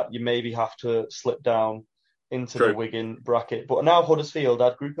like that, you maybe have to slip down into the Wigan bracket. But now Huddersfield,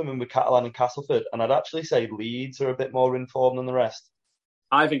 I'd group them in with Catalan and Castleford, and I'd actually say Leeds are a bit more informed than the rest.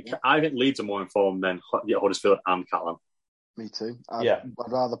 I think Leeds are more informed than Huddersfield and Catalan. Me too. I'd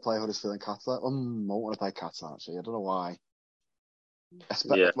rather play Huddersfield than Catalan. I won't want to play Catalan, actually. I don't know why. I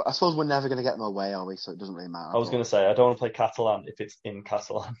suppose we're never going to get them away, are we? So it doesn't really matter. I was going to say, I don't want to play Catalan if it's in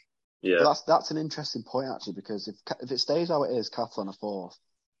Catalan. Yeah, but that's an interesting point, actually, because if it stays how it is, Catalan are fourth,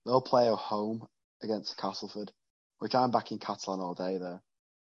 they'll play at home against Castleford, which I'm backing Catalan all day there.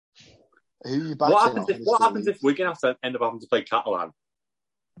 Who are you backing? What happens if Wigan have to end up having to play Catalan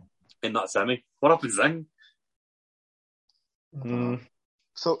in that semi? What happens then?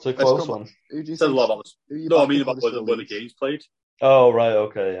 So it's a close one. Who do you think? About where the game's played. Oh, right,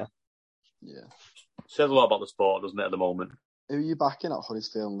 okay, yeah. Yeah. Says a lot about the sport, doesn't it, at the moment? Who are you backing at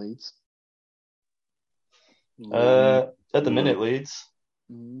Huddersfield and Leeds? At the minute, Leeds.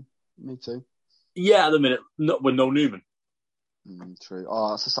 Me too. Yeah, at the minute, with no Newman. True. Oh,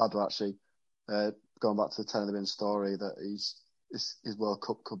 that's a sad one, actually. Going back to the 10 of the bin story, that his World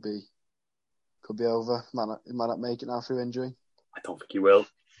Cup could be over. He might not make it now through injury. I don't think he will.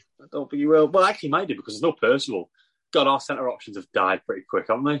 I don't think he will. Well, actually, he might do because there's no Percival. God, our centre options have died pretty quick,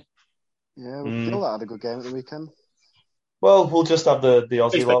 haven't they? Yeah, Gildart had a good game at the weekend. Well, we'll just have the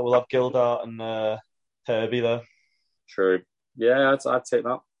Aussie lot. We'll have Gildart and Herbie there. True. Yeah, I'd take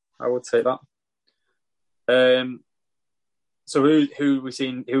that. I would take that. So who do we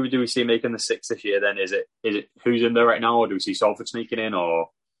see making the six this year? Then is it who's in there right now, or do we see Salford sneaking in? Or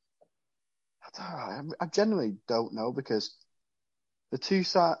I genuinely don't know because the two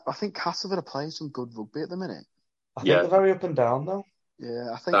sides. I think Castleford are playing some good rugby at the minute. I think they're very up and down though.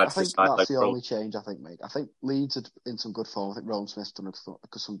 Yeah, I think that's the only change I think, mate. I think Leeds are in some good form. I think Rome Smith's done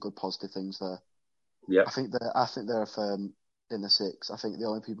some good positive things there. Yeah, I think they're in the six. I think the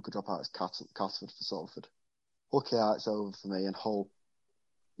only people who could drop out is Castleford for Salford. Lucky it's over for me, and Hull.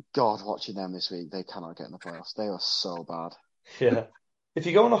 God, watching them this week, they cannot get in the playoffs. They are so bad. Yeah, if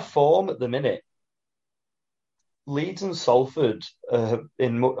you go on a form at the minute, Leeds and Salford for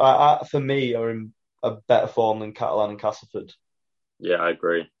me are in a better form than Catalan and Castleford. Yeah, I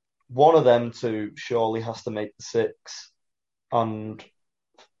agree. One of them two surely has to make the six, and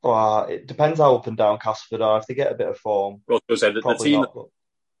it depends how up and down Castleford are. If they get a bit of form, well, the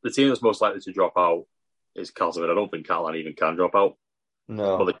team that's most likely to drop out is Castleford. I don't think Catalan even can drop out.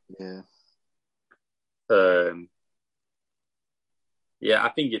 No. Yeah. Yeah, I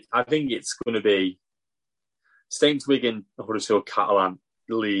think it's going to be Saints, Wigan, Huddersfield, Catalan,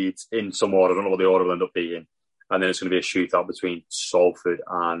 Leeds in some order. I don't know what the order will end up being. And then it's going to be a shootout between Salford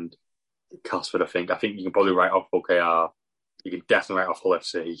and Castleford, I think. I think you can probably write off OKR. You can definitely write off Hull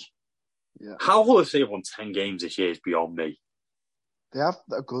FC. Yeah. How Hull FC have won 10 games this year is beyond me. They have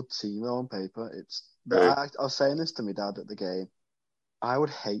a good team though on paper. I was saying this to my dad at the game. I would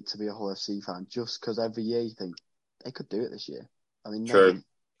hate to be a Hull FC fan just because every year you think they could do it this year. I mean, true.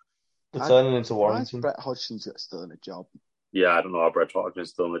 They're turning into Warrington. Warrington. Brett Hodgson's still in a job. Yeah, I don't know how Brett Hodgson's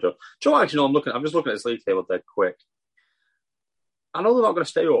still in the job. Joe, actually, no, I'm just looking at this league table dead quick. I know they're not going to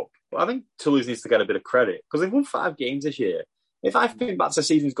stay up, but I think Toulouse needs to get a bit of credit because they've won 5 games this year. If I think back to the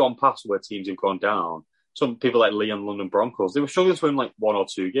season's gone past where teams have gone down, some people like Leon London Broncos, they were struggling to win like 1 or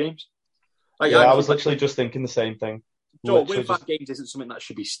 2 games. I was literally just thinking the same thing. So winning 5 games isn't something that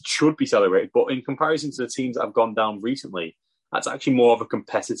should be celebrated, but in comparison to the teams that have gone down recently, that's actually more of a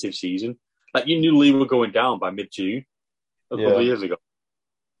competitive season. Like you knew Lee were going down by mid-June a couple of years ago.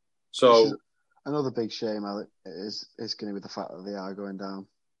 So another big shame, Alec, is going to be the fact that they are going down.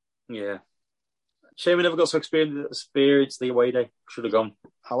 Yeah. Shame we never got to experience the away day. Should have gone.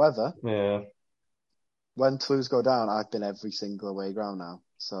 However, yeah, when Toulouse go down, I've been every single away ground now.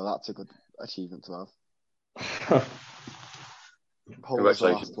 So that's a good achievement to have. Hull was the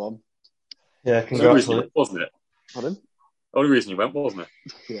last one. Yeah, congratulations. Wasn't it? Pardon? Only reason you went, wasn't it?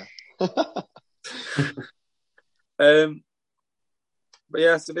 Yeah. But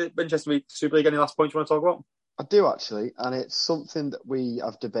yeah, it's a bit interesting. Super League, any last points you want to talk about? I do actually, and it's something that we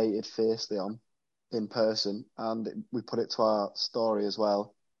have debated fiercely on in person, and we put it to our story as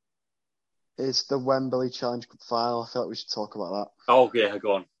well. It's the Wembley Challenge Cup final. I feel like we should talk about that. Oh yeah,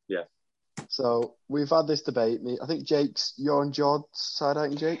 go on. Yeah. So we've had this debate. I think you're on George's side,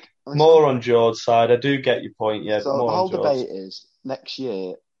 aren't you, Jake? More on George's side. I do get your point, yeah. So more the whole on George's. debate is next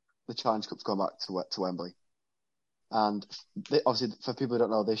year the Challenge Cup's going back to Wembley, and obviously for people who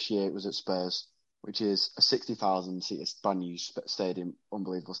don't know, this year it was at Spurs, which is a 60,000 seat brand new stadium,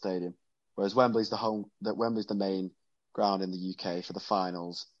 unbelievable stadium. Whereas Wembley's the main ground in the UK for the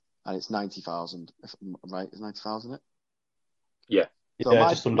finals, and it's 90,000. If I'm right, is 90,000 it? Yeah. So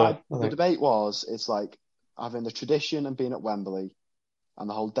the debate was, it's like having the tradition and being at Wembley and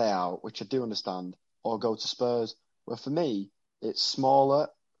the whole day out, which I do understand, or go to Spurs. Well, for me, it's smaller.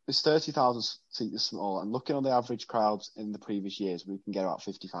 It's 30,000 seats smaller. And looking on the average crowds in the previous years, we can get about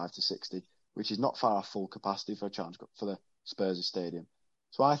 55 to 60, which is not far off full capacity for a Challenge Cup for the Spurs stadium.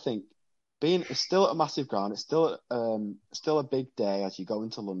 So I think it's still a massive ground. It's still a big day as you go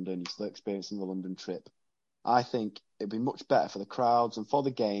into London. You're still experiencing the London trip. I think it'd be much better for the crowds and for the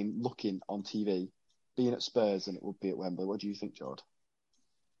game looking on TV being at Spurs than it would be at Wembley. What do you think, George?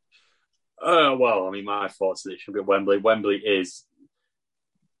 Well, I mean, my thoughts that it should be at Wembley. Wembley is.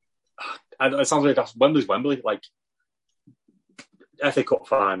 It sounds like Wembley's Wembley. Like FA Cup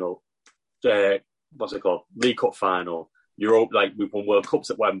final, what's it called? League Cup final. Europe, like we've won World Cups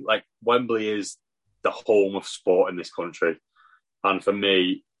at Wembley. Like Wembley is the home of sport in this country, and for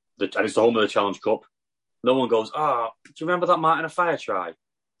me, and it's the home of the Challenge Cup. No one goes, do you remember that Martin of Fire try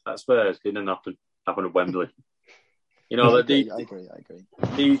at Spurs? It didn't happen at Wembley. You know, I agree.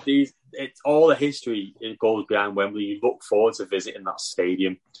 It's all the history. It goes behind Wembley. You look forward to visiting that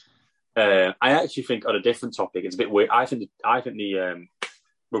stadium. I actually think on a different topic, it's a bit weird. I think the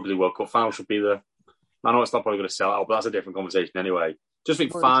Rugby League World Cup final should be the. I know it's not probably going to sell out, but that's a different conversation anyway. Just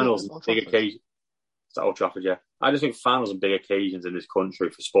think finals and big occasions. It's at Old Trafford, yeah. I just think finals and big occasions in this country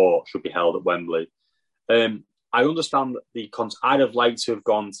for sport should be held at Wembley. I understand I'd have liked to have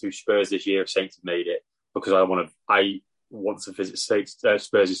gone to Spurs this year if Saints had made it because I want to visit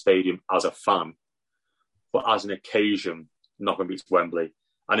Spurs' stadium as a fan, but as an occasion, not going to be to Wembley.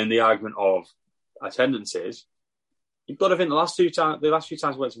 And in the argument of attendances, you've got to think the last few times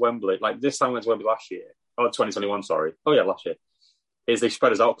we went to Wembley, like this time we went to Wembley last year, 2021, sorry. Oh yeah, last year. Is they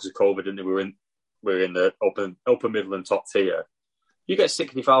spread us out because of COVID and we're in the upper middle and top tier. You get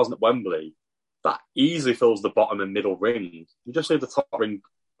 60,000 at Wembley, that easily fills the bottom and middle ring. You just leave the top ring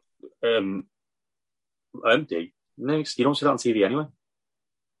empty. Next, you don't see that on TV anyway.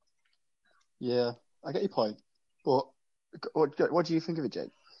 Yeah, I get your point. But what do you think of it,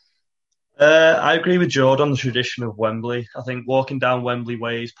 Jake? I agree with Jordan on the tradition of Wembley. I think walking down Wembley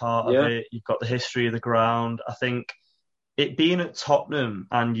Way is part of it. You've got the history of the ground. I think it being at Tottenham,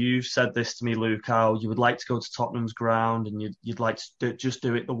 and you've said this to me, Luke, how you would like to go to Tottenham's ground and you'd like to just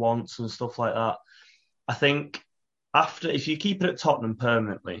do it the once and stuff like that. I think if you keep it at Tottenham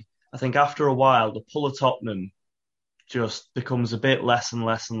permanently, I think after a while, the pull of Tottenham just becomes a bit less and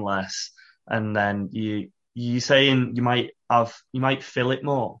less and less. And then you saying you might fill it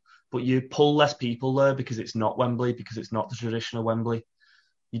more, but you pull less people there because it's not Wembley, because it's not the traditional Wembley.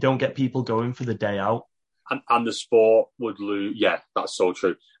 You don't get people going for the day out. And the sport would lose. Yeah, that's so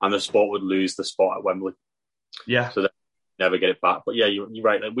true. And the sport would lose the spot at Wembley. Yeah. So they never get it back. But yeah, you're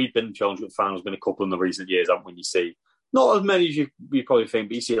right. Like, we've been challenged with finals, been a couple in the recent years, haven't we? You see, not as many as you probably think,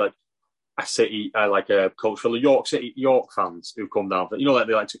 but you see like a city, like a coach for the York fans who come down for, like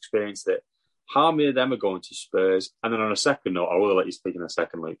they like to experience it. How many of them are going to Spurs? And then on a second note, I will let you speak in a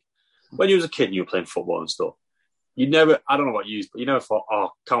second, Luke. When you was a kid and you were playing football and stuff, I don't know what you used, but you never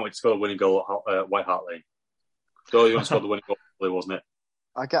thought, can't wait to score the winning goal at White Hart Lane. So you want to score the winning goal, wasn't it?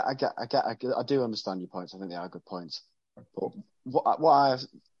 I do understand your points. I think they are good points. But what I've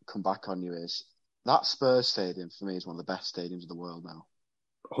come back on you is that Spurs stadium for me is one of the best stadiums in the world now.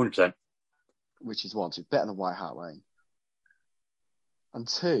 100%. Which is one, so it's better than White Hart Lane. And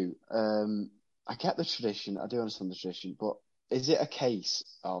two, I get the tradition. I do understand the tradition, but is it a case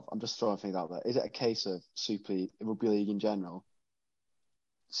of, I'm just throwing things out there, is it a case of Rugby League in general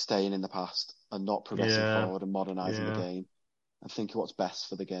staying in the past and not progressing forward and modernising the game and thinking what's best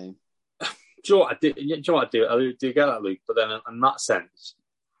for the game? Do you know what I do? I do get that, Luke. But then in that sense,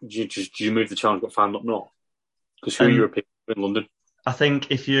 do you move the challenge got found up north? Because who are European in London? I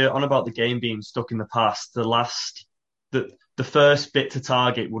think if you're on about the game being stuck in the past, the first bit to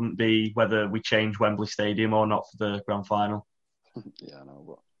target wouldn't be whether we change Wembley Stadium or not for the grand final. Yeah, I know.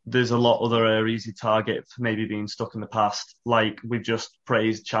 But there's a lot other areas you target for maybe being stuck in the past. Like we've just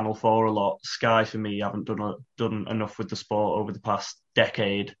praised Channel 4 a lot. Sky, for me, haven't done enough with the sport over the past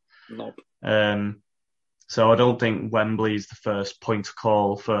decade. Nope. So I don't think Wembley is the first point of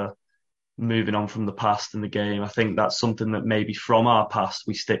call for moving on from the past in the game. I think that's something that maybe from our past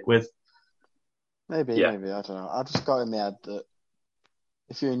we stick with. Maybe, I don't know. I just got in my head that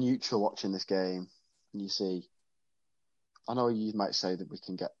if you're a neutral watching this game and you see, I know you might say that we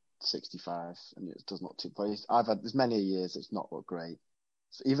can get 65 and it does not too place. There's many years it's not looked great.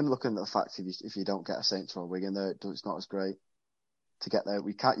 So even looking at the fact if you don't get a Saints or a Wigan there, it's not as great to get there.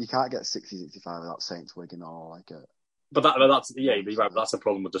 You can't get 60-65 without Saints, Wigan or like a. But that's right. That's a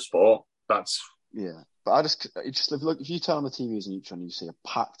problem with the sport. Yeah, but if you turn on the TV as a neutral and you see a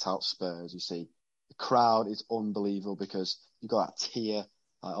packed out Spurs, you see the crowd is unbelievable because you got that tier,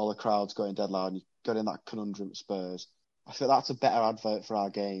 like all the crowds going dead loud, and you got in that conundrum at Spurs. I feel that's a better advert for our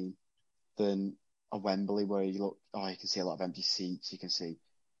game than a Wembley where you can see a lot of empty seats. You can see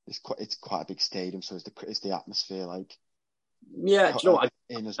it's quite a big stadium, so it's the atmosphere like. Yeah, do you know what?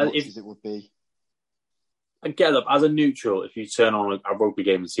 In as much as it would be. I get that. As a neutral, if you turn on a rugby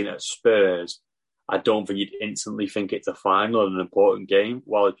game and see it at Spurs, I don't think you'd instantly think it's a final and an important game.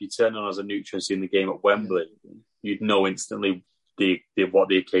 While if you turn on as a neutral and see the game at Wembley, you'd know instantly what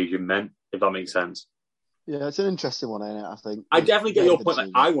the occasion meant, if that makes sense. Yeah, it's an interesting one, ain't it? I think. I definitely get your point.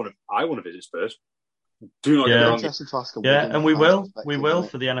 Like, I want to visit Spurs. Do not get me wrong. Interesting to ask and we will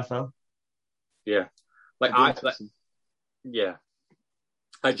for the NFL. Yeah, yeah.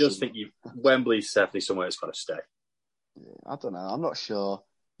 I just think Wembley's definitely somewhere that's got to stay. Yeah, I don't know. I'm not sure.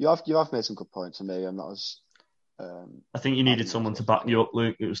 You have made some good points, and maybe I'm not as. I think you needed someone to back you up,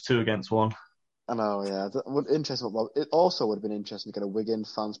 Luke. It was 2 against 1. I know, yeah. Interesting. Well, it also would have been interesting to get a Wigan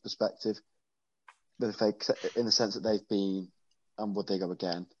fans' perspective, in the sense that they've been, and would they go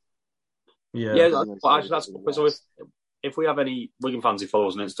again? Yeah. That's so. if we have any Wigan fans who follow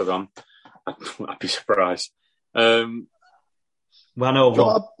us on Instagram, I'd be surprised. Well, I know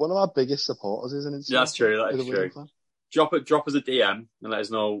one of our biggest supporters, isn't it? Yeah, that's true. That's true. Drop us a DM and let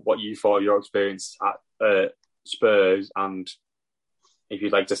us know what you thought of your experience at Spurs, and if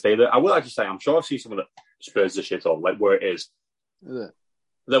you'd like to stay there. I will actually say, I'm sure I see some of the Spurs the shit on, like where it is. Is it?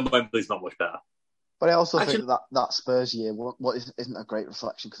 Then Wembley's not much better. But I also think that Spurs year, isn't a great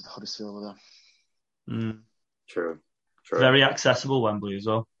reflection because the Huddersfield were there. True. Very accessible Wembley as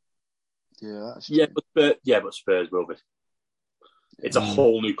well. Yeah, but Spurs will be. It's a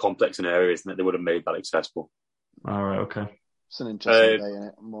whole new complex and area, isn't it? They would have made that accessible. All right, okay. It's an interesting day, isn't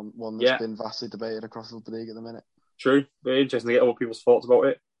it? One that's been vastly debated across the league at the minute. True. Very interesting to get other people's thoughts about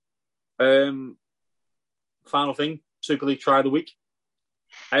it. Final thing, Super League Try of the Week.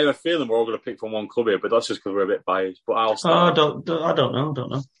 I have a feeling we're all going to pick from one club here, but that's just because we're a bit biased. But I'll start. I don't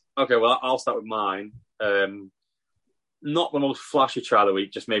know. Okay, well, I'll start with mine. Not the most flashy try of the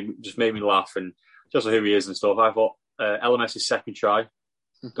week, just made me laugh, and just who he is and stuff. I thought LMS's second try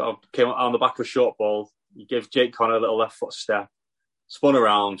came on the back of a short ball. You give Jake Connor a little left foot step, spun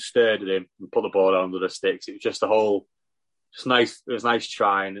around, stared at him, and put the ball down under the sticks. It was just nice. It was a nice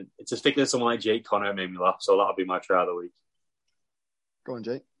try, and to stick to someone like Jake Connor, it made me laugh. So that'll be my try of the week. Go on,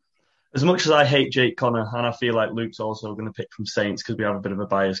 Jake. As much as I hate Jake Connor, and I feel like Luke's also going to pick from Saints because we have a bit of a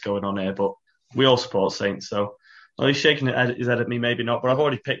bias going on here, but we all support Saints, so he's shaking his head at me, maybe not, but I've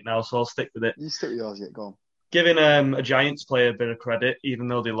already picked now, so I'll stick with it. You stick with yours, go on. Giving a Giants player a bit of credit, even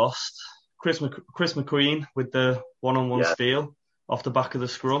though they lost. Chris McQueen with the one-on-one steal off the back of the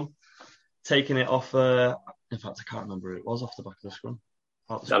scrum, taking it off. In fact, I can't remember who it was off the back of the scrum.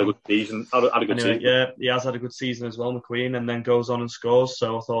 Had a good season. Season. Yeah, he has had a good season as well, McQueen, and then goes on and scores.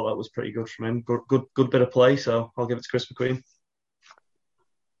 So I thought that was pretty good from him. Good bit of play. So I'll give it to Chris McQueen.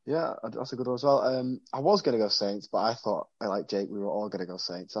 Yeah, that's a good one as well. I was going to go Saints, but I thought, like Jake, we were all going to go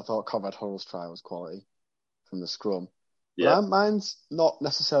Saints. I thought Conrad Hurrell's try was quality from the scrum. Yeah. But mine's not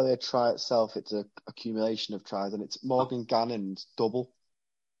necessarily a try itself. It's an accumulation of tries, and it's Morgan Gannon's double.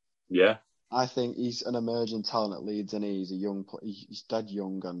 Yeah. I think he's an emerging talent at Leeds, and he's dead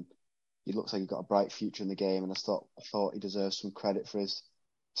young, and he looks like he's got a bright future in the game. And I thought he deserves some credit for his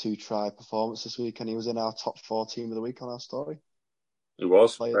 2-try performance this week, and he was in our top 4 team of the week on our story. It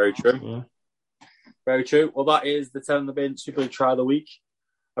was. Very true. Yeah. Very true. Well, that is the 10 in the bin Super League Try of the Week.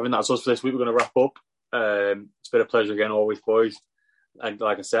 I think that's us for this week. We're going to wrap up. It's been a pleasure again, always, boys. And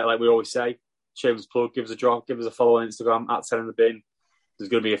like I said, like we always say, shameless plug, give us a drop, give us a follow on Instagram at 10 in the bin. There's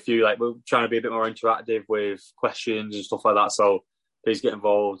going to be a few, we're trying to be a bit more interactive with questions and stuff like that. So please get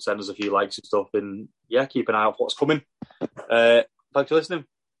involved, send us a few likes and stuff, and keep an eye out for what's coming. Thanks for listening.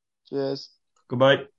 Cheers. Goodbye.